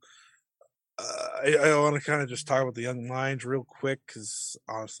 I want to kind of just talk about the Young Lions real quick because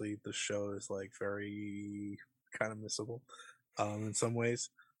honestly, the show is like very kind of missable in some ways.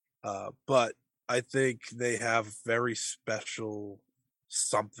 But I think they have very special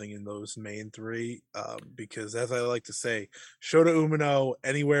something in those main three because, as I like to say, Shota Umino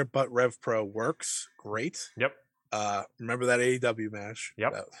anywhere but Rev Pro works great. Yep. Remember that AEW match?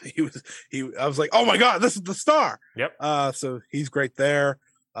 Yep. I was like, oh my god, this is the star. Yep. So he's great there.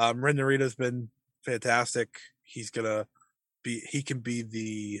 Ren Narita's been fantastic. He can be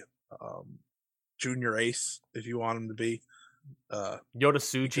the junior ace if you want him to be. Yota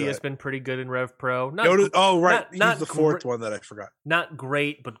Tsuji has been pretty good in Rev Pro. He's the fourth one that I forgot. Not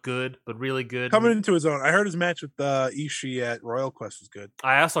great, but good, but really good. Coming into his own. I heard his match with Ishii at Royal Quest was good.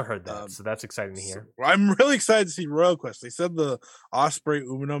 I also heard that, so that's exciting to hear. So I'm really excited to see Royal Quest. They said the Ospreay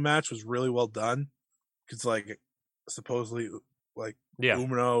Umino match was really well done because, like, supposedly, like,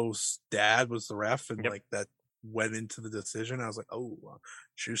 Umino's dad was the ref, and like that went into the decision. I was like, oh,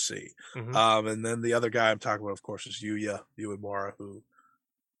 juicy. Mm-hmm. And then the other guy I'm talking about, of course, is Yuya Uemura, who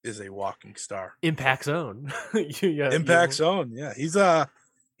is a walking star. Impact Zone. Impact Zone. Yeah, he's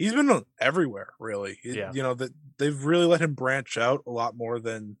been everywhere, really. You know, that they've really let him branch out a lot more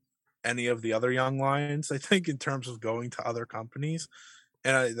than any of the other Young Lions, I think, in terms of going to other companies.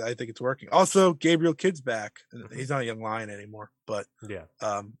 And I think it's working. Also, Gabriel Kidd's back. He's not a Young Lion anymore, but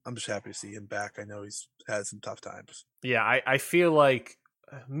I'm just happy to see him back. I know he's had some tough times. Yeah, I feel like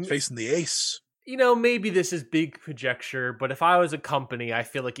facing the ace. You know, maybe this is big conjecture, but if I was a company, I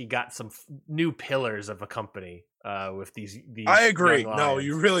feel like you got some new pillars of a company with these. I agree. No,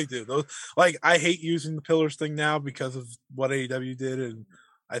 you really do. Those, like, I hate using the pillars thing now because of what AEW did, and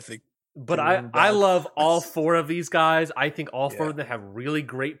I think. But I love all four of these guys. I think all four of them have really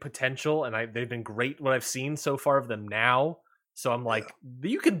great potential, and they've been great what I've seen so far of them now. So I'm like,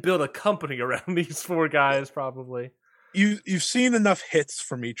 you could build a company around these four guys, probably. You've seen enough hits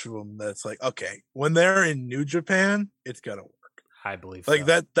from each of them that's like, okay, when they're in New Japan, it's gonna work. I believe like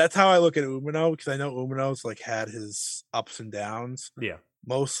so. That's how I look at Umino, because I know Umino's like had his ups and downs. Yeah,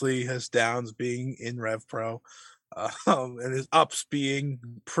 mostly his downs being in Rev Pro. And his ups being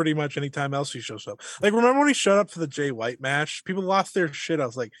pretty much anytime else he shows up. Like, remember when he showed up for the Jay White match? People lost their shit. I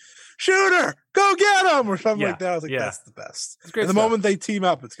was like, "Shooter, go get him!" or something like that. I was like, "That's the best." And the moment they team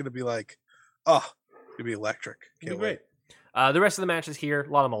up, it's gonna be like, it's gonna be electric. Can't wait. The rest of the matches here, a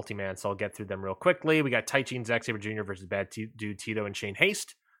lot of multi-man, so I'll get through them real quickly. We got Taichi and Zack Sabre Jr. versus Bad Dude Tito and Shane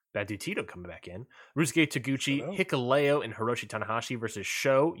Haste. Bad Dude Tito coming back in. Ryusuke Taguchi, Hikuleo, and Hiroshi Tanahashi versus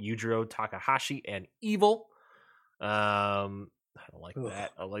Sho, Yujiro Takahashi, and Evil. I don't like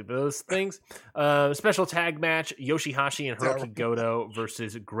that. I like those things. Special tag match: Yoshihashi and Hiroki Goto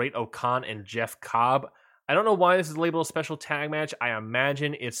versus Great Okan and Jeff Cobb. I don't know why this is labeled a special tag match. I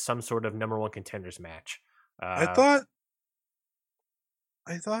imagine it's some sort of number one contenders match. I thought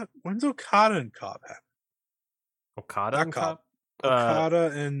when's Okada and Cobb happen? Okada and Cobb.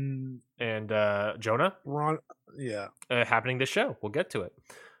 Okada and Jonah. Happening this show. We'll get to it.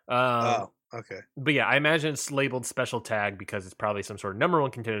 Okay. But yeah, I imagine it's labeled special tag because it's probably some sort of number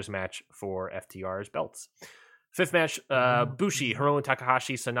one contenders match for FTR's belts. Fifth match, Bushi, Hiromu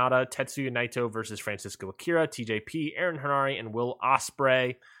Takahashi, Sanada, Tetsuya Naito versus Francisco Akira, TJP, Aaron Hanari, and Will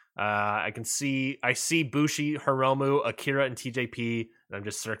Ospreay. I see Bushi, Hiromu, Akira, and TJP, and I'm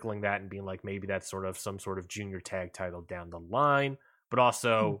just circling that and being like, maybe that's sort of some sort of junior tag title down the line, but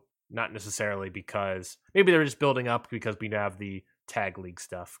also not necessarily, because maybe they're just building up because we have the tag league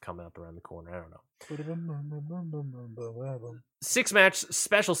stuff coming up around the corner. I don't know. 6-match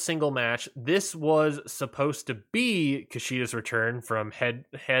special single match. This was supposed to be Kushida's return from head,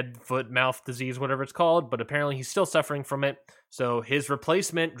 foot, mouth disease, whatever it's called, but apparently he's still suffering from it. So his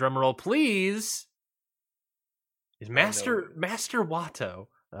replacement, drumroll please, is Master Wato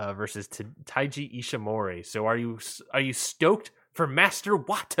versus Taiji Ishimori. So are you stoked for Master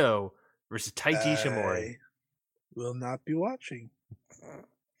Wato versus Taiji Ishimori? Will not be watching.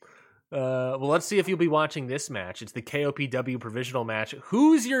 Well, let's see if you'll be watching this match. It's the KOPW provisional match,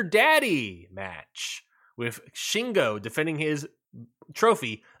 Who's Your Daddy match, with Shingo defending his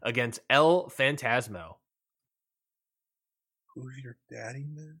trophy against El Phantasmo. Who's Your Daddy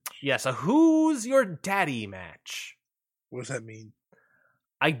match? Yes, a Who's Your Daddy match. What does that mean?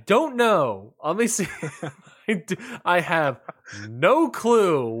 I don't know. Let me see. I have no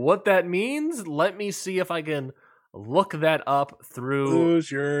clue what that means. Let me see if I can look that up through.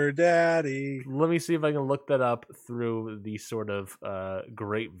 Who's your daddy? Let me see if I can look that up through the sort of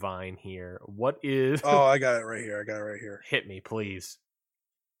grapevine here. What is? Oh, I got it right here. Hit me, please.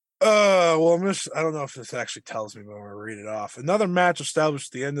 Well, I don't know if this actually tells me, but I'm gonna read it off. Another match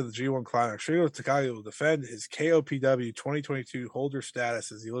established at the end of the G1 Climax. Shingo Takagi will defend his KOPW 2022 holder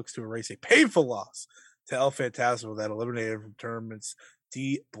status as he looks to erase a painful loss to El Phantasmo that eliminated him from tournament's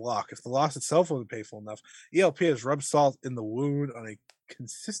D block. If the loss itself wasn't painful enough, ELP has rubbed salt in the wound on a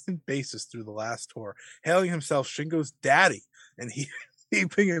consistent basis through the last tour, hailing himself Shingo's daddy, and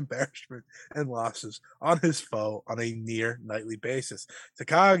heaping embarrassment and losses on his foe on a near nightly basis.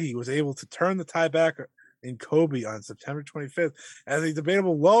 Takagi was able to turn the tie back in Kobe on September 25th as a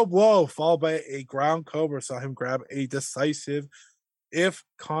debatable low blow followed by a ground cobra saw him grab a decisive, if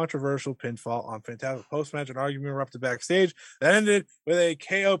controversial, pinfall on Phantasmo. Post-match, an argument erupted backstage that ended with a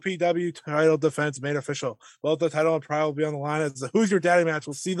KOPW title defense made official. Both the title and pride will be on the line as the Who's Your Daddy match.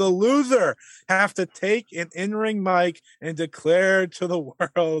 We'll see the loser have to take an in-ring mic and declare to the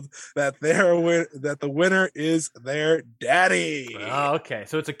world that the winner is their daddy. Oh, okay,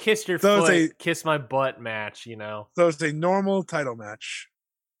 so it's a kiss your foot, kiss my butt match, you know. So it's a normal title match.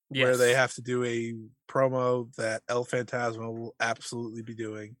 Yes. Where they have to do a promo that El Phantasmo will absolutely be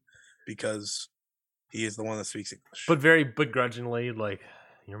doing because he is the one that speaks English. But very begrudgingly, like,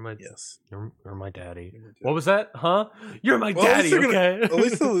 you're my daddy. What was that? Huh? You're my daddy, okay? At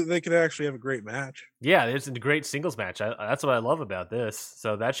least they could actually have a great match. Yeah, it's a great singles match. That's what I love about this.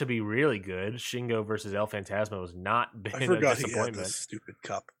 So that should be really good. Shingo versus El Phantasmo has not been a disappointment. He had this stupid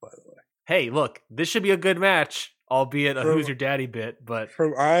cup, by the way. Hey, look, this should be a good match. Albeit a Who's Your Daddy bit, but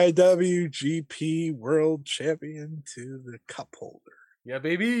from IWGP World Champion to the cup holder. Yeah,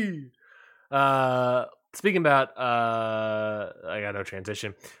 baby. Speaking about I got no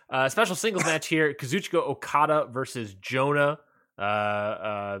transition. Special singles match here, Kazuchika Okada versus Jonah.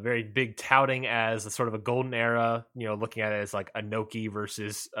 Very big touting as a sort of a golden era, you know, looking at it as like Inoki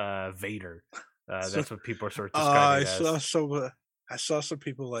versus Vader. That's what people are sort of describing it as. I saw some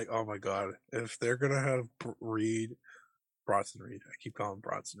people like, oh my god, if they're gonna have Bronson Reed, I keep calling him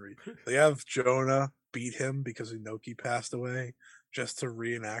Bronson Reed. They have Jonah beat him because Inoki passed away just to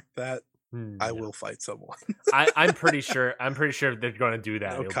reenact that. I will fight someone. I'm pretty sure. They're going to do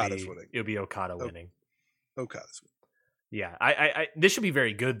that. Okada's winning. It'll be Okada winning. Okada's winning. Yeah, I this should be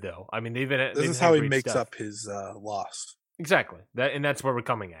very good though. I mean, this is how he makes up his loss. Exactly. That's where we're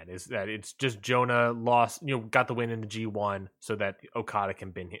coming at, is that it's just Jonah lost, you know, got the win in the G1 so that Okada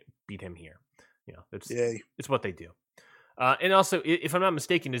can beat him here. You know, it's what they do. And also, if I'm not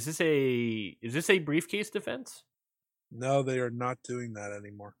mistaken, is this a briefcase defense? No, they are not doing that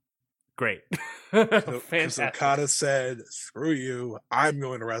anymore. Great. Fantastic. Okada said, screw you, I'm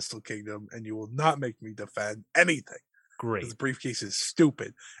going to Wrestle Kingdom and you will not make me defend anything. Great. The briefcase is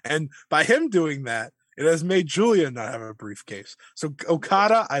stupid. And by him doing that, it has made Julia not have a briefcase. So,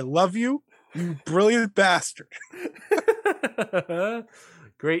 Okada, I love you, you brilliant bastard.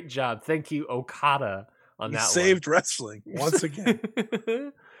 Great job. Thank you, Okada, on that one. Saved wrestling once again.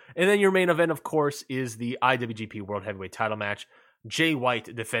 And then your main event, of course, is the IWGP World Heavyweight title match. Jay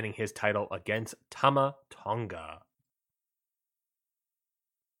White defending his title against Tama Tonga.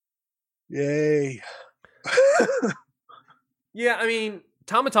 Yay. Yeah, I mean,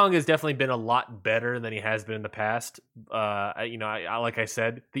 Tama Tonga has definitely been a lot better than he has been in the past. I like I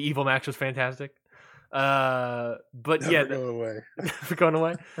said, the Evil match was fantastic. But Never yeah, going away. going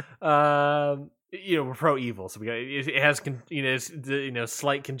away. we're pro evil, so it has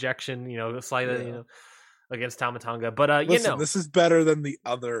slight conjunction, slight against Tama Tonga, but listen, this is better than the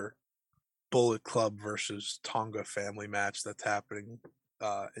other Bullet Club versus Tonga family match that's happening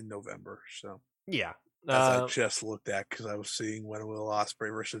in November. So yeah, as I just looked at because I was seeing when Will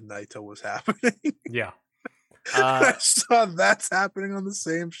Ospreay versus Naito was happening. Yeah, I saw that's happening on the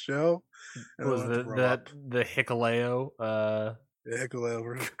same show. It was the Hikuleo? The Hikuleo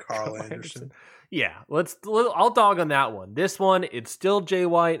versus Carl Anderson. Yeah, I'll dog on that one. This one, it's still Jay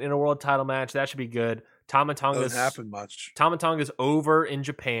White in a world title match. That should be good. Tama Tonga's doesn't happen much. Tama Tonga's over in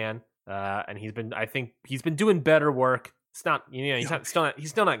Japan, and he's been doing better work. It's not, he's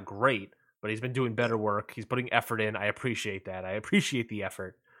still not great, but he's been doing better work. He's putting effort in. I appreciate that. I appreciate the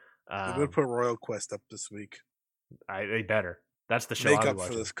effort. They would put Royal Quest up this week. They better. That's the show. Make up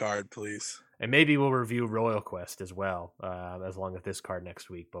for this card, please. And maybe we'll review Royal Quest as well, as long as this card next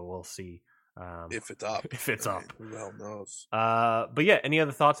week. But we'll see if it's up. If it's up, who the hell knows? But yeah, any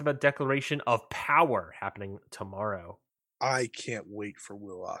other thoughts about Declaration of Power happening tomorrow? I can't wait for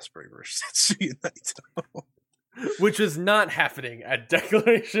Will Ospreay versus Tetsuya Naito. Which is not happening at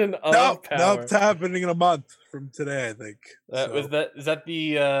Declaration of Power. No, it's happening in a month from today, I think. Is that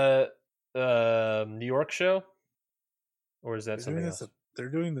the New York show? Or is that something else? They're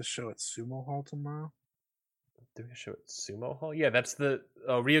doing the show at Sumo Hall tomorrow. Doing a show at Sumo Hall? Yeah, that's the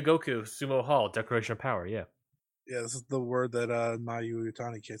Ryogoku Sumo Hall, Declaration of Power, yeah. Yeah, this is the word that Mayu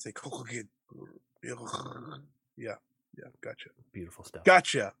Utani can't say. Yeah, gotcha. Beautiful stuff.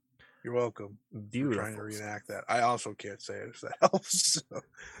 Gotcha. You're welcome. Beautiful. For trying to reenact that. I also can't say it if that helps. So,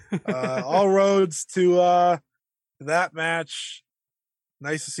 all roads to that match.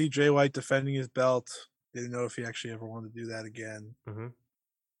 Nice to see Jay White defending his belt. Didn't know if he actually ever wanted to do that again. Mm-hmm.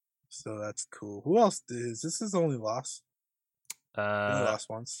 So that's cool. Who else is this? His only loss? He lost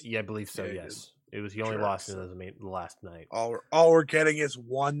once. Yeah, I believe so. Yeah, yes, it was. He only lost in the last night. All we're getting is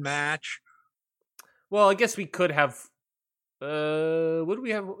one match. Well, I guess we could have. What do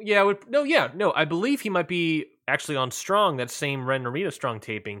we have? Yeah, no. I believe he might be actually on Strong. That same Ren Narita Strong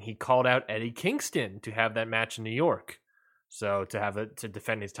taping. He called out Eddie Kingston to have that match in New York. So to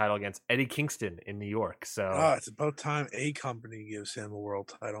defend his title against Eddie Kingston in New York. So it's about time a company gives him a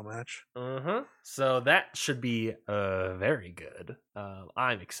world title match. So that should be very good.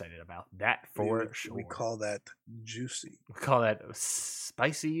 I'm excited about that for sure. We call that juicy. We call that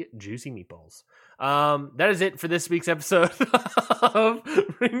spicy, juicy meatballs. That is it for this week's episode of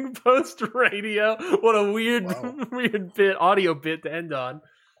Ring Post Radio. What a weird audio bit to end on.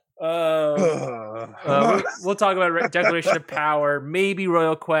 We'll talk about Declaration of Power, maybe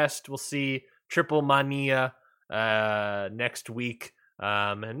Royal Quest. We'll see Triple Mania next week,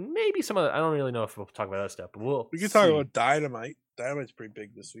 and maybe some other. I don't really know if we'll talk about that stuff, but we can talk about Dynamite. Dynamite's pretty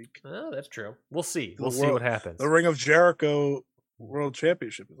big this week. Oh, that's true. We'll see. We'll see what happens. The Ring of Jericho World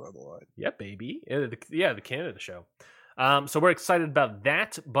Championship is on the line. Yeah, baby. The Canada show. So we're excited about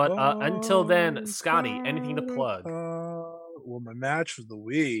that. But until then, Scotty, anything to plug? Well, my match of the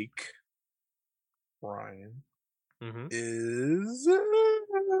week, Ryan, is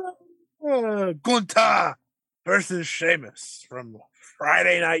Gunta versus Sheamus from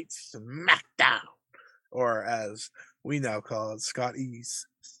Friday Night SmackDown, or as we now call it, Scott E's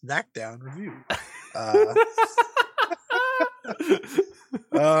Snackdown Review.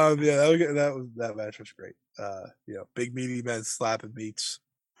 That match was great. Big meaty men slapping meats.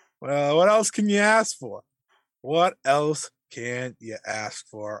 Well, what else can you ask for? What else can you ask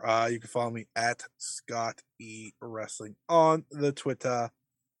for? You can follow me at Scott E Wrestling on the Twitter.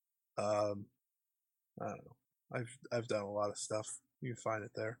 I don't know. I've done a lot of stuff. You can find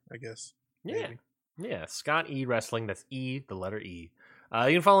it there, I guess. Yeah. Maybe. Yeah. Scott E Wrestling. That's E, the letter E.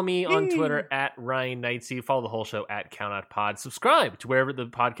 You can follow me on Twitter at Ryan Knightsey. Follow the whole show at Count Out Pod. Subscribe to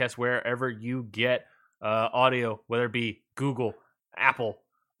wherever you get audio, whether it be Google, Apple,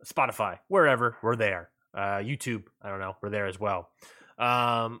 Spotify, wherever, we're there. YouTube, I don't know, we're there as well.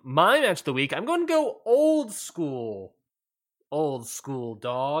 My match of the week, I'm going to go old school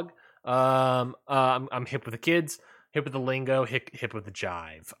dog. I'm hip with the kids, hip with the lingo, hip with the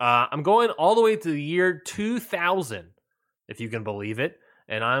jive. I'm going all the way to the year 2000, if you can believe it,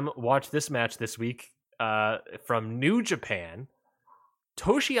 and I'm watched this match this week from New Japan,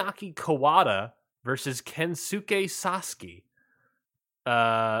 Toshiaki Kawada versus Kensuke Sasuke.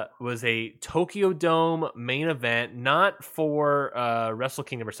 Was a Tokyo Dome main event, not for Wrestle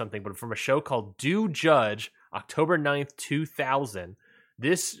Kingdom or something, but from a show called Do Judge, October 9th, 2000.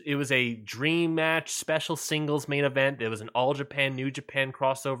 It was a dream match, special singles main event. It was an All Japan, New Japan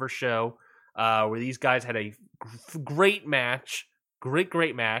crossover show where these guys had a great match,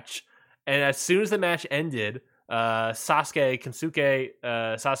 great match, And as soon as the match ended, Sasuke,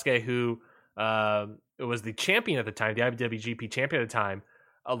 who was the champion at the time, the IWGP champion at the time,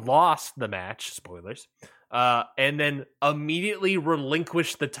 lost the match. Spoilers. And then immediately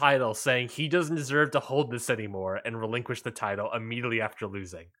relinquished the title, saying he doesn't deserve to hold this anymore, and relinquished the title immediately after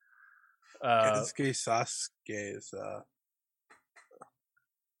losing. Sasuke is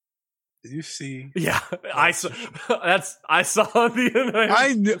did you see? Yeah, I saw the.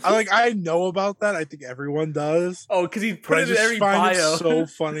 I know about that. I think everyone does. Oh, because he put it in every bio. I just find it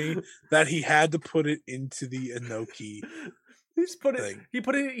so funny that he had to put it into the Inoki. He's put it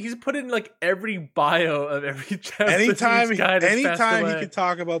in like every bio of every Japanese anytime guy he could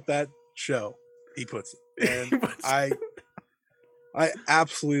talk about that show, he puts it. And I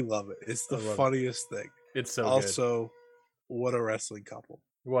absolutely love it. It's the funniest thing. It's so also good. What a wrestling couple.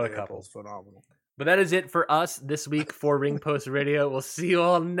 What a couple. It's phenomenal. But that is it for us this week for Ring Post Radio. We'll see you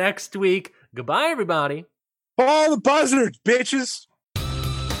all next week. Goodbye, everybody. Follow the buzzards, bitches.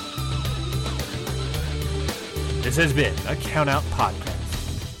 This has been a Count Out Podcast.